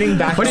elbow. Spinning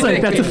back. What's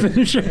like, that's a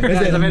finisher.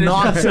 It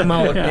knocks him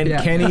out, and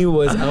Yeah. Kenny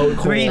was out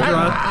cold.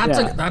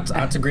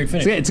 That's a great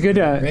finish. It's a good.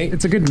 Right?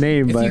 It's a good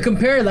name, If but you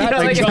compare that You know,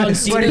 to like, John what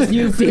Cena's is-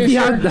 new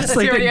finisher, that's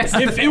like Serious.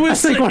 if it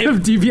was like one of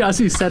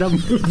DiBiase's setup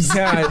moves.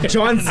 Yeah,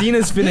 John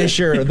Cena's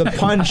finisher, the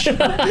punch.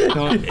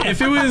 No,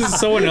 if it was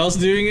someone else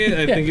doing it,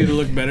 I think it'd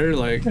look better.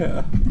 Like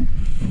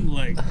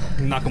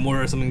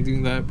Nakamura or something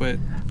doing that, but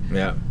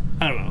Yeah,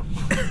 I don't know.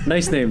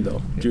 Nice name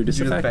though, Judas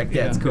Effect.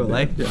 Yeah, it's cool,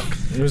 like.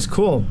 it was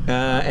cool.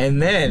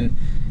 And then,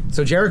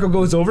 so Jericho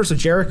goes over. So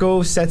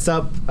Jericho sets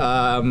up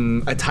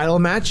a title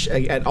match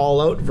at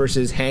All Out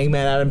versus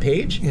Hangman Adam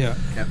Page. Yeah.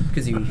 Yeah,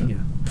 because you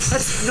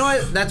know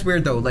what? That's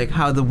weird though. Like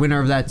how the winner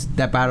of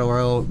that battle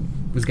royal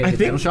was getting I a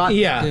title think, shot.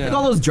 yeah. Like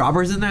all those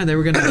jobbers in there, they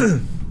were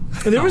gonna.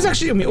 There was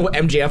actually,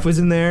 MJF was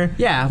in there.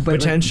 Yeah, but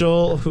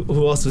Potential.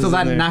 Who else was so in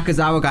that there?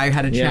 Nakazawa guy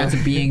had a Yeah. chance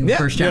of being the Yeah.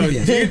 first Yo,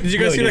 champion. did you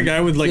guys see the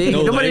guy with like See,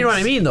 no nobody legs? know what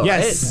I mean though.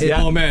 Yes. It-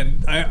 Yeah. Oh man,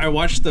 I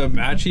watched the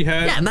match he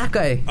had. yeah, and that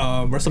guy.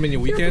 WrestleMania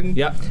weekend.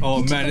 Yeah.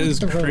 Oh man, it is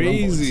The Royal Rumble,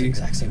 it's the crazy.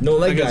 exact same. No That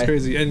leg guy's guy.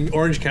 crazy. And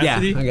Orange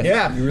Cassidy. Yeah, I guess.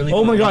 Yeah. You really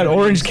Oh my thought- God,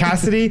 Orange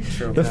Cassidy,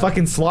 the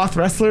fucking sloth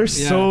wrestler,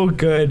 so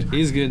good.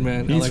 He's good,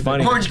 man. I He's like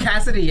funny. Orange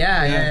Cassidy,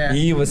 yeah.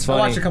 He was I funny.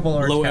 watched a couple of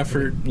That. Orange Low Cassidy.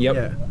 effort. Yep.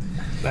 Yeah.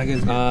 That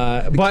guy's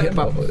good.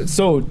 But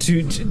so do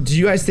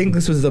you guys think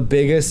this was the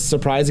biggest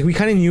surprise? Like, we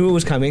kind of knew it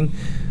was coming,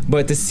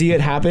 but to see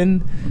it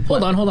happen,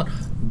 Hold on.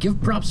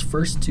 Give props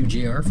first to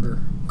JR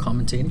for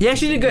commentating. Yeah,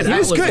 she did good. he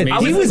was good.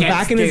 amazing. He was against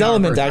back in his JR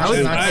element. first. I was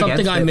Actually, not Something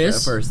against I it at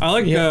miss. first. I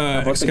like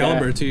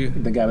Excalibur too.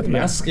 The guy with the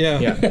mask. Yeah,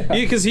 Yeah.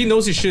 Because he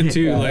knows his shit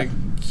too. Like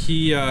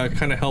he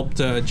kind of helped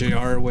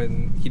JR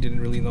when he didn't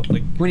really know.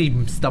 Like When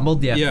he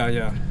stumbled, yeah.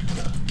 yeah.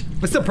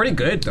 But still pretty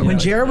good though. when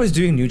JR was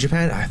doing New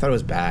Japan, I thought it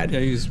was bad.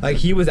 Yeah, he was- like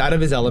he was out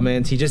of his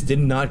element. He just did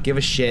not give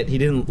a shit. He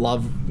didn't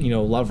love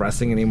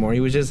wrestling anymore. He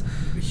was just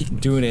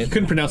doing it. He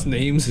couldn't pronounce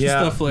names and Yeah,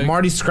 stuff like.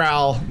 Marty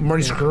Skrull,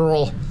 Marty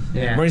Skrull,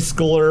 Yeah. Marty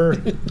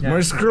Skruller,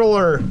 Marty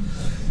Skruller.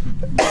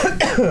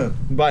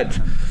 But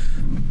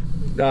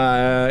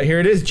here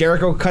it is.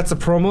 Jericho cuts a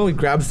promo. He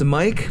grabs the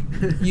mic.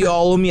 You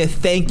all owe me a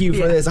thank you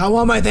for this. I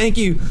want my thank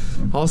you.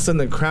 All of a sudden,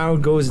 the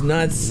crowd goes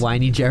nuts.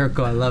 Whiny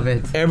Jericho, I love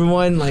it.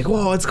 Everyone like,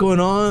 whoa, what's going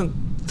on?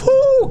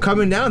 Woo,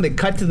 coming down. They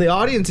cut to the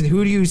audience, and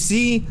who do you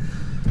see?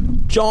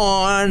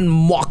 John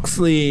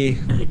Moxley.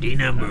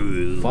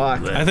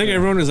 Fuck. I think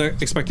everyone was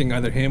expecting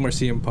either him or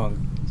CM Punk.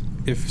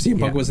 If CM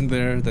Punk Yeah. wasn't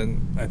there,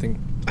 then I think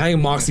I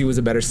think Moxley was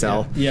a better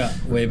sell. Yeah,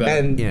 way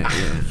better. And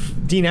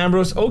Dean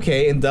Ambrose,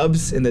 okay, in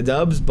the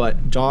dubs,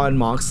 but John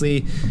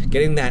Moxley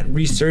getting that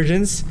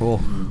resurgence. Oh.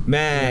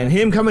 Man,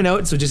 him coming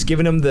out, so just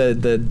giving him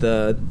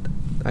the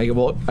I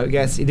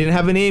guess he didn't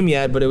have a name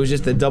yet, but it was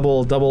just the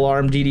double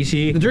arm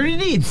DDT. The Dirty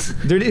Deeds.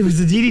 It was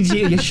the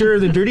DDT. Yeah, sure,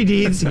 the Dirty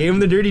Deeds. He gave him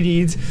the Dirty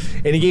Deeds,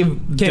 and he gave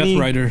Kenny. Death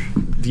Rider.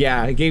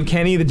 Yeah, he gave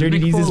Kenny the Dirty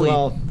Deeds as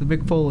well. The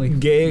Mick Foley.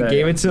 Gave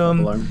it to him,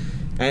 Double arm.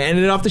 and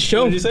ended off the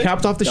show. What did you say?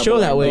 Capped off the Double show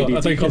that arm. way.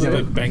 I thought you called it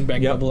the bang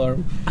bang Yep. double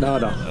arm. No.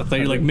 I thought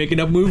you were like making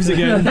up moves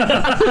again.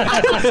 What?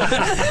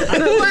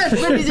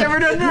 When he's ever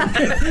done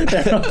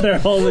that?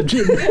 They're all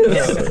legit.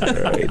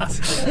 That's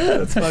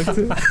fucked up.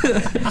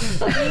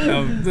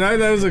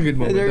 That was a good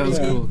moment. That was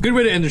cool. Good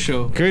way to end the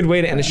show. Good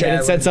way to end the show. Yeah,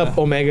 And it sets up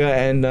Omega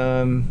and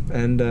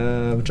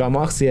John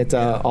Moxley at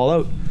All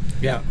Out.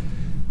 Yeah.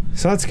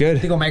 So that's good.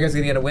 Think Omega's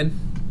gonna get a win?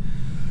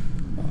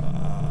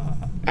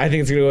 I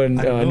think it's gonna go in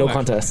I don't know, no actually.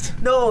 contest.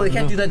 No, they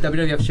can't do that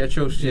WWF shit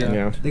show shit.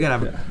 Yeah. They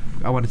gotta have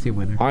I want to see a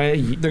winner. I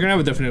They're gonna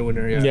have a definite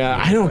winner. Yeah.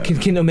 yeah. I don't.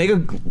 Can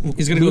Omega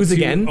He's gonna lose go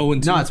again?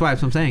 0-2. No, that's why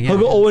I'm saying. Yeah. He'll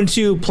go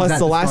 0-2 plus that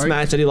the the last story?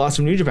 match that he lost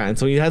from New Japan,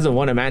 so he hasn't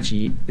won a match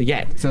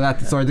yet. So that's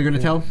the story they're gonna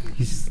tell.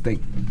 He's like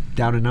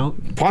down and out.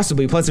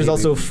 Possibly. Plus, there's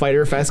also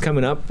Fighter Fest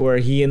coming up where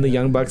he and the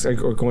Young Bucks are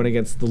going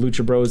against the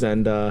Lucha Bros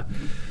and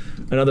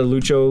another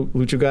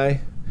Lucha guy.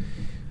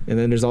 And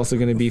then there's also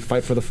going to be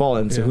Fight for the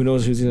Fallen. So who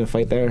knows who's going to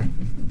fight there.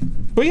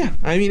 But yeah,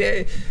 I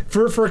mean,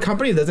 for a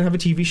company that doesn't have a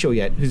TV show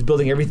yet, who's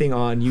building everything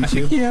on I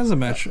think YouTube, he has a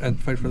match at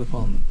Fight for the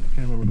Fallen. I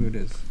can't remember who it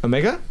is.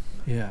 Omega?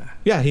 Yeah.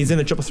 Yeah, he's in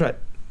a triple threat.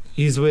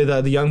 He's with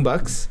the Young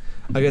Bucks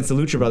against the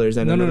Lucha Brothers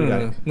and another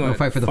guy. No,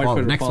 Fight for the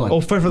Fallen. Next one.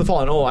 Oh, Fight for the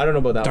Fallen. Oh, I don't know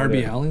about that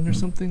Darby one. Allin or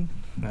something.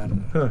 I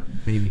don't know.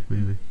 Maybe.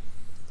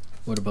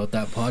 What about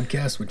that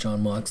podcast with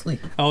John Moxley?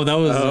 Oh, that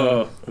was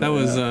a good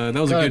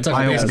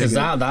Because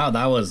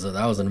podcast.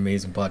 that was an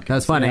amazing podcast.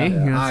 That's fun, eh?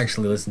 Yeah. I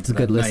actually listened to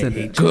It's a good that. and I listen.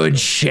 hate Good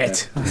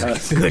shit.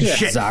 Good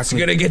shit. Exactly. It's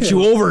going to get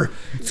you over.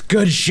 It's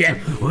good shit.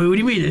 What do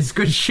you mean? It's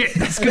good shit.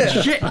 That's good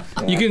shit.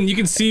 You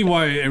can see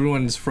why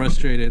everyone's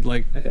frustrated.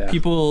 Like Yeah.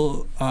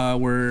 people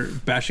were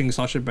bashing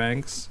Sasha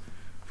Banks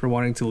for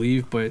wanting to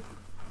leave, but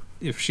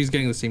if she's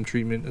getting the same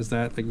treatment as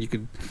that, like you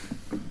could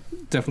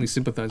definitely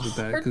sympathize with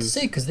that. Hard to 'cause-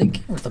 say because they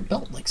gave her the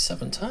belt like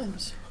 7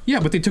 times.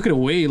 yeah, but they took it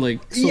away like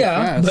so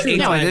Yeah, fast. but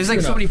No, there's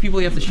like so many people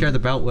you have to share the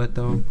belt with,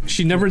 though.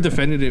 She never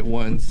defended it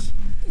once.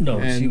 No,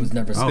 And she was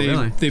never. Oh, They,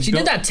 really? they She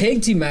built- did that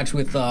tag team match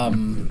with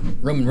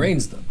Roman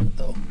Reigns though. I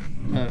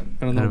don't know, I don't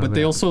but know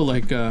they that. also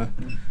like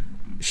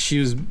she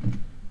was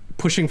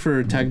pushing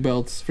for tag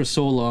belts for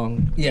so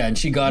long. Yeah, and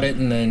she got it,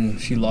 and then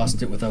she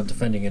lost it without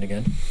defending it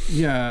again.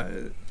 Yeah,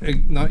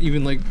 not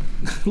even like.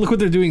 Look what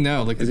they're doing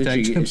now. Like the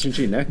tag champs. Isn't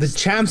she next? The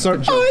champs are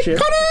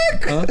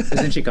iconic.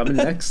 Isn't she coming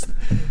next?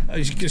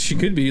 She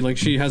could be. Like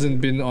she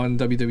hasn't been on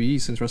WWE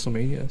since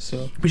WrestleMania.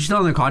 So. But she's still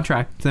on the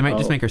contract, so they might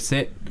just make her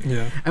sit.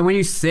 Yeah. And when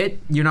you sit,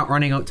 you're not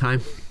running out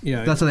time.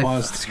 Yeah. That's how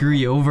they screw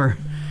you over.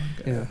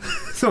 Yeah.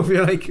 So if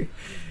you're like,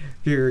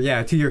 you're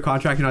 2-year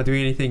contract, you're not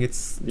doing anything.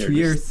 It's 2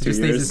 years. It just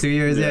stays at 2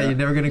 years. Yeah, you're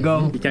never gonna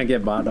go. You can't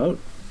get bought out.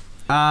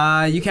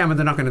 You can, but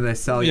they're not gonna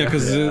sell you. Yeah,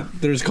 because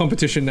there's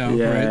competition now, right?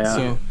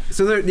 Yeah.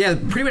 So they're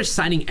pretty much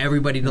signing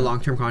everybody to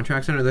long-term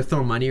contracts. I know they're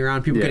throwing money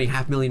around. People getting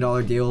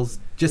 $500,000 deals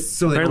just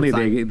so Apparently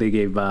they they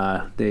gave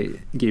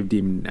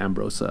Dean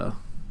Ambrose a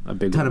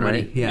big ton one, of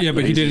money. right? Yeah. Yeah,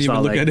 but he didn't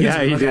even look at it.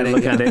 Yeah, he didn't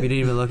look at We it. didn't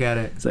even look at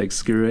it. It's like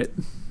screw it.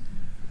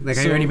 Like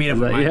I So- already made up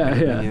my mind.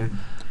 Yeah.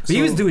 But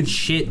he was doing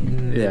shit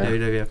in Yeah.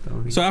 WWF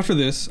though. So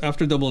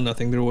after Double or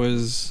Nothing, there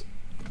was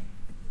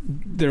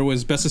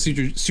Best of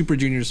Super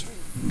Juniors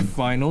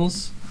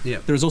finals. Yeah.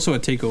 There was also a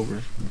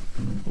Takeover.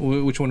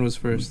 Which one was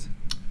first?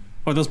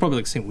 Oh, that was probably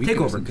like same week.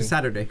 Takeover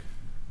Saturday,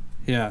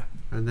 Yeah.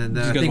 and then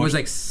Did the you guys thing was watch-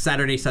 like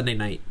Saturday, Sunday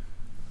night.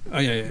 Oh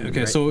yeah. Okay.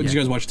 Right, So did yeah. you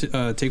guys watch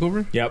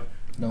Takeover? Yep.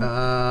 No.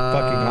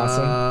 Fucking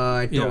awesome.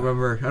 I don't Yeah.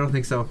 remember. I don't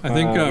think so. I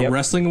think Yep.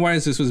 wrestling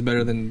wise, this was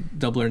better than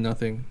Double or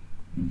Nothing.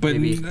 But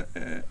Maybe.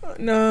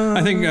 No.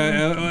 I think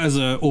as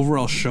a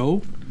overall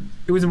show,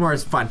 It was more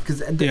as fun because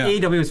the Yeah.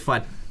 AEW was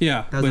fun.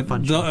 yeah. That was a but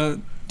fun the,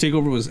 show.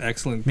 Takeover was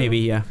excellent. though.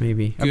 Maybe. I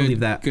believe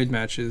that Good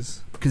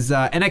matches. because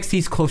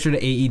NXT's closer to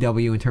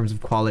AEW in terms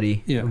of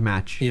quality of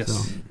match. Yes.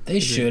 So. They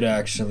should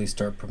actually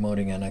start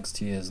promoting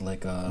NXT as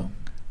like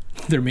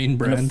Their main an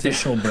brand.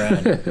 official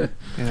brand.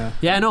 Yeah.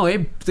 Yeah, no,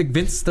 like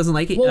Vince doesn't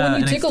like it. Well,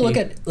 when you take a NXT. look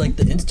at like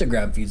the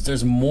Instagram feeds,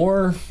 there's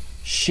more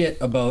shit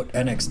about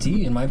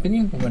NXT in my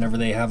opinion. Whenever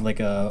they have like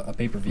a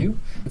pay-per-view,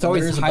 It's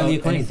always there is highly about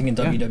acclaimed. anything in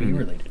Yeah. WWE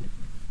related.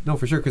 No,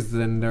 for sure, because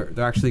then they're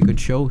actually good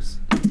shows.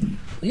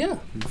 Yeah,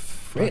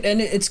 right. And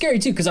it's scary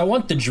too because I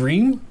want the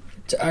Dream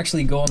to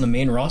actually go on the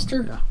main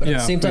roster, but at Yeah,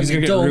 the same but time he's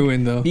gonna they get don't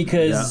ruined, though.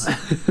 because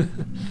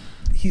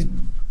he's.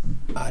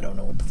 I don't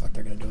know what the fuck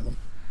they're gonna do with him.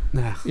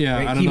 Nah. Yeah.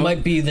 Right? I don't He know.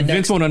 might be the Vince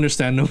next. won't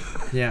understand them.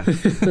 Yeah.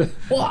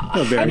 Well,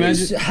 how do Imagine- you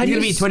He's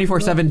gonna be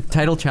 24/7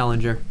 title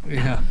challenger.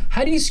 Yeah.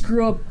 How do you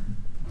screw up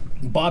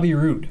Bobby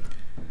Roode?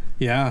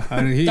 Yeah.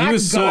 I mean, he That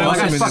was so guy- That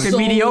awesome. guy's in fucking this. so-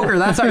 mediocre.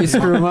 That's how you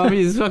screw him up.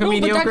 He's fucking No, but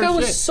mediocre. that guy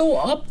was shit. so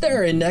up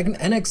there in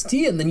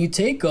NXT, and then you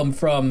take him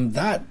from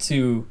that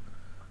to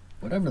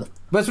whatever the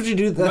That's what you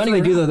do. That's what running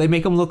they do, around. though. They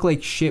make them look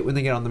like shit when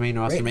they get on the main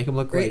roster. Right. Make them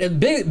look right. like. And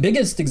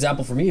biggest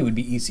example for me would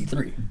be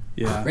EC3.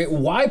 Yeah. Right?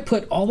 Why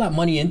put all that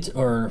money into,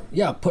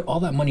 put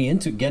all that money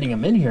into getting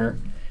him in here,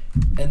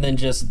 and then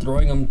just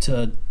throwing him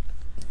to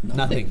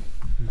Nothing.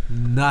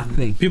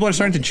 People are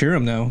starting to cheer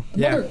him now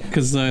Yeah.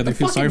 because they The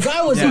feel sorry. fucking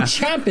guy was Yeah. a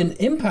champ in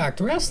Impact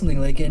Wrestling.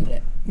 Like,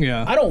 and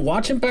Yeah. I don't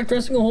watch Impact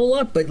Wrestling a whole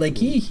lot, but like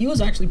he was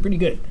actually pretty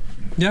good.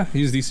 Yeah.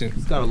 He's decent.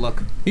 He's got a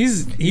look.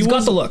 He's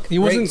got the look, He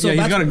wasn't. right? So Yeah. He's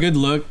that's got a what- good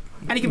look.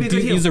 And he can be a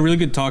good heel. He's a really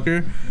good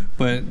talker,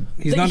 but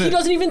he's not. He a,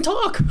 doesn't even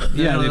talk.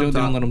 Yeah. let They him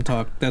don't talk. let him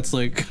talk. That's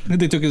like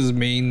they took his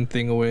main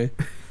thing away.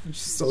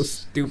 So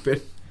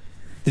stupid.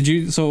 Did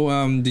you?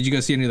 So did you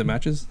guys see any of the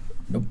matches?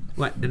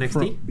 What,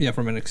 NXT?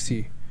 From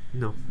NXT.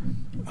 No.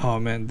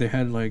 Oh man, they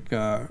had like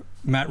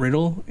Matt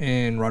Riddle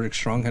and Roderick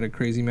Strong had a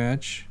crazy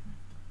match.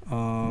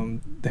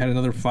 They had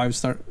another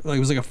 5-star. Like it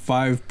was like a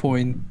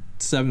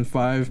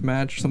 5.75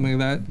 match or something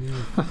like that.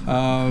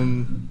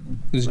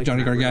 It was Like Johnny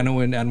Matt Gargano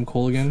and Adam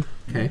Cole again.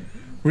 Okay.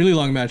 Really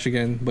long match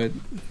again, but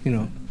you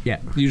know, Yeah.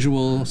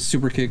 usual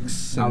super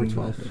kicks. Hour and-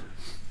 12.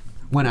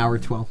 1 hour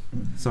 12.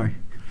 Sorry.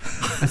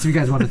 That's what you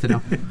guys wanted to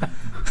know.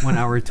 1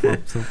 hour 12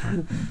 so far.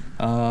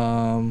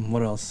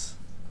 What else?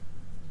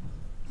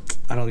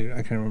 I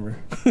can't remember.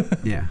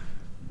 Yeah.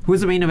 Who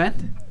was the main event?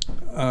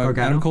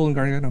 Gargano? Adam Cole and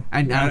Gargano.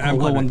 And Adam Adam Cole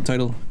Cole won won the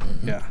title.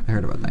 Yeah. I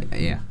heard about that.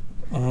 Yeah.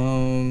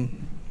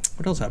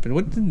 What else happened?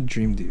 What did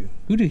Dream do?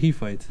 Who did he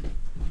fight?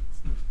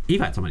 He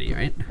fought somebody,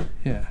 right?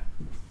 Yeah.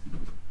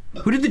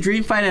 Who did the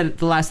Dream fight at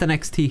the last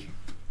NXT?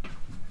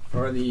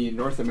 For the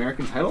North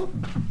American title?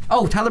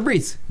 Oh, Tyler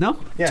Breeze. No?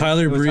 Yeah,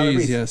 Tyler it was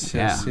Breeze. Yes.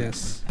 Yeah.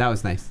 Yes. That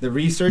was nice. The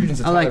resurgence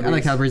of I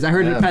like Tyler Breeze. I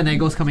heard Yeah.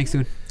 Fandango's coming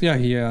soon. Yeah.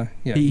 Yeah.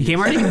 He came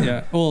already?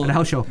 Yeah. Well, At a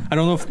house show. I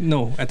don't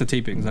know if at the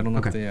tapings. I don't know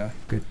if Okay. they.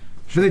 Good.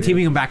 So they're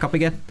teaming him back up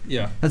again?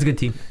 Yeah. That's a good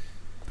team.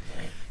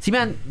 See,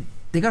 man,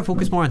 they gotta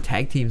focus more on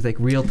tag teams, like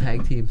real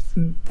tag teams.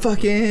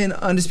 Fucking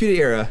Undisputed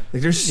Era.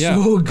 Like they're Yeah.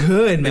 so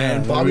good, man. Yeah,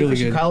 they're Bobby really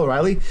Fish and good. Kyle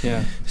O'Reilly,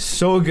 Yeah.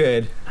 so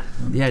good.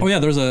 Yeah. Oh yeah.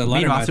 There was a Main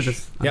ladder roster match.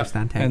 does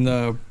understand tag. And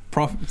the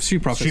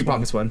Street Profits. Street won.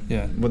 Profits one.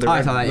 Yeah. With the Oh, I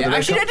red- saw that. with Yeah. the red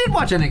Actually, cup. I did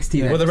watch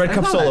NXT. Then. With the red I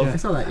cup saw that. solo. I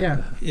saw that.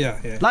 Yeah. Yeah.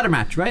 Yeah. Ladder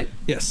match, right?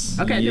 Yes.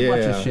 Okay, I did watch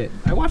this Yeah. shit.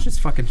 I watched this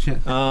fucking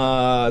shit.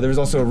 There was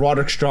also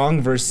Roderick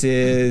Strong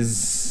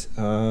versus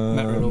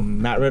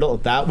Matt Riddle.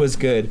 That was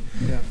good.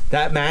 Yeah.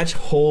 That match,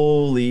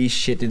 holy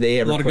shit, did they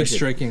A ever lot of good push it?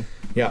 striking.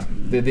 Yeah,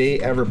 did they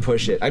ever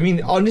push it? I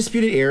mean,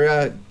 Undisputed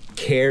Era,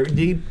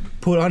 they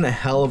put on a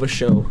hell of a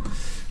show.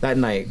 that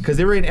night because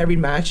they were in every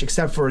match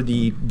except for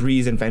the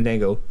Breeze and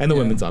Fandango and the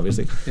women's,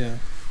 obviously. Yeah.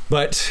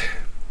 But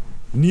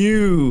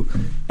new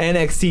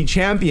NXT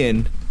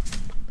champion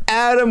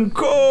Adam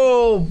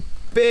Cole,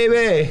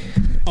 baby.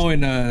 Oh,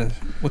 and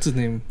what's his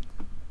name?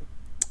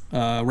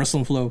 Wrestle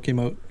and Flow came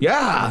out.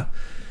 Yeah,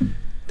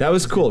 that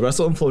was cool.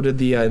 Wrestle and Flow did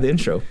the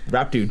intro.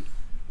 Rap dude.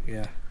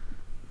 Yeah.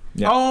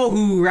 Yeah. Oh,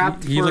 who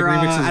rapped He for like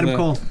remixes Adam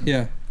Cole?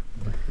 Yeah.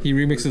 He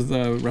remixes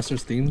the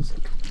wrestlers' themes.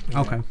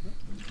 Okay.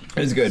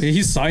 It's good.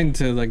 He's signed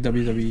to like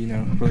WWE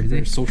now for like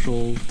their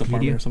social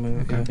department Media? or something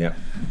like that. Yeah.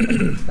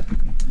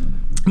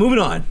 Moving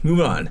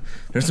on.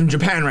 There's some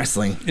Japan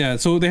wrestling. Yeah,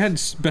 so they had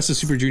Best of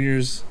Super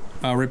Juniors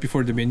right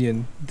before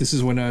Dominion. This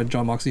is when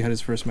John Moxley had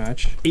his first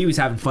match. He was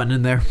having fun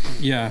in there.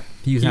 Yeah.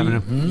 He was having a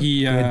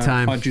good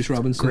time. Fought Juice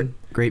Robinson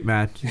great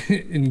match.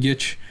 in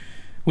Gitch,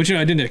 which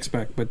I didn't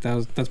expect, but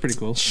that's pretty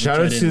cool. Shout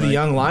out to the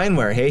young lion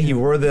wear. Hey,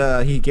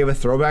 he gave a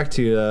throwback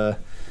to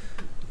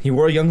he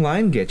wore a young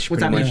lion gitch.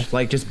 What's pretty that much. mean?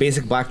 Like just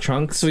basic black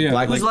trunks. So, yeah,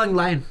 black, Who's Long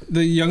Lion?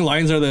 The young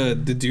lions are the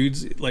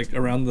dudes like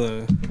around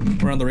the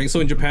ring. So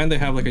in Japan they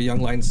have like a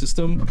young lion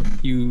system.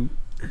 You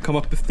come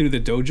up through the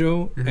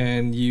dojo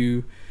and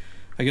you,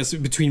 I guess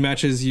between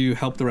matches you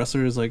help the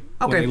wrestlers like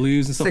when they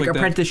lose and stuff like like that.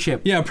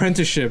 apprenticeship. Yeah,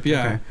 apprenticeship.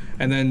 Yeah, Okay.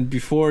 and then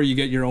before you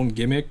get your own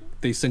gimmick,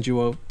 they send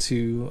you out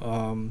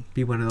to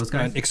Be one of those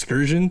guys. an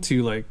excursion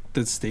to like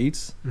the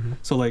States.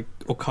 So like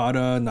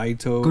Okada,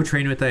 Naito. Go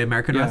train with the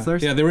American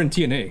wrestlers. Yeah, they were in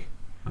TNA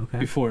Okay.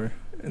 before.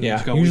 And Yeah.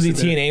 just got Usually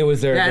wasted there. TNA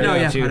was there. Yeah, I know.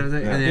 Yeah. too. What was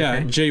it? And then- Yeah,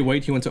 okay. Jay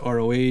White, he went to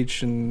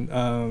ROH, and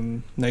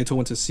Naito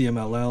went to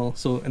CMLL.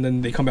 So and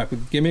then they come back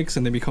with gimmicks,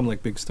 and they become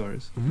like big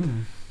stars.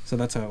 Mm. So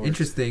that's how it works.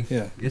 Interesting.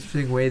 Yeah.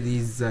 Interesting way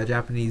these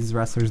Japanese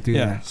wrestlers do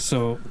Yeah. that.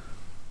 So.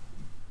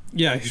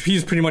 Yeah,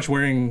 he's pretty much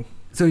wearing.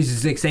 So he's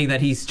just like saying that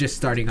he's just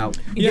starting out.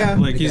 Yeah,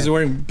 like he's Okay.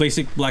 wearing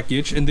basic black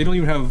gitch, and they don't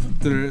even have.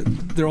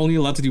 They're only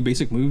allowed to do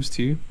basic moves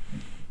too.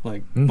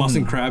 Like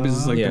Boston Crab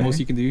is like Yeah. the most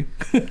you can do.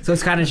 So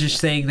it's kind of just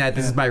saying that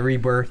this is my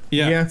rebirth.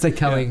 Yeah. It's like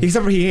telling.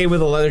 Except for he came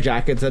with a leather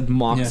jacket that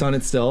mocks Yeah. on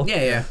it still.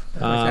 Yeah.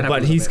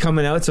 But he's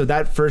coming out. So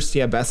that first,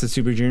 Best of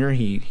Super Junior,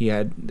 he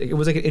had, it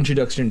was like an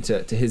introduction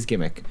to his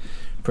gimmick,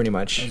 pretty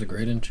much. That was a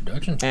great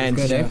introduction. And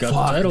good, eh? Got the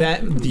fuck, title.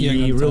 that the Yeah, got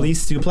the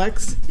release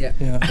suplex. Yeah.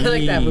 Yeah. I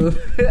like that move.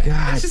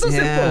 God It's just so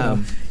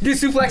damn. simple. Do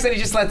suplex and he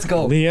just lets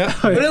go. Yeah.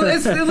 But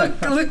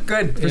it look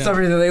good for Yeah. some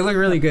reason. They look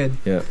really good.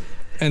 Yeah.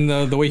 And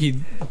the way he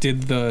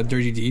did the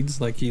dirty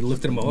deeds, like he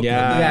lifted him up.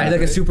 Yeah. Yeah,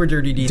 like a super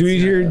dirty deed.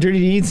 Dirty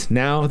Deeds,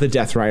 now the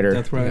Death Rider.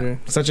 Death Rider.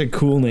 Such a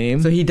cool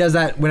name. So he does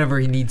that whenever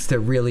he needs to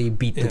really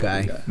beat the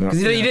guy. Because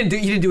he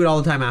didn't do it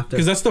all the time after.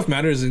 Because that stuff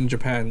matters in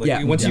Japan. Like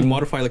Yeah. once Yeah. you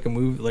modify like a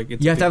move, like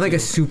it's You have to have big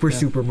like a deal.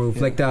 super move,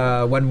 like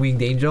the one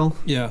winged angel.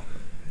 Yeah.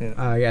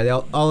 Yeah, they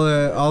all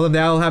of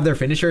them all have their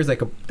finishers.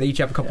 Like they each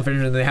have a couple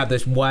finishers, and they have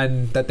this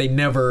one that they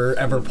never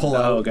ever pull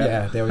out. okay.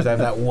 Yeah, they always have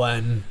that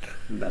one.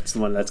 That's the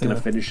one that's gonna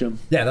finish him.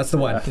 Yeah, that's the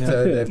one. Yeah.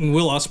 So, And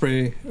Will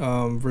Ospreay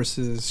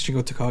versus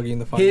Shingo Takagi in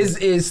the final. his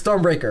is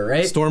Stormbreaker,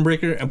 right?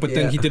 Stormbreaker, but Yeah.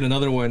 then he did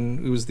another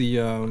one. It was the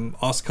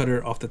Os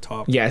Cutter off the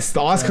top. Yes, the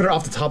Oz cutter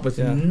off the top was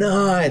Yeah.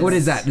 nuts. What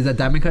is that? Is that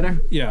Diamond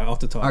Cutter? Yeah, off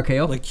the top.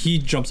 RKO? Like he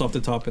jumps off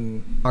the top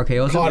and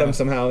RKO. Caught him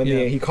somehow.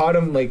 Yeah. He caught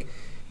him like,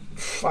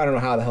 I don't know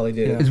how the hell he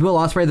did Yeah. it. Is Will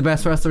Ospreay the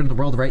best wrestler in the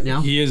world right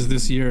now? he is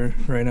this year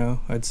right now.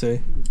 I'd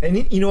say.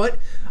 And you know what?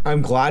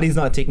 I'm glad he's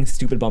not taking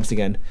stupid bumps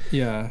again.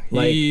 Yeah,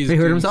 Like- he's He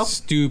hurt doing himself?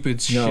 Stupid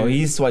shit. No,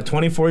 he's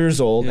 24 years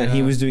old, and he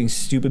Yeah. was doing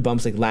stupid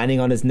bumps, like landing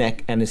on his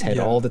neck and his head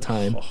Yeah. all the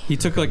time. He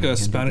took like a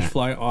Spanish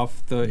fly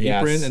off the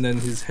Yes. apron, and then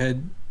his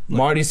head.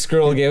 Marty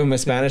Skrull gave him a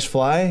Spanish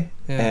fly,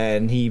 Yeah.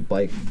 and he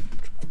like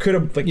could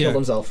have Yeah. killed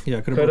himself. Yeah,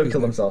 could've could broke have his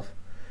killed neck. himself.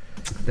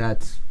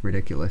 That's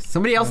ridiculous.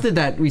 Somebody else did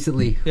that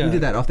recently. Yeah. Who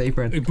did that off the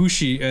apron?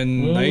 Ibushi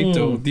and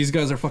Naito. These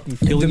guys are fucking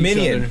killing Dominion.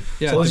 each other.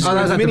 Yeah, So let's Oh,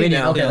 that was at the Dominion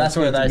Dominion. now. Okay, Yeah, that's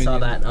where let's I go saw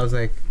Dominion. that. I was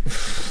like,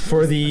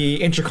 For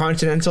the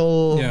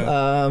Intercontinental, Yeah.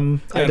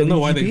 I don't know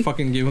why they IWGP?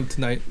 fucking gave him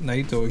to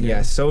Naito again.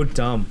 Yeah, so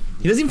dumb.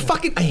 He doesn't even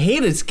fucking. I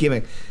hate his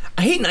gimmick.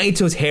 I hate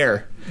Naito's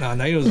hair. Nah,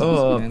 Naito's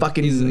Oh, awesome, man.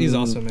 fucking- He's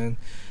awesome, man.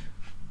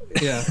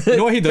 Yeah. You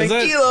know why he does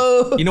that?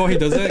 Tranquilo. You know why he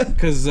does that?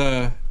 Because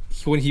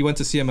when he went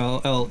to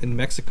CMLL in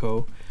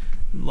Mexico,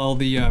 all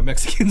the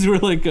Mexicans were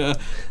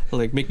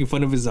like making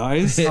fun of his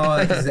eyes. oh,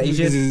 like his Because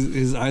Asian.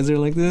 his eyes are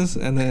like this,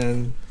 and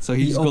then so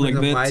he He just go like opened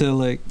them that wide. to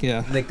like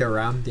yeah. Like they're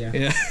round, yeah.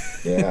 Yeah.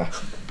 Yeah,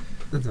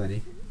 That's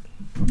funny.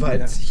 but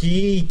Yeah.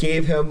 he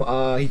gave him.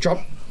 He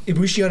dropped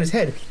Ibushi on his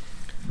head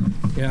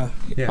Yeah.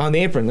 Yeah. on the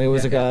apron. It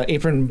was like a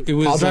apron. It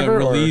was pile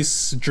driver, or-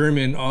 release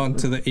German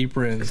onto the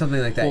apron.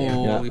 Something like that, yeah.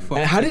 Holy Yeah. fuck.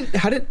 And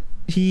how did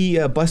he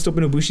bust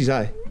open Ibushi's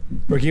eye,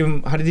 or give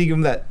him? How did he give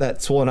him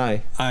that swollen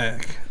eye? I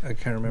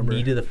can't remember.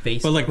 Knee to the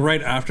face. But like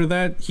right after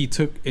that, he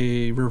took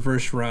a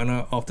reverse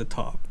Rana off the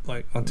top,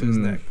 like onto his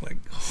neck. Like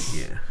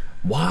yeah.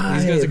 Why?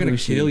 these guys are gonna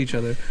Ibushi? kill each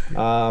other.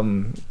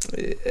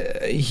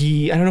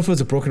 He I don't know if it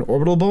was a broken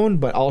orbital bone,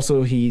 but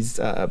also he's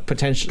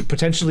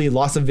potentially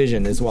loss of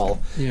vision as well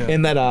Yeah.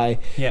 in that eye.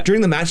 Yeah.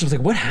 During the match, I was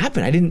like, "What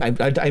happened?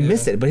 I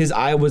missed it." But his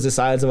eye was the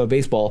size of a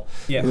baseball.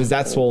 Yeah. It was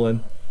that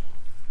swollen.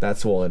 That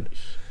swollen.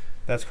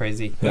 That's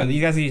crazy. Yeah. You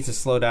guys need to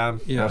slow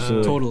down. Yeah,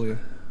 Absolutely. totally.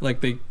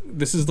 Like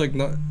this is like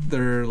not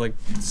their like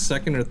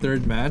second or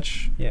third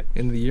match Yeah.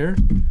 in the year,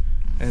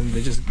 and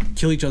they just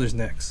kill each other's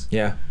necks.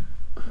 Yeah.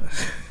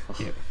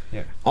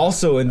 Yeah.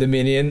 Also in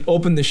Dominion,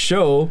 opened the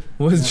show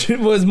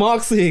was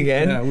Moxley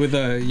again. Yeah, with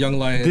a young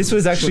lion. This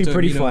was actually Shota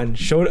pretty Umino. fun.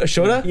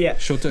 Shota? Yeah.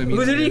 Shota Amino.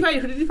 Who did he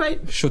fight? Who did he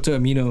fight? Shota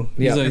Amino.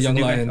 He's Yeah. a That's young a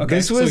new guy. lion. Okay.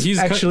 This was So he's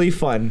actually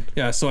fun.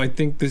 Yeah, so I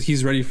think that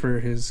he's ready for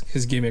his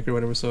gimmick or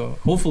whatever. So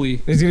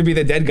hopefully, He's gonna be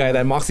the dead guy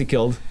that Moxley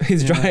killed.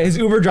 His his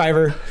Uber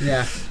driver.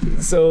 Yeah.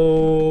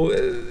 So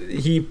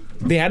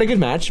they had a good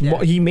match.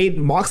 Yeah. He made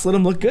Mox let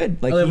him look good.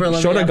 Like Oliver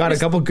Levy, Shota yeah. got a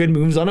couple good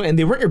moves on him, and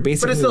they weren't your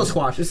basic. But it's still a moves.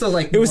 squash. It's still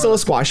like It was still more- a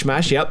squash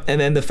match, yep.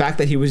 And then the fact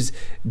that he was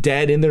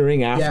dead in the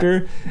ring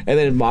after, and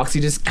then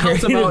Moxie just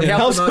Helps him out,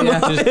 helps him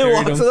out, Just and carried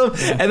walks him.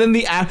 with him. And then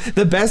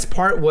the best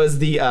part was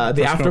the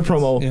after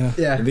promo,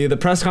 Yeah. Yeah. the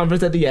press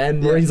conference at the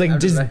end where Yeah, he's like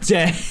after just that.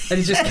 dead. And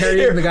he's just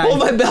carrying the guy. Hold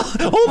my belt.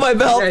 Hold my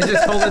belt. Yeah, he's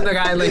just holding the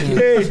guy like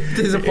Hey,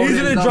 his opponent he's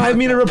is gonna not drive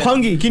me to like that.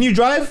 Roppongi. Can you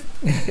drive?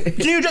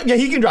 Can you drive? Yeah,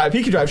 he can drive.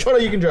 He can drive.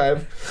 Shota, you can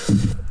drive.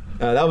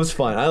 That was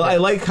fun. I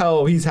like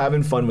how he's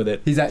having fun with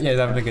it. He's having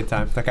a good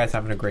time. That guy's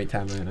having a great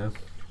time right now.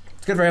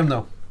 It's good for him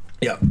though.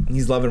 Yeah,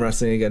 he's loving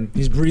wrestling again.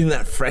 He's breathing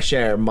that fresh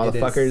air, It is.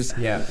 motherfuckers.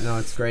 Yeah, no,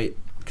 it's great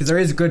because there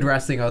is good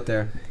wrestling out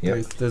there.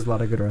 Yep. There's a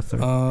lot of good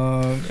wrestling.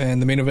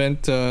 And the main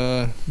event,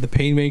 the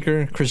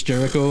Painmaker, Chris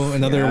Jericho,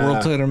 another Yeah.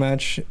 world title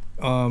match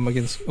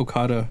against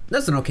Okada.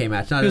 That's an okay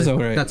match. Not It was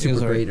alright. not It super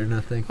was alright. great or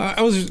nothing.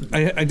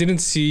 I didn't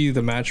see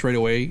the match right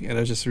away, and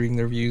I was just reading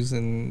the reviews,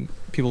 and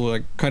people were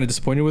like kind of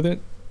disappointed with it.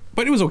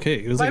 But it was okay.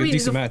 It was But like I mean, a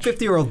he's decent a match.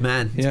 50-year-old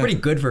man. It's Yeah. pretty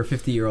good for a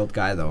 50-year-old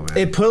guy, though, man.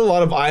 It put a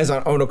lot of eyes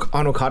on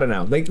Okada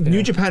now. Like New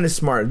Yeah. Japan is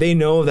smart. They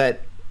know that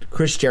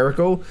Chris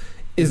Jericho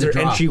is He's a their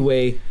draw.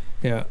 entryway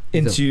Yeah.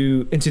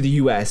 into the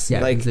US.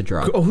 Yeah, like he's a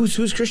draw. Oh,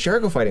 who's Chris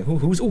Jericho fighting?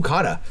 Who's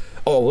Okada?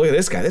 Oh, look at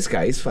this guy. This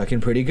guy, he's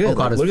fucking pretty good. Like,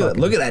 Okada's look at that.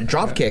 fucking- Look at that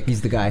drop kick.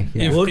 He's the guy.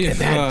 Yeah. If- Look at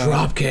that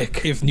drop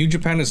kick. If New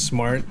Japan is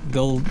smart,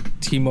 they'll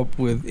team up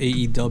with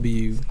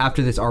AEW.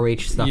 After this ROH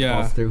stuff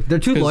Yeah. falls through, they're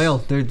too 'Cause-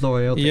 loyal. They're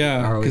loyal. To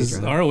Yeah, ROH because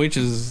right now. ROH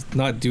is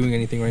not doing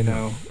anything right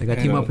now. They got to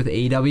And, team up with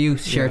AEW,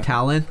 share yeah.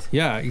 talent.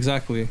 Yeah,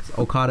 exactly.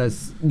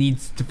 Okada's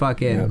needs to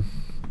fucking. Yeah.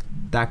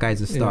 That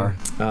guy's a star.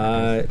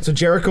 So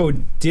Jericho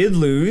did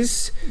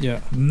lose,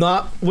 Yeah.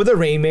 not with a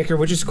Rainmaker,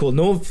 which is cool.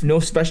 No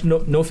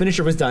special, no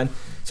finisher was done.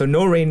 So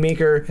no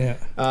Rainmaker.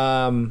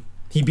 Yeah.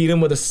 He beat him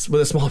with a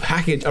small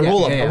package, a Yeah,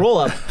 roll up, yeah, yeah. a roll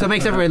up, So it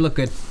makes everybody look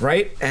good.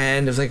 right?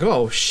 And it was like,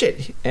 oh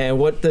shit! And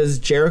what does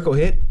Jericho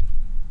hit?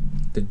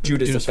 The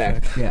Judas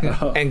effect.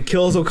 Yeah. And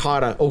kills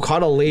Okada.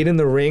 Okada laid in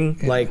the ring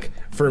like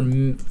for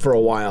a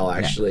while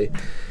actually.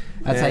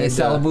 That's how you And,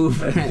 sell a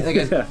move. Like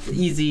an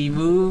easy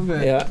move.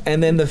 Yeah,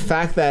 and then the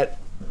fact that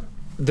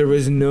there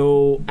was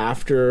no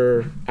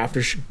after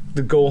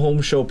the go home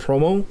show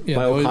promo Yeah,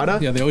 by they always, Okada.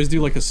 yeah, they always do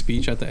like a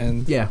speech at the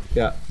end. Yeah.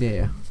 Yeah.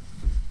 Yeah.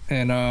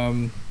 And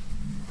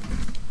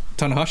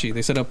Tanahashi,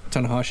 they set up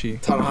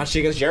Tanahashi. Tanahashi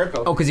against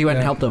Jericho. Oh, because he went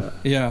and Yeah. helped him.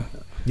 Yeah.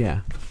 Yeah.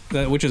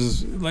 Which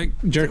is like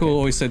Jericho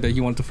always said that he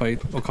wanted to fight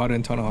Okada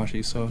and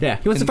Tanahashi. So Yeah,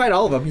 he wants to fight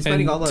all of them. He's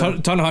fighting all of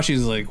them. Tanahashi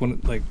is like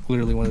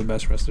literally one of the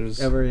best wrestlers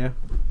Ever, yeah.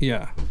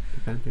 Yeah.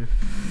 Yeah.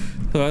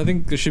 So I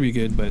think this should be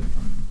good, but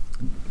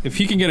if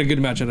he can get a good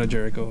match out of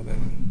Jericho,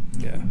 then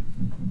yeah.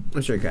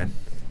 I'm sure he can.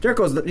 He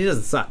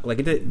doesn't suck. Like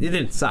it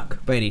didn't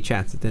suck by any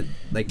chance. It didn't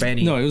like by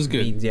any. No, it was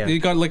good. means, yeah. It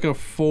got like a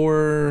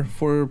 4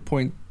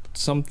 point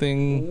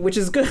something. Which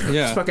is good.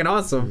 Yeah. It's fucking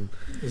awesome.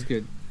 It was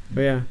good.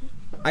 But yeah,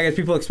 I guess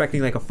people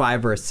expecting like a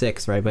 5 or a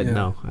 6, right? But Yeah.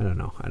 no, I don't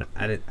know.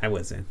 I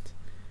wasn't.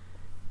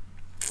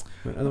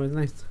 But otherwise,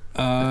 nice.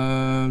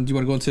 Do you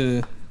want to go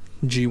into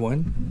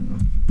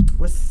G1?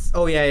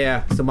 Oh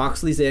yeah. So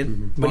Moxley's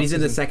in, but he's in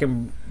the Moxley's in.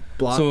 second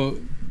block. So,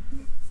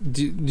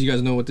 do you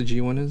guys know what the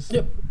G1 is?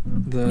 Yep.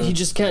 The, He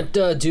just can't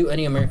do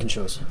any American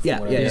shows. from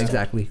yeah, what I yeah,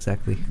 understand.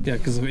 Exactly. yeah,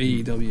 because of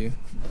AEW,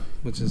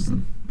 which is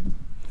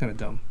kind of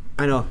dumb.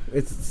 I know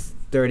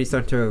they're already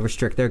starting to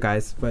restrict their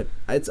guys, but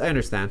I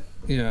understand.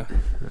 Yeah.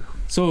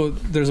 So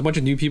there's a bunch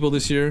of new people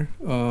this year.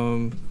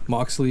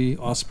 Moxley,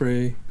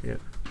 Ospreay. Yeah.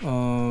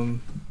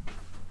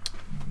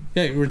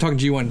 Yeah, we're talking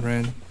G1,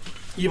 Ryan.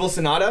 Evil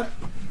Sonata.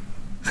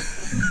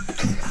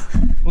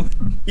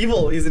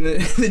 Evil is in the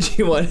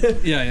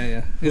G1.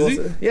 Yeah. Is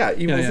he? Yeah,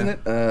 Evil's Yeah, in it.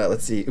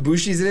 Let's see.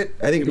 Ibushi's in it.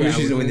 I think Ibushi's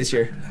Ibushi's gonna win in this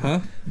year. Huh?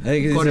 I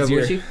think this Kota is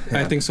year. Ibushi?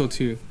 I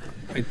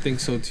think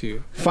so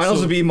too. Finals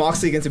So- will be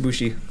Moxley against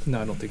Ibushi.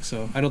 No, I don't think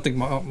so. I don't think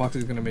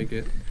Moxley's gonna make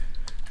it.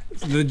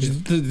 The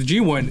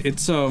G1,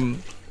 it's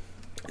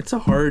a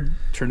hard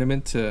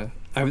tournament to.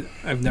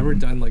 I've never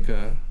done like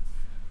a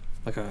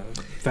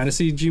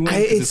fantasy G1. 'cause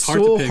It's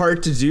hard so to pick.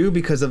 hard to do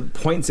because of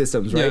point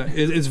systems, right? Yeah,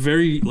 it's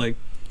very like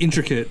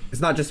intricate.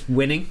 It's not just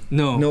winning.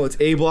 No, it's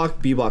A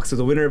block, B block. So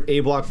the winner of A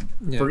block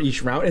Yeah. for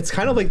each round. It's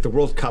kind of like the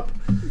World Cup.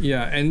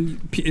 Yeah, and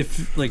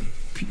if like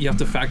you have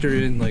to factor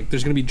in like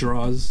there's gonna be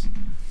draws,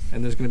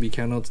 and there's gonna be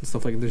countouts and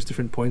stuff like that. There's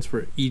different points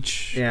for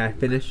each. Yeah,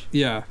 finish.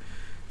 Yeah,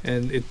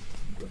 and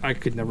I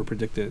could never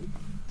predict it.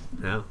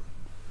 No.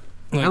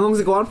 Like, How long does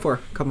it go on for?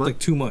 Come on. like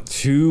 2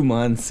 months. 2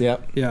 months,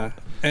 yep. Yeah,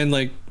 and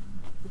like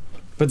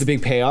But the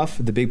big payoff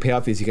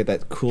is you get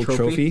that cool Trophy?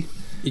 trophy.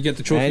 You get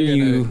the trophy and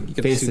you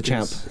get face the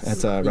suitcase.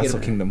 champ at Wrestle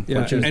Kingdom.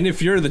 Yeah, and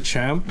if you're the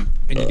champ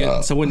and you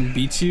get someone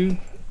beats you,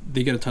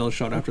 they get a title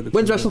shot after the.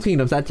 When's champ Wrestle wins.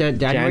 Kingdom? Is that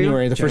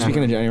January, the first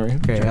weekend of January.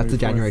 Okay, that's the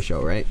January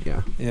show, right?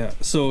 Yeah. Yeah.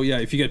 So yeah,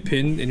 if you get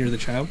pinned and you're the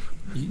champ,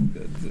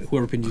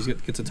 whoever pinned you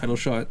gets a title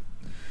shot.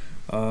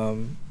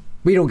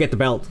 We don't get the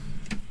belt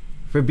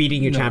for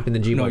beating your champ in the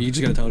G1. No, you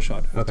just get a title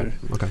shot. Okay.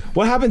 Okay.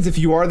 What happens if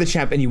you are the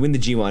champ and you win the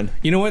G1?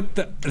 You know what?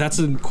 That's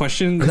a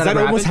question. Because that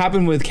almost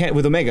happened with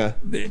Omega.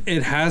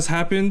 It has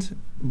happened,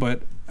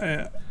 but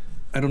I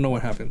don't know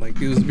what happened.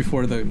 Like it was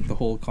before the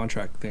whole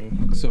contract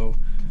thing. So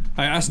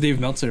I asked Dave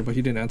Meltzer, but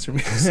he didn't answer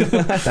me. So.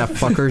 That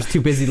fucker's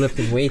too busy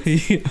lifting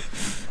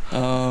weights.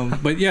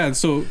 But yeah,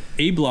 so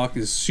A Block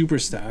is super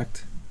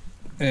stacked,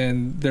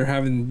 and they're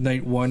having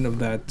night one of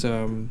that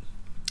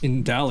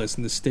in Dallas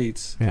in the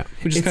States. Yeah,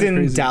 which is it's in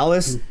crazy.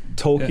 Dallas,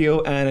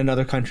 Tokyo, and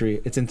another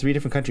country. It's in 3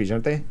 different countries,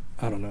 aren't they?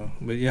 I don't know,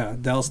 but yeah,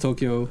 Dallas,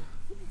 Tokyo.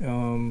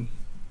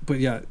 But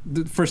yeah,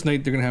 the first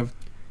night they're gonna have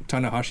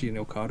Tanahashi and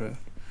Okada,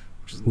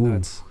 which is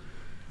nuts.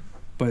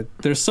 But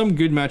there's some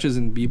good matches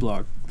in B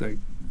Block, like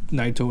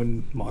Naito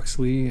and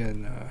Moxley,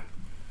 and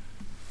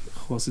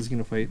who else is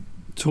gonna fight?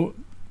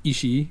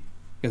 Ishii. You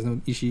guys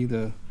know Ishii,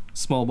 the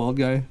small bald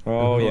guy?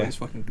 Oh yeah, he's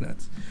fucking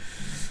nuts.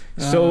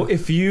 So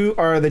if you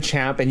are the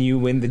champ and you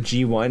win the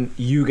G1,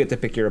 you get to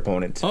pick your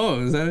opponent. Oh,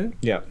 is that it?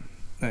 Yeah.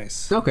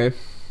 Nice. Okay.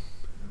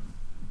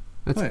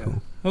 That's yeah.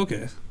 cool.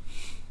 Okay.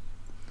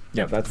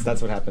 Yeah, that's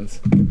what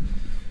happens.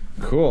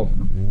 Cool.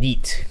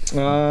 Neat.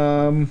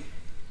 So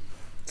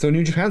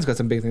New Japan's got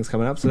some big things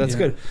coming up, so that's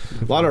good.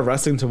 A lot of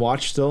wrestling to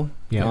watch still.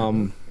 Yeah.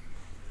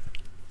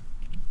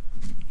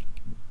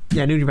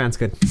 Yeah, New Japan's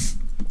good.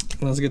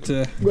 Let's get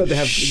to. Well, they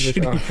have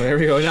there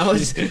we go. Now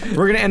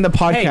we're gonna end the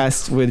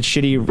podcast with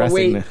shitty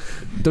wrestling. Wait,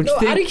 don't you No,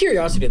 think? out of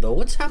curiosity though,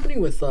 what's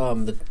happening with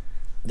the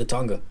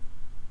Tonga?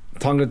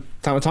 Tonga?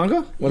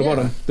 What about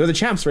them? They're the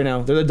champs right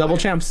now. They're the double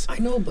champs. I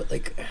know, but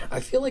like, I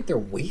feel like they're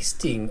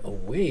wasting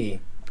away.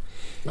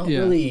 Not Yeah.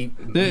 really.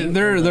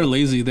 They're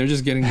lazy. They're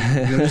just getting a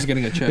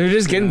check. They're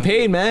just getting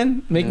paid,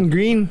 man. Making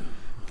green.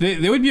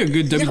 They would be a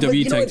good Yeah, but WWE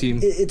you know tag what? team.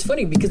 It's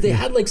funny because they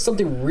had like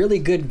something really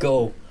good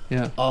go.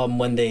 Yeah.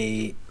 When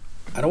they,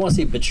 I don't want to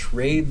say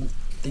betrayed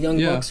the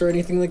Young Bucks or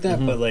anything like that,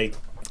 but like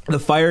The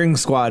firing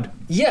squad.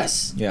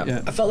 yes,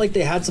 Yeah. I felt like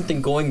they had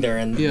something going there,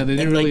 and Yeah, they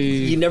didn't and, like,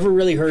 really- you never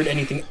really heard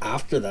anything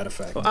after that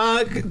effect.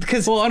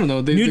 Because Well, I don't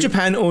know. New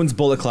Japan owns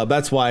Bullet Club.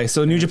 That's why.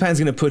 So New Japan's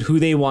gonna put who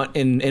they want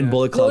in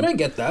Bullet No, Club. and I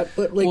get that,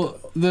 but like, Well,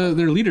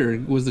 their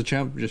leader was the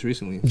champ just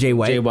recently. Jay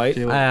White. Jay White.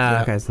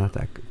 Okay, it's not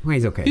that good. Well,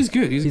 he's okay. He's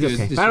good. He's good.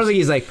 okay. It's I don't just- think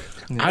he's like.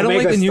 I don't like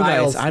Omega the new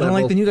Styles guys. I don't like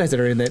level. the new guys that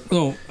are in it.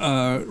 No,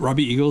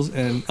 Robbie Eagles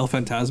and El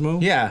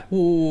Phantasmo. Yeah.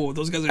 Oh,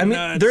 those guys are I mean,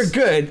 nuts. they're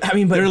good. I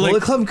mean, but They're Bullet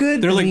like- Club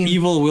good. They're I like mean,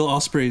 evil Will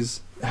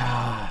Ospreys.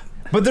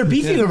 but they're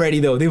beefing Yeah.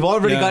 already though. They've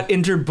already Yeah. got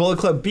inter Bullet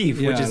Club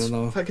beef, Yeah, which I is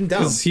don't know. fucking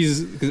dumb. Because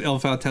El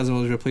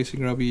Phantasmo was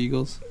replacing Robbie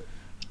Eagles.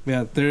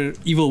 Yeah, they're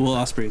evil Will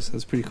Ospreys.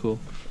 That's pretty cool.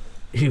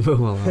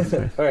 All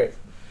right.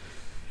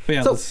 But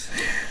yeah, So- let's-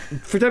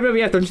 For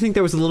WWF, don't you think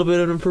there was a little bit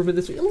of improvement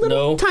this week? A little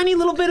No. tiny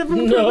little bit of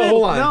improvement.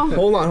 Hold on, No?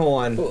 hold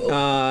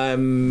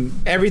on.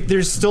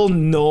 There's still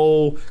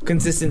no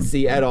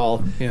consistency at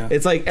all. Yeah.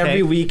 It's like every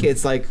Okay. week,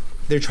 it's like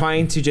they're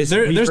trying to just.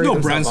 there's refigure no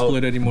themselves brand out.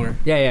 split anymore.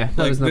 Yeah, yeah. That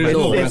Like, was no there's bad.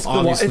 no- It's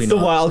obviously the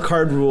not. wild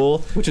card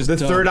rule, Which is the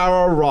dumb. third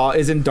hour of Raw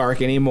isn't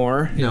dark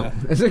anymore. No, Yeah.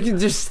 it's like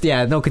just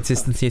no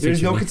consistency. is what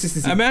There's you no mean.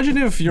 consistency. Imagine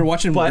if you're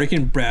watching But-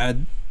 Breaking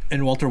Bad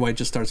and Walter White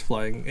just starts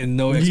flying and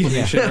no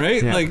explanation,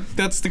 right? Yeah. Like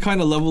that's the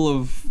kind of level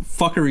of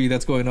fuckery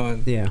that's going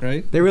on. Yeah,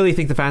 Right. They really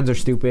think the fans are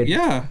stupid.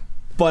 Yeah.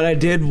 But I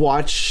did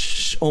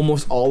watch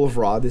almost all of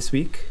Raw this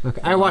week. Okay.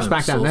 I watched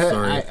I'm SmackDown. so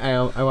sorry.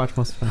 I watched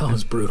most of That it.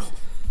 was brutal.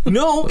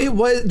 No,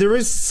 there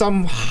was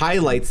some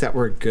highlights that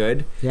were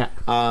good. Yeah.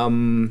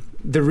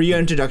 The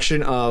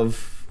reintroduction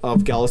of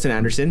Gallus and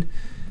Anderson,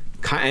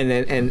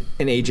 and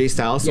AJ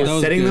Styles, so Yeah, that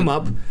was setting good. them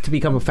up To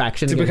become a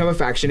faction. to again. become a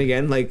faction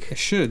again. Like It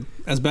should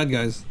as bad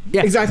guys.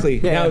 Yeah. exactly.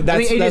 Yeah. Now, I that's,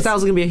 think AJ that's-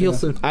 Styles is gonna be a heel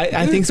soon.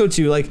 I think so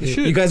too. Like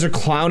should. you guys are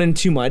clowning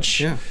too much.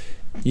 Yeah.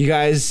 You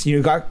guys,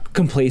 got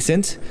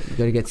complacent. You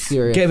gotta get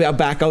serious. Get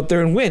back out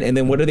there and win. And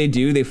then what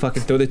do? They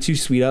fucking throw the too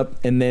sweet up,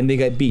 and then they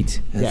get beat.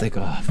 And it's Yeah. like,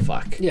 oh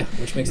fuck. yeah,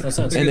 which makes no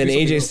sense. And then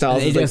AJ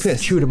Styles They is like just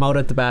this. chewed him out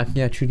at the back.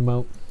 Yeah, chewed him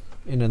out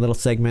in a little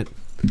segment.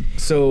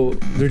 So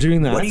they're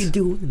doing that. What are you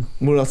doing?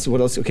 What else? What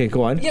else? Okay,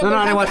 go on. Yeah, No, but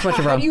I didn't watch much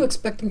of how Raw. do you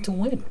expect him to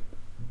win?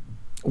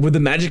 With the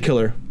Magic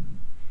Killer.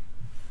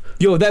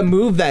 Yo, that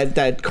move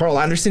that Carl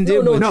Anderson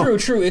did. No,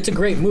 was- true. It's a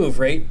great move,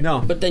 right? No.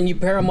 But then you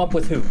pair him up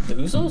with who? The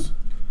Usos?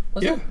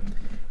 Was Yeah. it?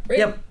 Right?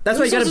 Yep, that's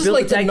why you Usos gotta is build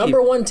like the tag the team.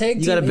 number one tag team.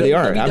 You gotta in build- They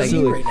are, WWE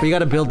absolutely. right But you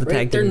gotta build the now, right?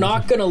 tag They're team.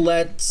 not gonna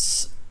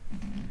let.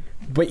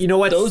 But you know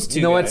what? Those two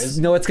you know guys.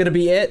 what's gonna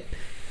be it?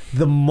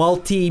 The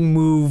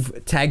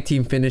multi-move tag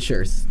team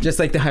finishers, just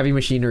like the Heavy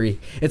Machinery.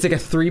 It's like a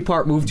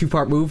 3-part move,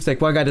 2-part move. It's like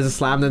one guy does a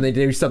slam, then they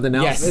do something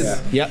else. Yes.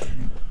 It's- Yep.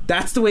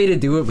 That's the way to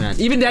do it, man.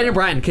 Even Daniel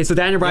Bryan. Okay, so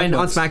Daniel Bryan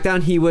on Bucks.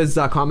 SmackDown, he was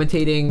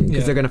commentating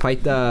because Yeah. they're gonna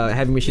fight the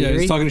Heavy Yeah. Machinery.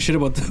 He's talking shit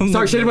about them.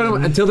 Talk shit about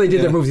them until they did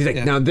Yeah. their moves. He's like,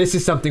 Yeah. now this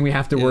is something we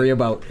have to worry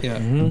about. Yeah.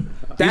 Mm-hmm.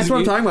 That's what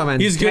I'm talking about, man.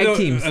 He's good Tag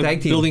teams, at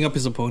tag team. building up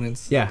his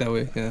opponents. Yeah. that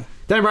way. Yeah.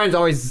 Dan Bryan's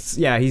always,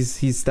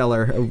 he's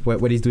stellar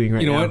at what he's doing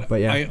right You know now. what?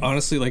 But yeah, I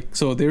honestly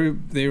so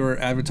they were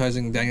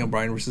advertising Daniel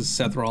Bryan versus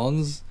Seth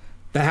Rollins.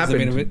 That as the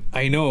main happened. event.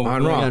 I know.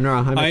 On but Raw. yeah, no,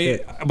 I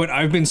missed it. but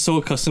I've been so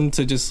accustomed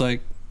to just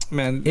like,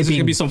 man, this is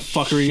being gonna be some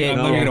fuckery. shit. I'm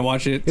not Yeah. gonna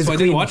watch it. It's So I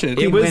clean. didn't watch it.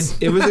 It Win. was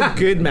a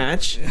good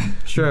match,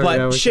 sure. but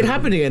yeah, we shit should-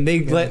 happened again.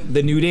 They let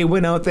the New Day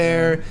went out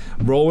there.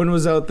 Rowan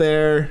was out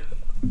there.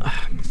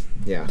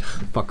 Yeah,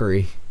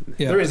 fuckery.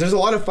 Yeah. there's a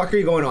lot of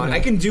fuckery going on. I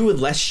can do with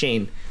less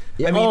Shane.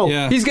 I mean,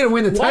 Yeah. He's gonna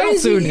win the Why title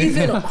is soon. he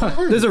even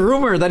on? There's a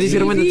rumor that he's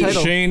gonna win the TV?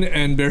 title. Shane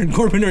and Baron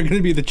Corbin are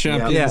gonna be the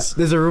champions. Yeah,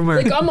 there's a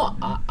rumor. Like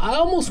I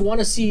almost want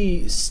to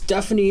see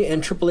Stephanie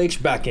and Triple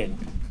H back in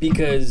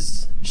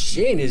because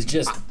Shane is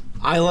just.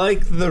 I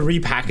like the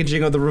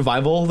repackaging of the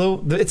Revival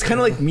though. It's kind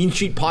of like Mean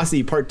Street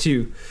Posse Part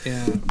 2.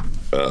 Yeah.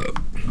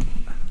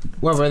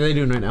 What are they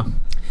doing right now?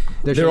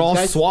 They're all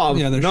guys? suave.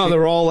 Yeah, they're no, Shane.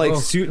 they're all like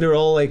Oh. they're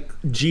all like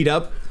G'd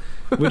up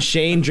with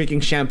Shane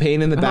drinking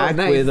champagne in the back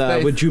nice,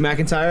 nice. with Drew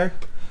McIntyre.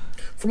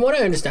 From what I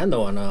understand,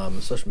 though,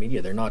 on social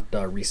media, they're not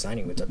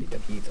re-signing with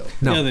WWE, though.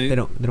 No, Yeah, they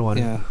don't want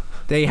to. Yeah.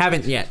 They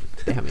haven't yet.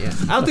 I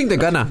don't think they're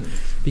gonna,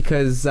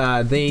 because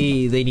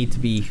they need to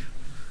be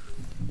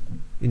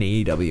in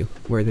AEW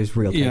where there's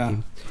real tag Yeah.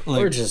 teams.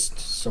 Or Like, just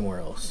somewhere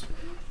else.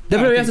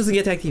 WWF doesn't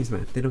get tag teams,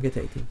 man. They don't get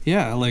tag teams.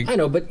 yeah, like I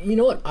know, but you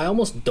know what? I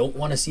almost don't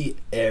want to see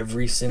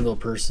every single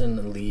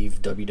person leave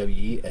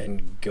WWE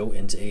and go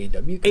into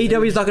AEW.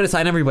 AEW is not going to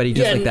sign everybody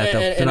just Yeah, like that, though.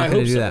 and They're not I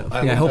going hope to do so. that. I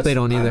I hope hope they that's-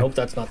 don't I either. hope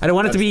that's not. I don't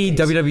want it to that's be the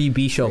case.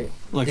 WWE show. Right.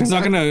 like he's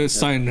not gonna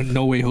sign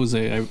No Way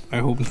Jose. I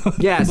hope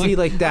not. Yeah, see,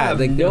 like I that. have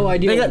Like, no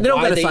idea They don't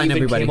why got to they sign even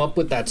everybody. came up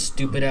with that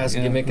stupid ass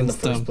Yeah, gimmick in the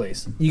that's first dumb.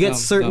 place. You get No,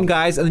 certain no.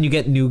 guys, and then you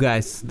get new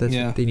guys. That's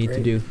Yeah. what they need to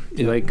Right. do.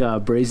 Do you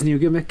like Bray's new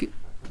gimmick?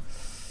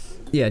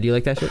 Yeah, do you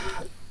like that shit?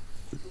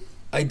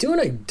 I do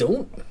and I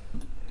don't.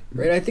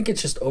 Right, I think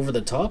it's just over the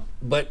top,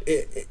 but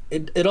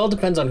it all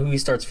depends on who he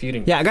starts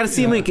feuding. Yeah, I got to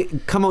see him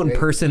like come out in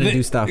person and They-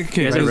 do stuff.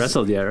 okay, He hasn't there's-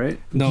 wrestled yet, right?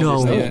 No, No,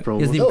 there's he not.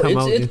 hasn't even No, come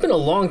out. it's been a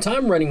long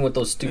time running with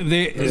those stupid.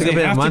 They been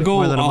a have to month, go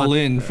more than a all month.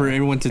 in for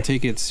everyone to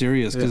take it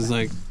serious because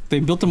like they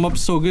built him up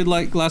so good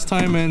like last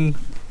time and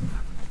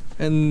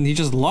he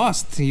just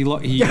lost. He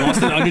lost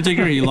to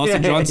Undertaker. He lost to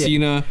John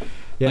Cena.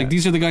 Yeah. Like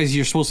these are the guys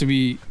you're supposed to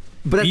be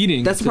But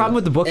beating. that's the problem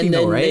with the booking, and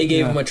then though, right? they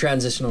gave Yeah. him a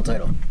transitional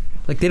title.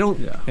 Like they don't.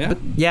 Yeah. But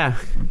yeah.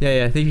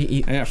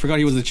 I forgot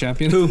he was the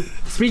champion.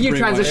 Speaking of Bray Wyatt.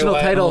 transitional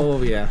Bray Wyatt. title,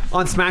 Oh yeah.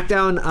 on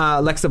SmackDown,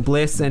 Alexa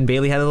Bliss and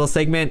Bailey had a little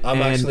segment, I'm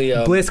and actually,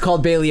 Bliss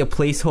called Bailey a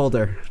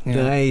placeholder.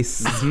 Yeah.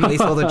 Nice,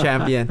 placeholder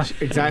champion.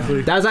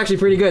 Exactly. That was actually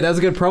pretty good. That was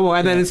a good promo,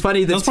 and then it's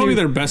funny that That's probably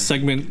their best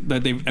segment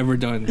that they've ever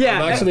done.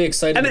 Yeah, I'm actually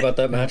excited and it- about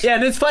that match. Yeah,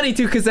 and it's funny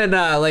too because then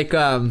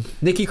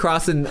Nikki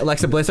Cross and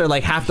Alexa Bliss are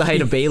like half the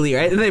height of Bailey,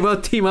 right? And they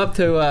both team up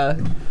to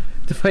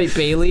fight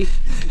Bailey,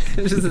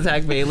 just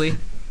attack Bailey.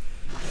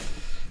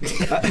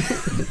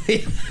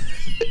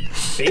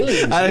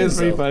 Bailey and That is jeans,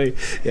 pretty though. funny.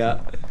 Yeah.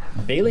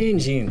 Bailey and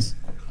jeans.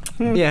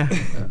 Yeah,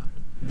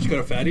 She got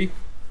a fatty.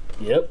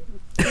 Yep.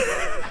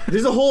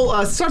 There's a whole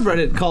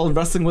subreddit called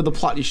Wrestling with the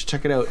Plot. You should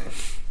check it out.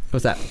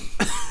 what's that?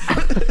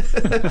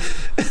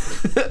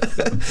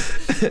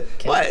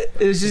 What?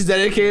 It's just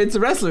dedicated to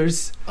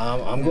wrestlers.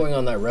 I'm going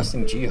on that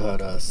Wrestling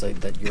Jihad site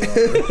that you're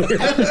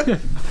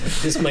on.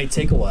 This might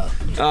take a while.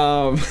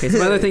 Okay,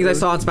 some other things I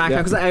saw on SmackDown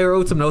because I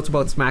wrote some notes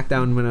about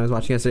SmackDown when I was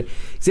watching yesterday.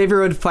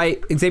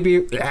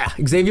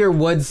 Xavier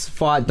Woods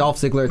fought Dolph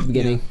Ziggler at the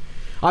beginning.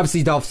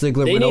 Obviously, Dolph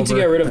Ziggler They went need over, to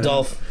get rid of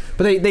Dolph.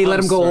 but they let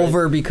I'm him go sorry.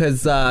 over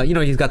because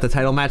he's got the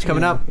title match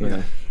coming up.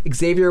 Yeah.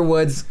 Xavier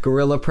Woods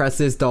gorilla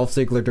presses Dolph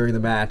Ziggler during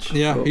the match.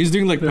 Yeah, he's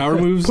doing like power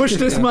moves. Push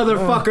this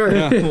motherfucker!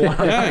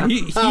 Yeah,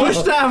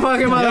 Push that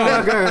fucking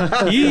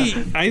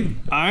motherfucker!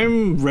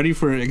 I'm ready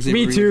for Xavier.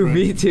 Me too. Woods,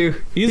 Me too.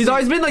 He's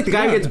always been like the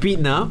guy who yeah. gets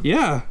beaten up.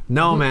 Yeah,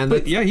 No, man.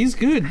 but yeah, he's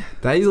good.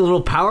 He's a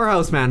little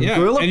powerhouse, man. Yeah,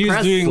 Gorilla and he's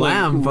press doing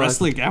slam. like fuck.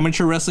 wrestling,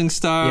 amateur wrestling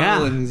style.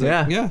 Yeah, and he's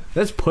yeah, like, yeah,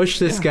 Let's push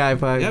this guy,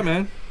 fuck. yeah,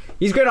 man.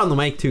 He's great on the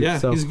mic too. Yeah,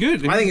 so. he's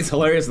good. I think it's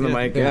hilarious on the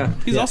mic. Yeah.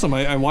 He's awesome.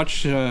 I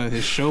watch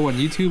his show on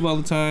YouTube all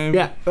the time.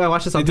 Yeah, I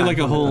watched this. They on did time. like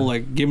a whole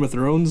like Game of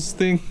Thrones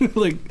thing.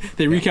 Like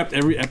they recapped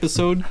every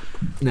episode.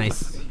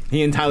 nice.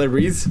 He and Tyler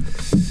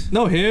Breeze.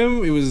 No,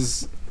 him. It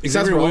was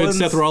Xavier Woods, Rollins.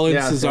 Seth Rollins,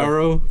 Yeah,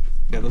 Cesaro.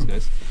 Yeah, those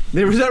guys.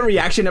 There was that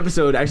reaction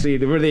episode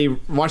actually where they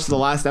watched the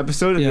last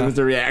episode and Yeah. there was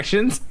the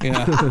reactions.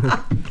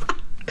 Yeah.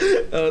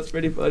 Oh, it's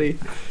pretty funny.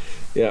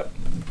 Yeah.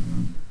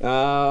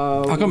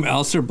 How come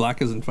Aleister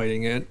Black isn't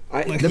fighting it?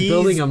 They're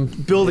building him.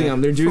 Building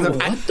them. They're doing For them.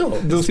 what though?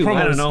 Those Too promos. long.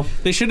 I don't know.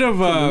 They should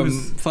have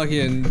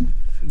fucking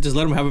just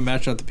let him have a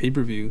match at the pay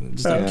per view.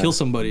 Just like kill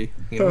somebody.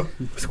 You know?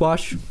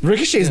 Squash.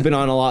 Ricochet's been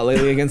on a lot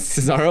lately against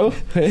Cesaro.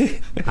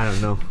 Hey? I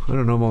don't know.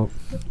 About.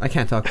 I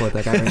can't talk about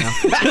that guy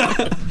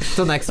right now.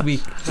 Till next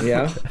week.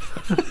 Yeah.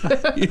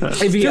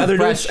 Any Still other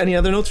fresh. notes? Any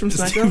other notes from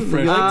SmackDown?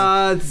 fresh.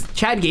 You liked?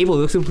 Chad Gable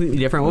looks completely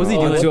different. What was he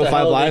Oh, doing? What the 205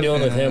 hell are they Live?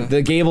 doing with him?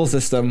 The Gable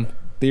system.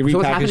 They repackaged So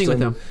what's happening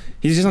with him. him?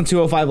 He's just on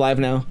 205 Live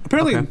now.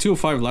 Apparently, Okay.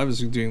 205 Live is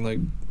doing like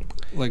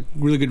like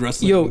really good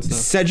wrestling. Yo, and stuff.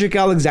 Cedric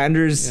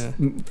Alexander's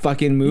Yeah.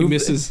 fucking move.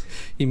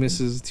 He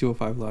misses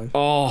 205 Live.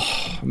 Oh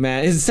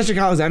man, is it Cedric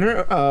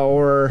Alexander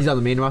or He's on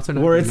the main roster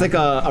now. where it's like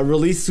a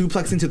release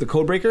suplex into the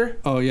Codebreaker?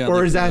 Oh yeah, Or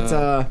like, is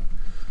that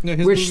no,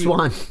 his Rich movie-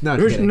 Swan. No, I'm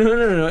Rich, kidding.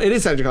 no. It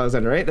is Cedric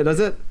Alexander, right? That does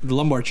it. the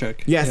lumbar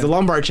check? Yes, Yeah. the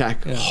lumbar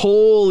check. Yeah.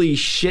 Holy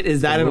shit,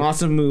 is that an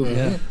awesome move?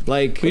 Yeah.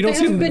 Like We They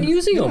haven't been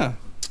using them. Yeah.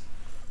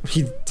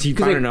 he I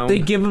Because don't know. they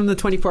give him the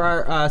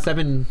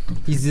 24/7.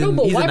 He's in,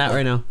 but he's why, in that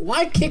right now.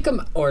 Why kick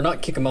him, or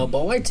not kick him out,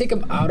 but why take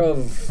him out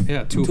of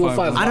Yeah,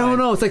 205 I don't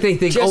know. It's like they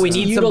think, Just oh, we to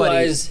need somebody,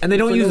 utilize and they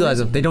don't for no utilize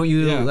reason. them. They don't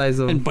utilize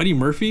them. And Buddy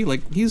Murphy,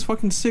 like he's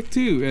fucking sick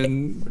too.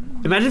 And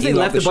Imagine if they He's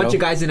left off a the bunch show.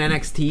 of guys in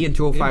NXT and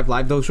 205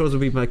 Live. Those shows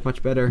would be like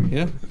much better.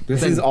 yeah,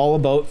 This is all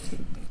about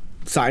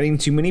signing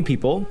too many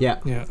people. Yeah.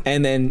 yeah.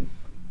 And then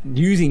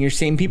using your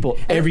same people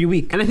every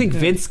week. And I think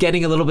Vince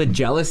getting a little bit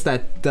jealous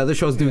that the other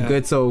shows do Yeah.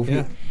 good, so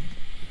Yeah.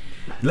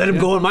 let him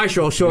go on my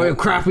show, show how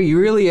crappy he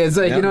really is.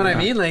 Like, you know what I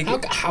mean?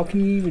 Like, How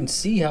can you even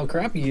see how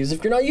crappy he is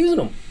if you're not using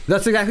them?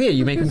 that's exactly it.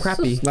 You make him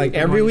crappy. Like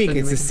every week,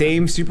 it's the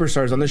same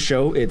superstars on the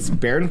show. It's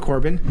Baron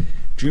Corbin,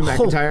 Drew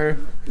McIntyre,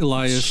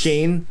 Elias,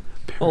 Shane,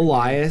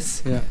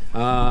 Elias, yeah,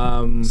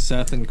 um,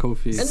 Seth and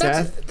Kofi. And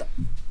Seth,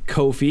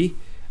 Kofi,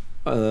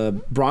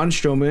 Braun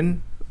Strowman,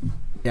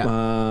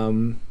 Yeah.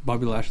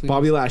 Bobby Lashley.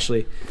 Bobby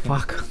Lashley.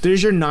 Fuck.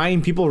 There's your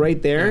 9 people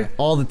right there. Yeah.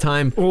 All the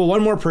time. Well,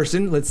 one more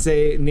person. Let's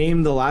say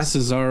name the last.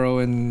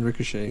 Cesaro and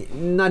Ricochet.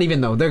 Not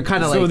even though. They're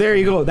kind of So like. there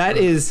you go. That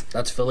is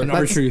That's filler. And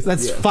R-Truth.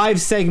 that's 5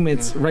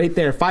 segments right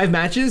there. 5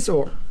 matches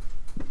or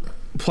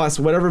plus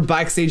whatever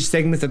backstage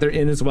segments that they're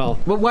in as well.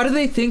 But why do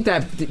they think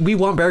that we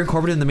want Baron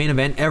Corbin in the main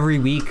event every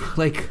week?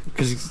 Like,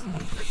 Because he's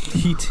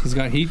heat. He's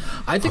got heat.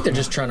 I think they're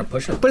just trying to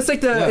push him. but it's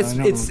like the Yeah, I it's,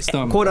 know, it's it's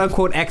dumb. quote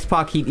unquote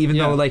X-Pac heat, even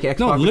Yeah. though like X-Pac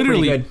No, is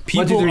literally, pretty good.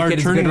 people 1, 2, 3 are Kid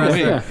is a turning good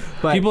away. wrestler.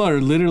 But People are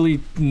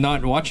literally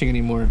not watching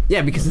anymore.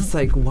 yeah, because it's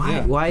like why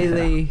Yeah. why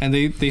they And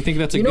they think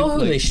that's a You good, know who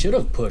like, they should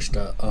have pushed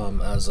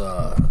as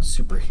a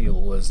super heel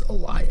was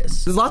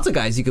Elias. there's lots of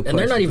guys you could push. And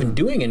they're not even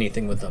doing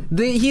anything with them.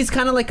 He's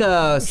kind of like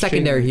a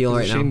secondary Shane- heel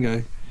he's right a now. Shane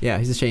guy. Yeah,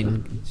 he's a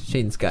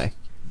Shane's guy.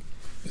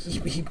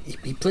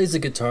 He plays the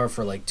guitar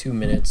for like 2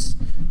 minutes,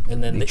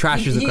 and then He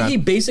trashes the crowd. He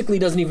basically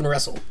doesn't even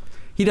wrestle.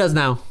 He does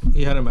now.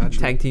 He had a match.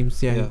 Tag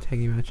teams, yeah, Yeah. tag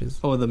team matches.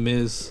 Oh, the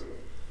Miz.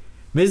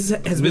 Miz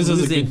has Miz been is a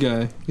losing. good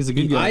guy. He's a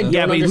good guy. I now. don't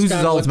Yeah, but he loses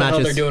understand all what his the hell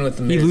matches. they're doing with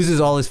the He Miz.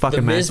 loses all his The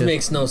fucking Miz matches.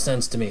 makes no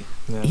sense to me.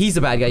 He's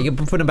a bad guy. You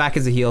can put him back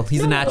as a heel.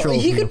 He's a natural.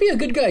 He heel. could be a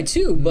good guy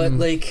too, but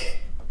like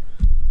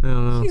I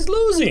don't know. he's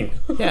losing.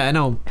 Yeah, I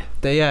know.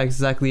 Yeah,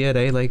 exactly it.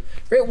 Eh? Like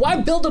Right? Why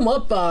build him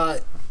up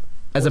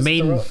as a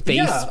main face,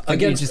 Yeah, like, you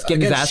against, just get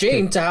his against ass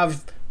Shane kicked. to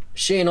have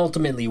Shane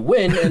ultimately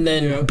win, and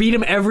then beat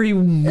him every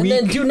and week.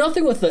 then do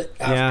nothing with it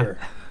after.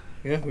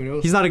 Yeah, who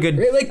knows? He's not a good.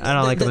 Right? Like I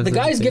don't like him. the as a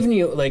guy's face. giving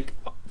you like.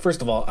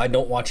 First of all, I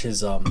don't watch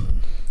his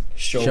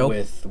show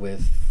with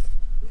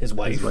his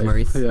wife,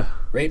 Maurice. Yeah.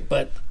 right?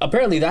 But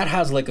apparently that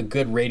has like a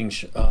good rating.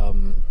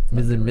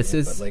 Ms. and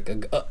Mrs. But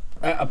like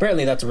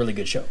apparently that's a really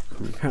good show.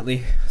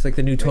 Apparently, it's like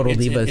the new Total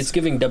Divas. It's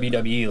giving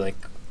WWE like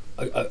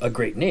a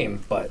great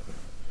name, but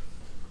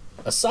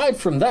aside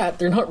from that,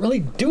 they're not really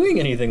doing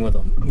anything with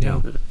them.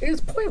 Yeah.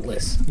 It's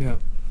pointless. Yeah.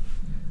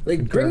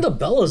 Like bring the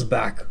Bellas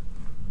back.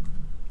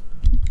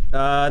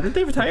 Did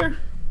they retire?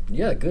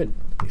 Yeah, good.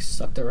 They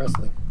sucked at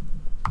wrestling.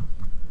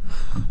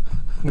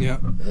 Yeah.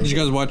 Did you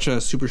guys watch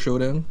Super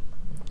Showdown?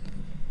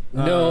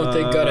 No,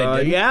 thank God I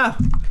didn't. Yeah,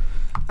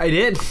 I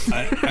did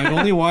I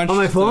only watched on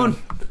my phone.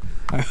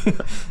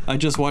 I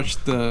just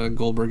watched the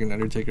Goldberg and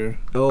Undertaker.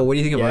 Oh, what do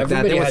you think Yeah, about that?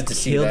 everybody They had almost to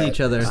see killed that each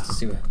other. just to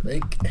see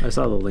like I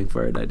saw the link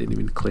for it. I didn't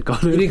even click on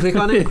You it. didn't click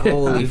on it?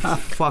 Holy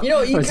fuck! you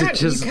know you Was it can't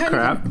just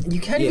crap? you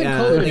can't Yeah, even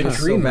call it a it's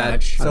so dream bad.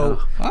 match. So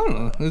I don't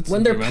know. It's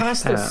when a they're good match.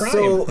 past their prime.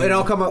 So it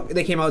all come out.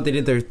 They came out. They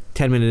did their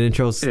 10-minute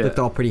intros. Yeah. Looked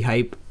all pretty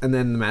hype, and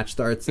then the match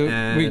starts.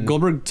 And Wait,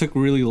 Goldberg took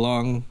really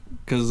long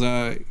because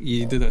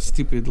he did that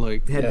stupid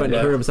like. headbutt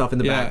Yeah. hurt himself in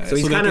the Yeah, back, so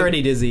he's so they kind of did-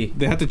 already dizzy.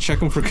 They had to check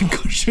him for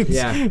concussions.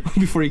 Yeah.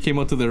 before he came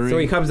out to the ring. So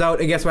he comes out,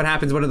 and guess what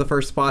happens? One of the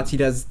first spots, he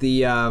does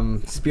the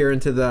spear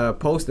into the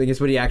post, and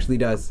guess what he actually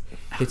does?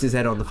 Hits his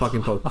head on the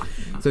fucking post.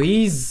 So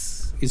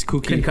he's He's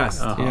kooky.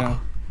 concussed. Yeah.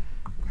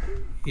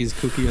 He's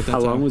kooky at that How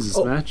time. long was this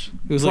Oh. match?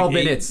 It was 12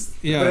 like 8 minutes.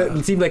 Yeah. But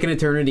it seemed like an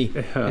eternity.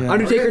 Yeah.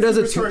 Undertaker does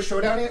a Super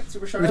Showdown yet?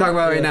 Super Showdown? We're talking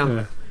about it right now.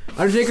 Yeah.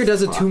 Undertaker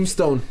does a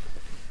tombstone.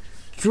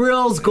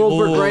 Drills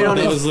Goldberg Oh, right on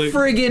that his was like-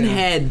 friggin' yeah.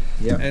 head.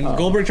 And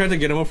Goldberg tried to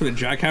get him up for the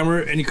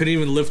jackhammer, and he couldn't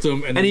even lift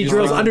him. And he just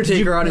drills like-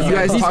 Undertaker on his You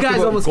head. guys These talked guys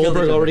about almost killed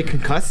Goldberg each other. already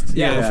concussed?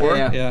 Yeah, before?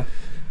 yeah. Yeah.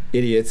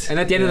 Idiots. And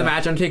at the end of the Yeah.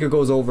 match, Undertaker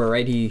goes over,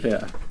 right?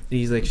 Yeah.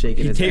 He's like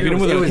shaking his taken head. him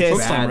with It a was choke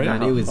bad, slam, right?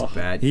 man. It was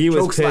bad. He was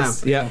Choke slam.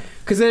 pissed. Yeah.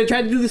 Because they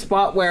tried to do the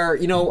spot where,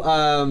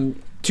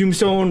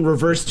 Tombstone,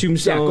 reverse yeah,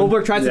 tombstone.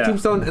 Goldberg tries the Yeah.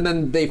 tombstone, and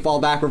then they fall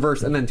back,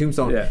 reverse, and then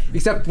tombstone. Yeah.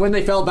 Except when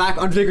they fell back,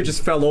 Undertaker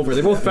just fell over.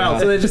 They both fell,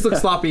 so they just look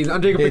sloppy.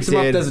 Undertaker picks him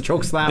up, did. does a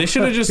choke slam. They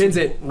should have just pins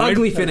it. right-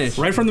 Ugly finish.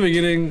 right from the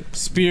beginning.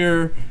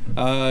 Spear,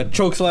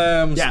 choke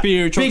slam, Yeah.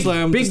 spear, choke Big-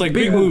 slam, big- just like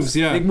big big moves,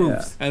 yeah. Big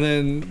moves. And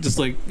then just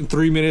like in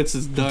 3 minutes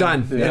it's done.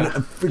 Done.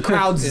 And the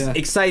crowd's Yeah.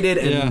 excited,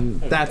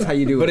 and that's how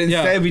you do But it.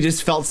 instead, we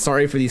just felt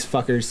sorry for these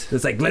fuckers.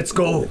 It's like, let's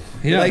go.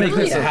 Yeah. Like, You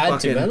this is had to,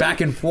 fucking man.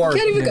 back and forth.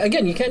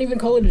 You can't even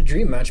call it a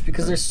dream match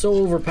because they're so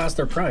over past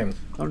their prime.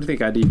 I don't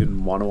think I'd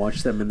even want to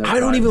watch them in their I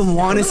don't primes. even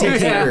want to see Yeah.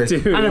 Taker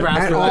Dude. I never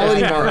asked at for all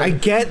that. anymore. I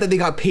get that they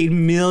got paid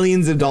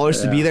millions of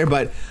dollars to be there,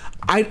 but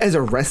I, as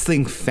a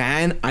wrestling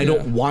fan, I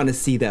don't want to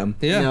see them.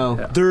 Yeah.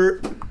 No.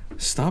 They're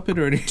Stop it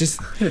already. just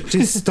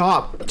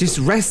stop. Just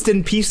rest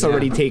in peace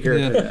already, Taker.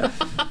 Yeah.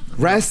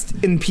 Rest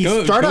in peace.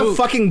 Go- Start go- a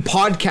fucking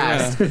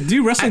podcast. Yeah.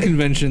 Do wrestling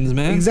conventions,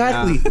 man.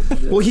 Exactly.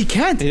 Well, he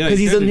can't Yeah, because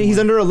he he's can't he's anymore.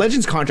 under a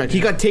Legends contract. He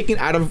got taken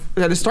out of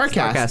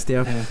Starcast. Podcast,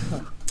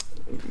 yeah.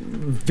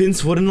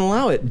 Vince wouldn't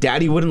allow it.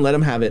 Daddy wouldn't let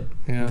him have it.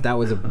 Yeah. That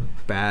was a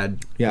bad,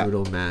 Yeah.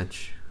 brutal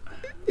match.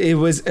 It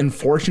was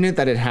unfortunate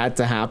that it had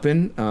to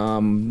happen.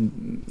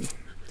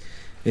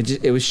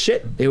 It was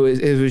shit. It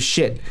was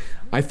shit.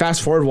 I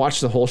fast forward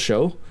watched the whole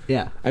show.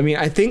 Yeah. I mean,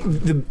 I think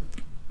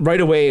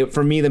right away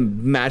for me the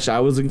match I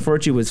was looking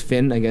forward to was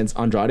Finn against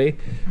Andrade.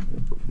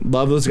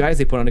 Love those guys.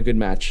 They put on a good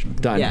match.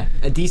 Done. Yeah.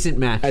 A decent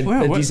match. A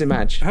Wow, what- decent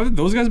match. Have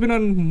those guys been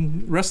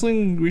on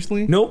wrestling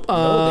recently? Nope.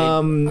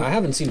 I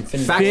haven't seen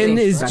Finn. Finn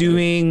is Backstage.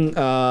 doing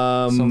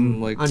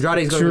Some like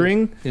Andrade's going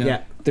touring.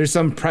 Yeah. There's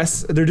some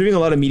press. They're doing a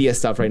lot of media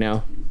stuff right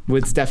now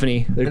with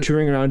Stephanie. They're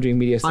touring around doing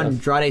media stuff.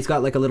 Andrade's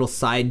got like a little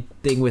side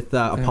thing with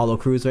Apollo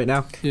Crews right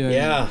now.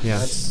 Yeah. Yeah.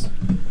 That's,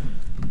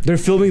 They're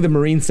filming the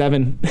Marine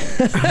 7.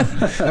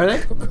 Are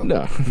they?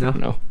 No.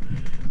 No.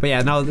 But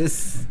yeah, no,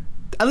 this.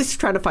 At least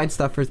trying to find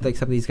stuff for like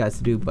some of these guys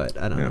to do, but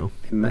I don't know.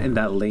 In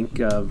that link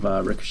of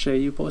Ricochet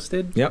you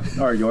posted, Yep.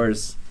 or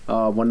yours,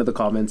 one of the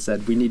comments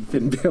said, "We need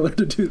Finn Balor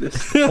to do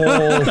this."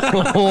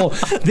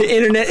 The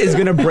internet is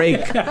gonna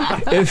break.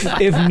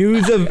 If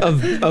news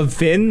of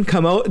Finn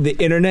come out, the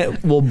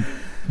internet will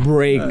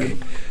break.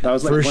 That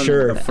was like For one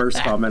sure. of the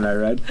first comment I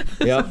read.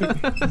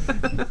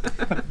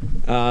 Yep.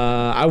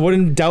 I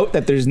wouldn't doubt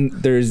that there's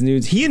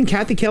news. He and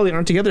Kathy Kelly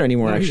aren't together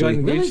anymore. He got Actually,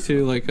 engaged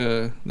to like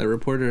that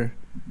reporter.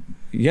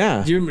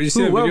 yeah. Do you see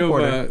Who? that What video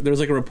reporter? of there was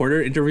like a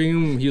reporter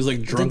interviewing him? He was like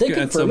did drunk they at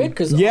confirm some it?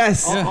 Because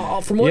Yes.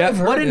 from what Yeah. I've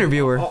heard, What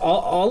interviewer?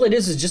 All it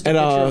is just a At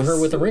picture of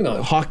her with a ring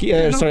on. hockey.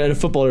 Sorry, at a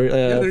football. Yeah,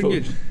 they're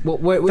engaged.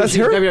 That's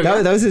her.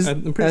 That was his.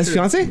 I'm pretty That's sure.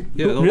 fiance.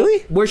 Yeah, the-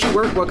 Really? Where she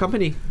work? What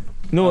company?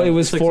 No, it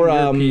was it's like for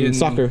some European-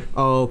 soccer.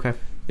 Oh, okay.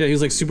 Yeah, he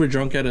was like super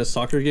drunk at a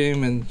soccer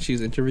game, and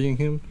she's interviewing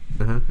him,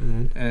 Uh-huh.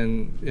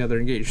 and yeah, they're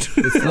engaged.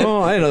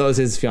 Oh, I didn't know that was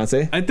his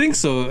fiance. I think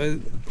so.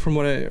 From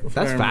what I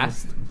That's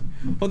fast.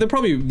 Well, they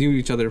probably knew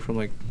each other from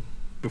like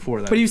before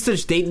that. But he was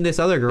just dating this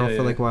other girl yeah,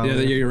 for like a while. Yeah,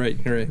 you're right.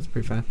 You're right.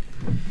 Pretty fast.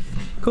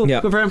 Cool.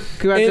 Yeah. Good for him.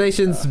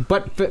 Congratulations,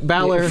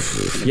 Balor.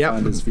 Yep.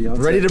 Found his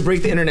fiance. Ready to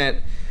break the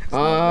internet.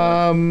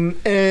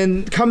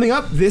 And coming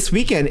up this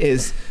weekend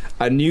is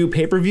a new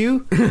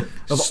pay-per-view,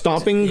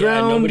 Stomping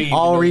Ground. nobody even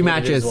all knows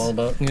what it rematches. is all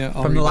about. Yeah,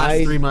 From the last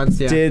I 3 months,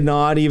 yeah. Did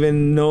not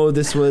even know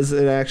this was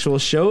an actual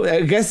show.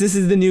 I guess this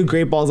is the new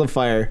Great Balls of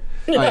Fire.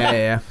 Oh,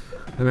 yeah.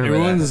 I remember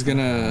everyone's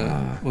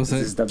gonna This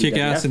is kick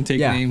ass WWF? and take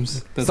Yeah.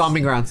 names. that.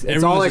 Stomping grounds. It's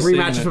everyone's all like just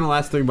saying rematches it. from the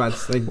last 3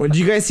 months. Like, Well, did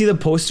you guys see the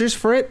posters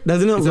for it?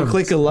 Doesn't it look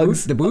like a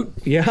Lugs? The boot?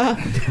 Yeah,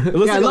 it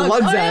looks like a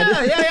Lugs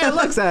ad. Yeah,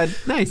 Lugs ad.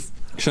 Nice.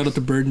 Shout out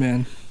to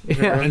Birdman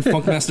Yeah. and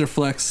Funkmaster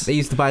Flex. They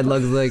used to buy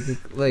Lugs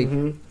like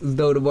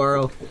no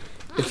tomorrow.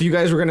 If you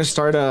guys were gonna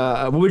start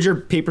what would your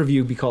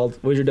pay-per-view be called?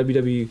 What would your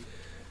WWE?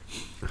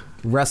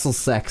 Wrestle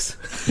sex.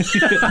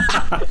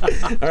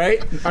 All right,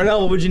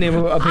 Arnell, what would you name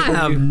a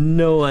pay-per-view?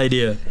 no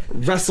idea.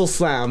 Wrestle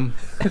Slam,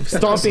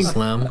 Stomping,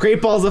 Slam.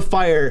 Great Balls of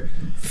Fire,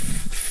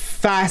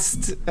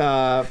 fast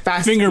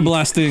Finger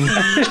blasting.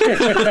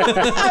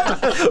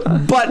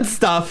 butt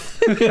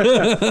stuff.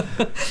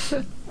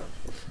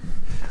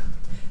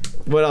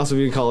 What else would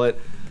we call it?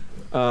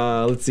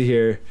 Let's see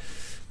here.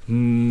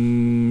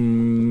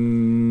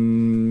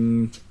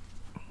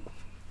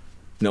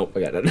 Nope,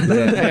 I got it.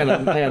 I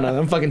got nothing.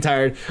 I'm fucking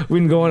tired.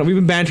 We've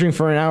been bantering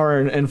for an hour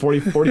and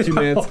 42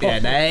 minutes. Yeah,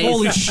 nice.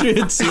 Holy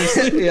shit!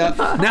 Seriously? Yeah.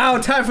 Now,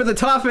 time for the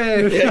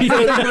topic.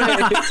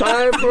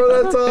 Time for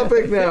the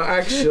topic now,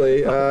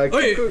 actually.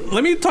 Wait,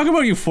 let me talk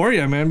about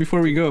Euphoria, man. Before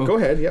we go. Go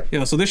ahead. Yep.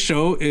 Yeah, so this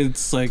show,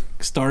 it's like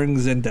starring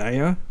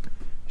Zendaya.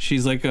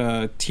 She's like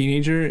a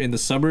teenager in the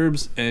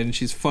suburbs, and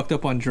she's fucked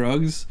up on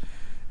drugs.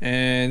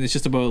 And it's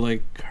just about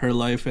like her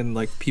life and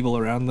like people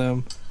around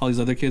them. All these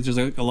other kids. There's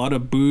like a lot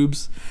of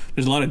boobs.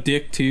 There's a lot of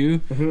dick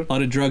too. A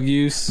lot of drug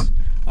use.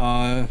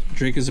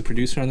 Drake is a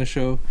producer on the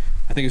show.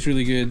 I think it's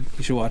really good.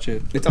 You should watch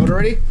it. It's out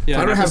already?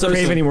 Yeah, I don't have first Crave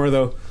episode. anymore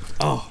though.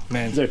 Oh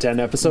man, Is there 10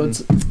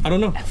 episodes? I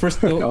don't know.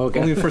 Okay.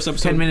 Only the first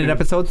episode. 10-minute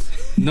episodes.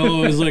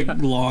 No, it was like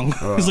long.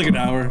 It was like an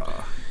hour.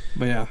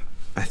 But yeah.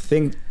 I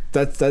think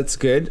that's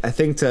good. I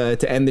think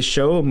to end the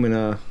show, I'm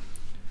gonna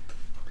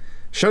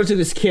shout out to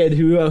this kid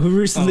who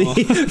recently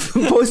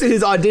posted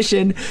his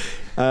audition.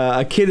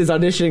 A kid is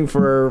auditioning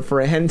for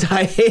a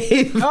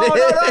hentai. no,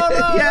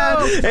 yeah.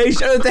 no. Hey,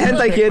 shout out to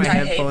hentai kid.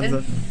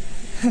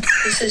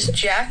 This is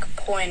Jack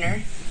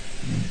Pointer.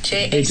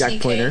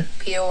 JACKPOYNOR,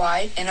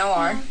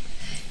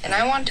 and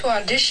I want to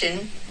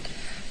audition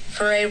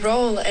for a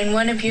role in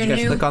one of your You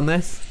guys new click on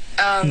this?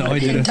 No, I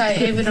didn't. Hentai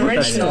Haven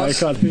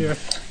originals.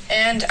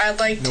 And I'd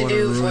like to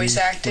do voice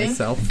acting.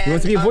 myself. And He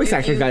wants to be a I'll voice give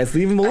actor, you guys.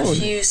 Leave him a alone.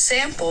 few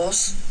samples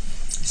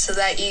so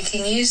that you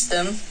can use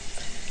them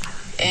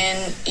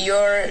in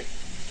your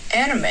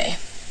anime.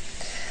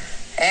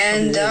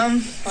 And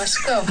let's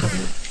go.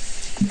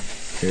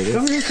 Here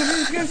it is.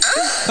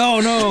 Oh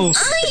no! Do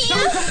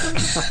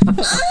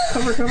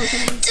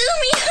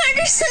me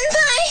harder,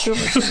 senpai.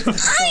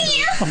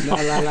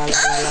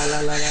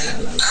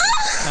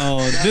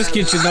 Oh, this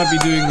kid should not be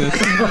doing this.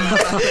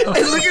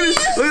 Hey, look at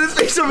his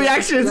facial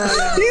reactions.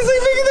 He's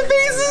like making the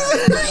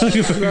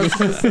faces.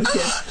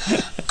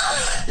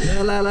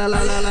 La la la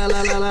la la la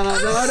la la la.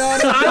 No,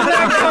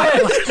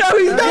 No,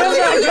 he's not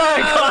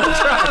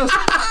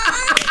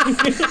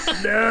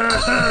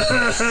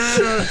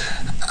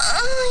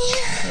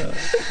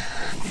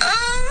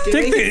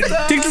Take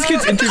this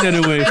kid's internet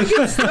away.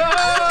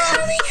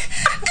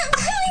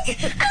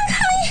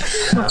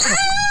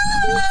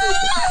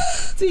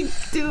 What's he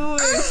doing?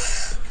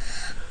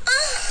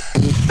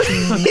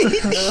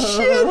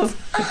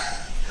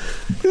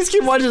 This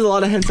kid watches a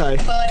lot of hentai.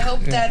 Well, I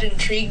hope that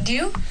intrigued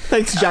you.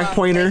 Thanks, Jack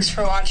Pointer. Thanks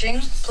for watching.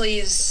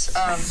 Please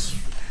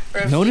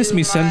review Notice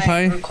me, my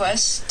senpai.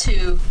 request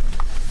to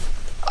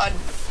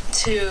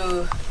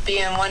be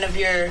in one of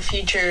your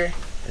future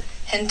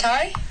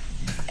hentai,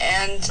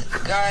 and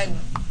God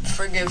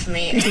forgive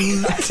me.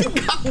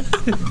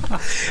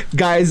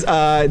 Guys,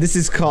 this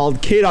is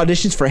called Kid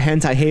Auditions for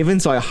Hentai Haven,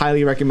 so I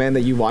highly recommend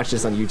that you watch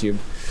this on YouTube.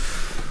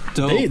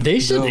 Dope. They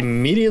should Dope.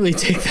 immediately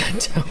take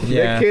that down.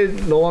 That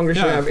kid no longer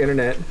should Yeah. have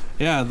internet.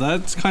 Yeah,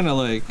 that's kind of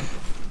like,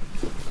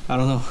 I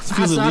don't know. It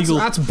feels That's illegal.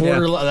 that's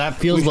borderline. That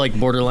feels like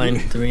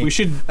borderline to me. We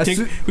should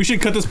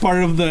cut this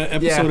part of the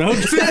episode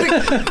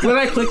out. When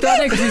I clicked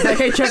on it, because he's like,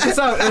 "Hey, check this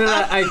out," and then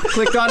I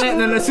clicked on it,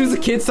 and then as soon as the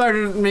kid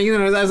started making it,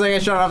 I was like, I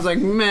shut off. I was like,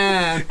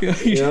 man, You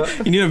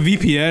need a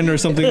VPN or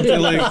something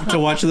to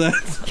watch that.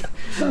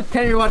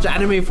 can't even watch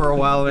anime for a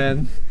while,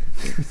 man.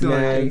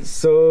 Man,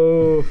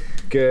 so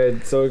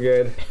good, so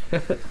good.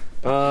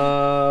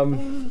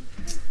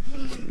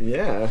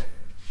 Yeah.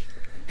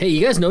 Hey,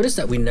 you guys noticed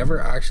that we never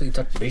actually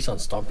touched base on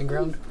Stomping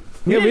Ground?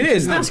 Yeah, we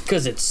did. That's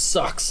because it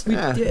sucks.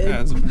 Yeah.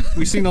 Yeah,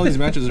 we've seen all these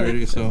matches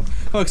already, so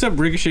except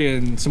Ricochet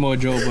and Samoa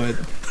Joe,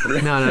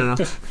 but No.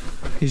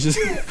 he's just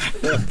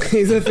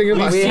He's a thing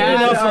about We had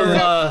Enough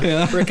of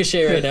Yeah.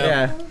 Ricochet right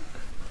now.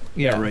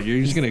 Yeah. right.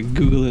 You're just gonna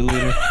Google it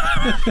later.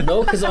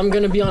 No, because I'm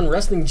gonna be on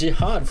Wrestling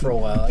Jihad for a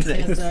while. I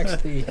can't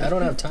actually. I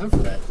don't have time for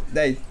that.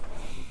 Hey,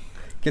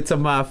 get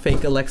some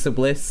fake Alexa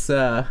Bliss.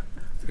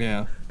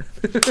 Yeah.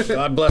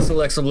 God bless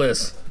Alexa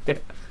Bliss.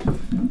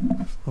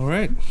 All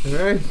right. All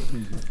right.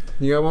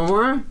 You got one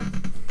more?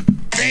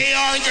 They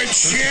are the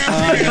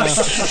champions.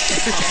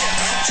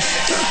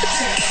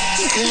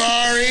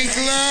 Glory,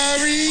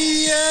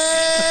 Gloria.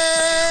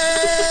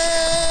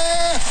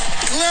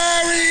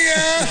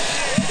 Gloria.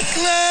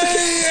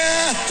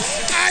 Gloria.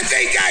 I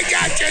think I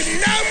got your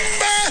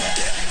number.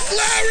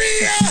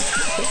 Gloria.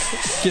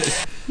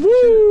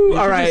 Woo!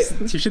 All right.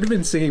 You should have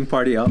been singing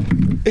 "Party Up."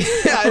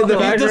 Yeah, in the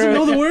He doesn't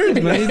know the words,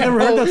 man. He's never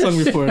heard that song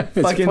before.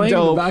 Fucking playing in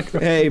the dope.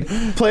 background. Hey,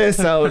 play us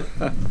out.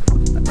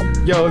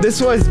 Yo,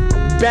 this was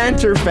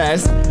Banter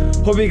Fest.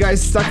 Hope you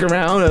guys stuck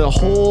around a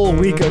whole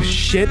week of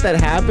shit that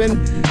happened.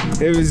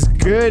 It was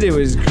good. It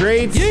was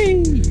great.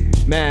 Yay!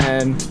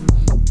 Man.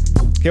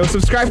 Yo,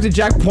 subscribe to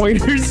Jack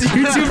Pointer's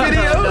YouTube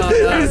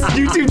video. His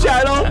YouTube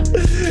channel.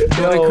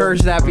 Don't Yo,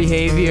 encourage that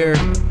behavior.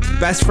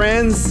 best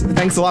friends,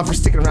 thanks a lot for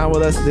sticking around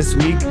with us this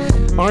week.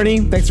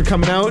 Arnie, thanks for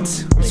coming out.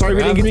 I'm sorry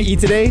we didn't get to eat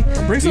today.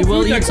 Bring some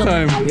will food eat next some.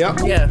 time. Yep.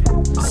 Yeah.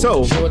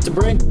 So, Show what to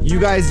bring. you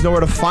guys know where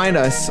to find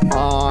us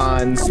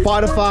on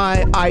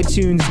Spotify,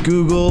 iTunes,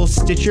 Google,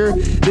 Stitcher.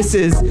 This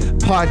is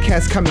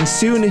Podcast Coming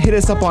Soon. Hit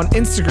us up on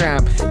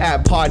Instagram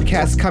at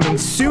Podcast Coming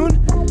Soon.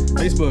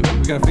 Facebook.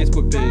 We got a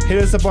Facebook page. Hit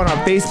us up on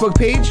our Facebook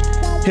page.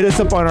 Hit us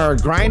up on our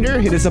Grindr.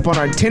 Hit us up on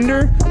our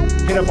Tinder.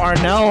 Hit up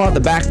Arnell on the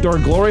backdoor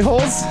glory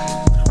holes.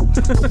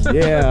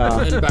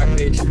 Yeah, And back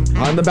page.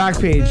 on the back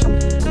page.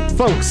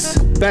 Folks,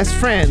 best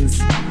friends,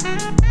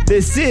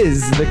 this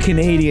is the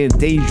Canadian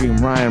Daydream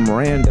Ryan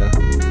Miranda.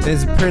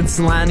 Is Prince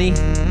Lanny?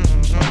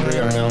 We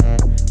are now.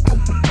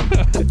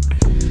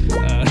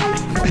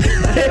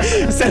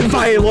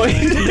 Senpai Lloyd.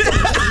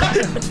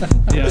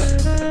 Yeah.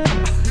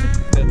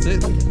 That's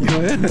it. Go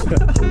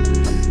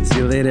ahead. See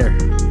you later,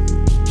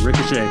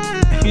 Ricochet.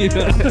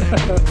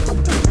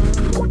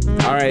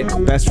 All right,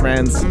 best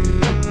friends,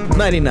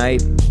 nighty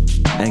night,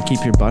 and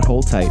keep your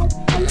butthole tight.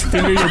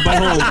 Finger your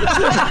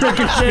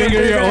butthole.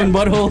 Finger your own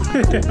butthole.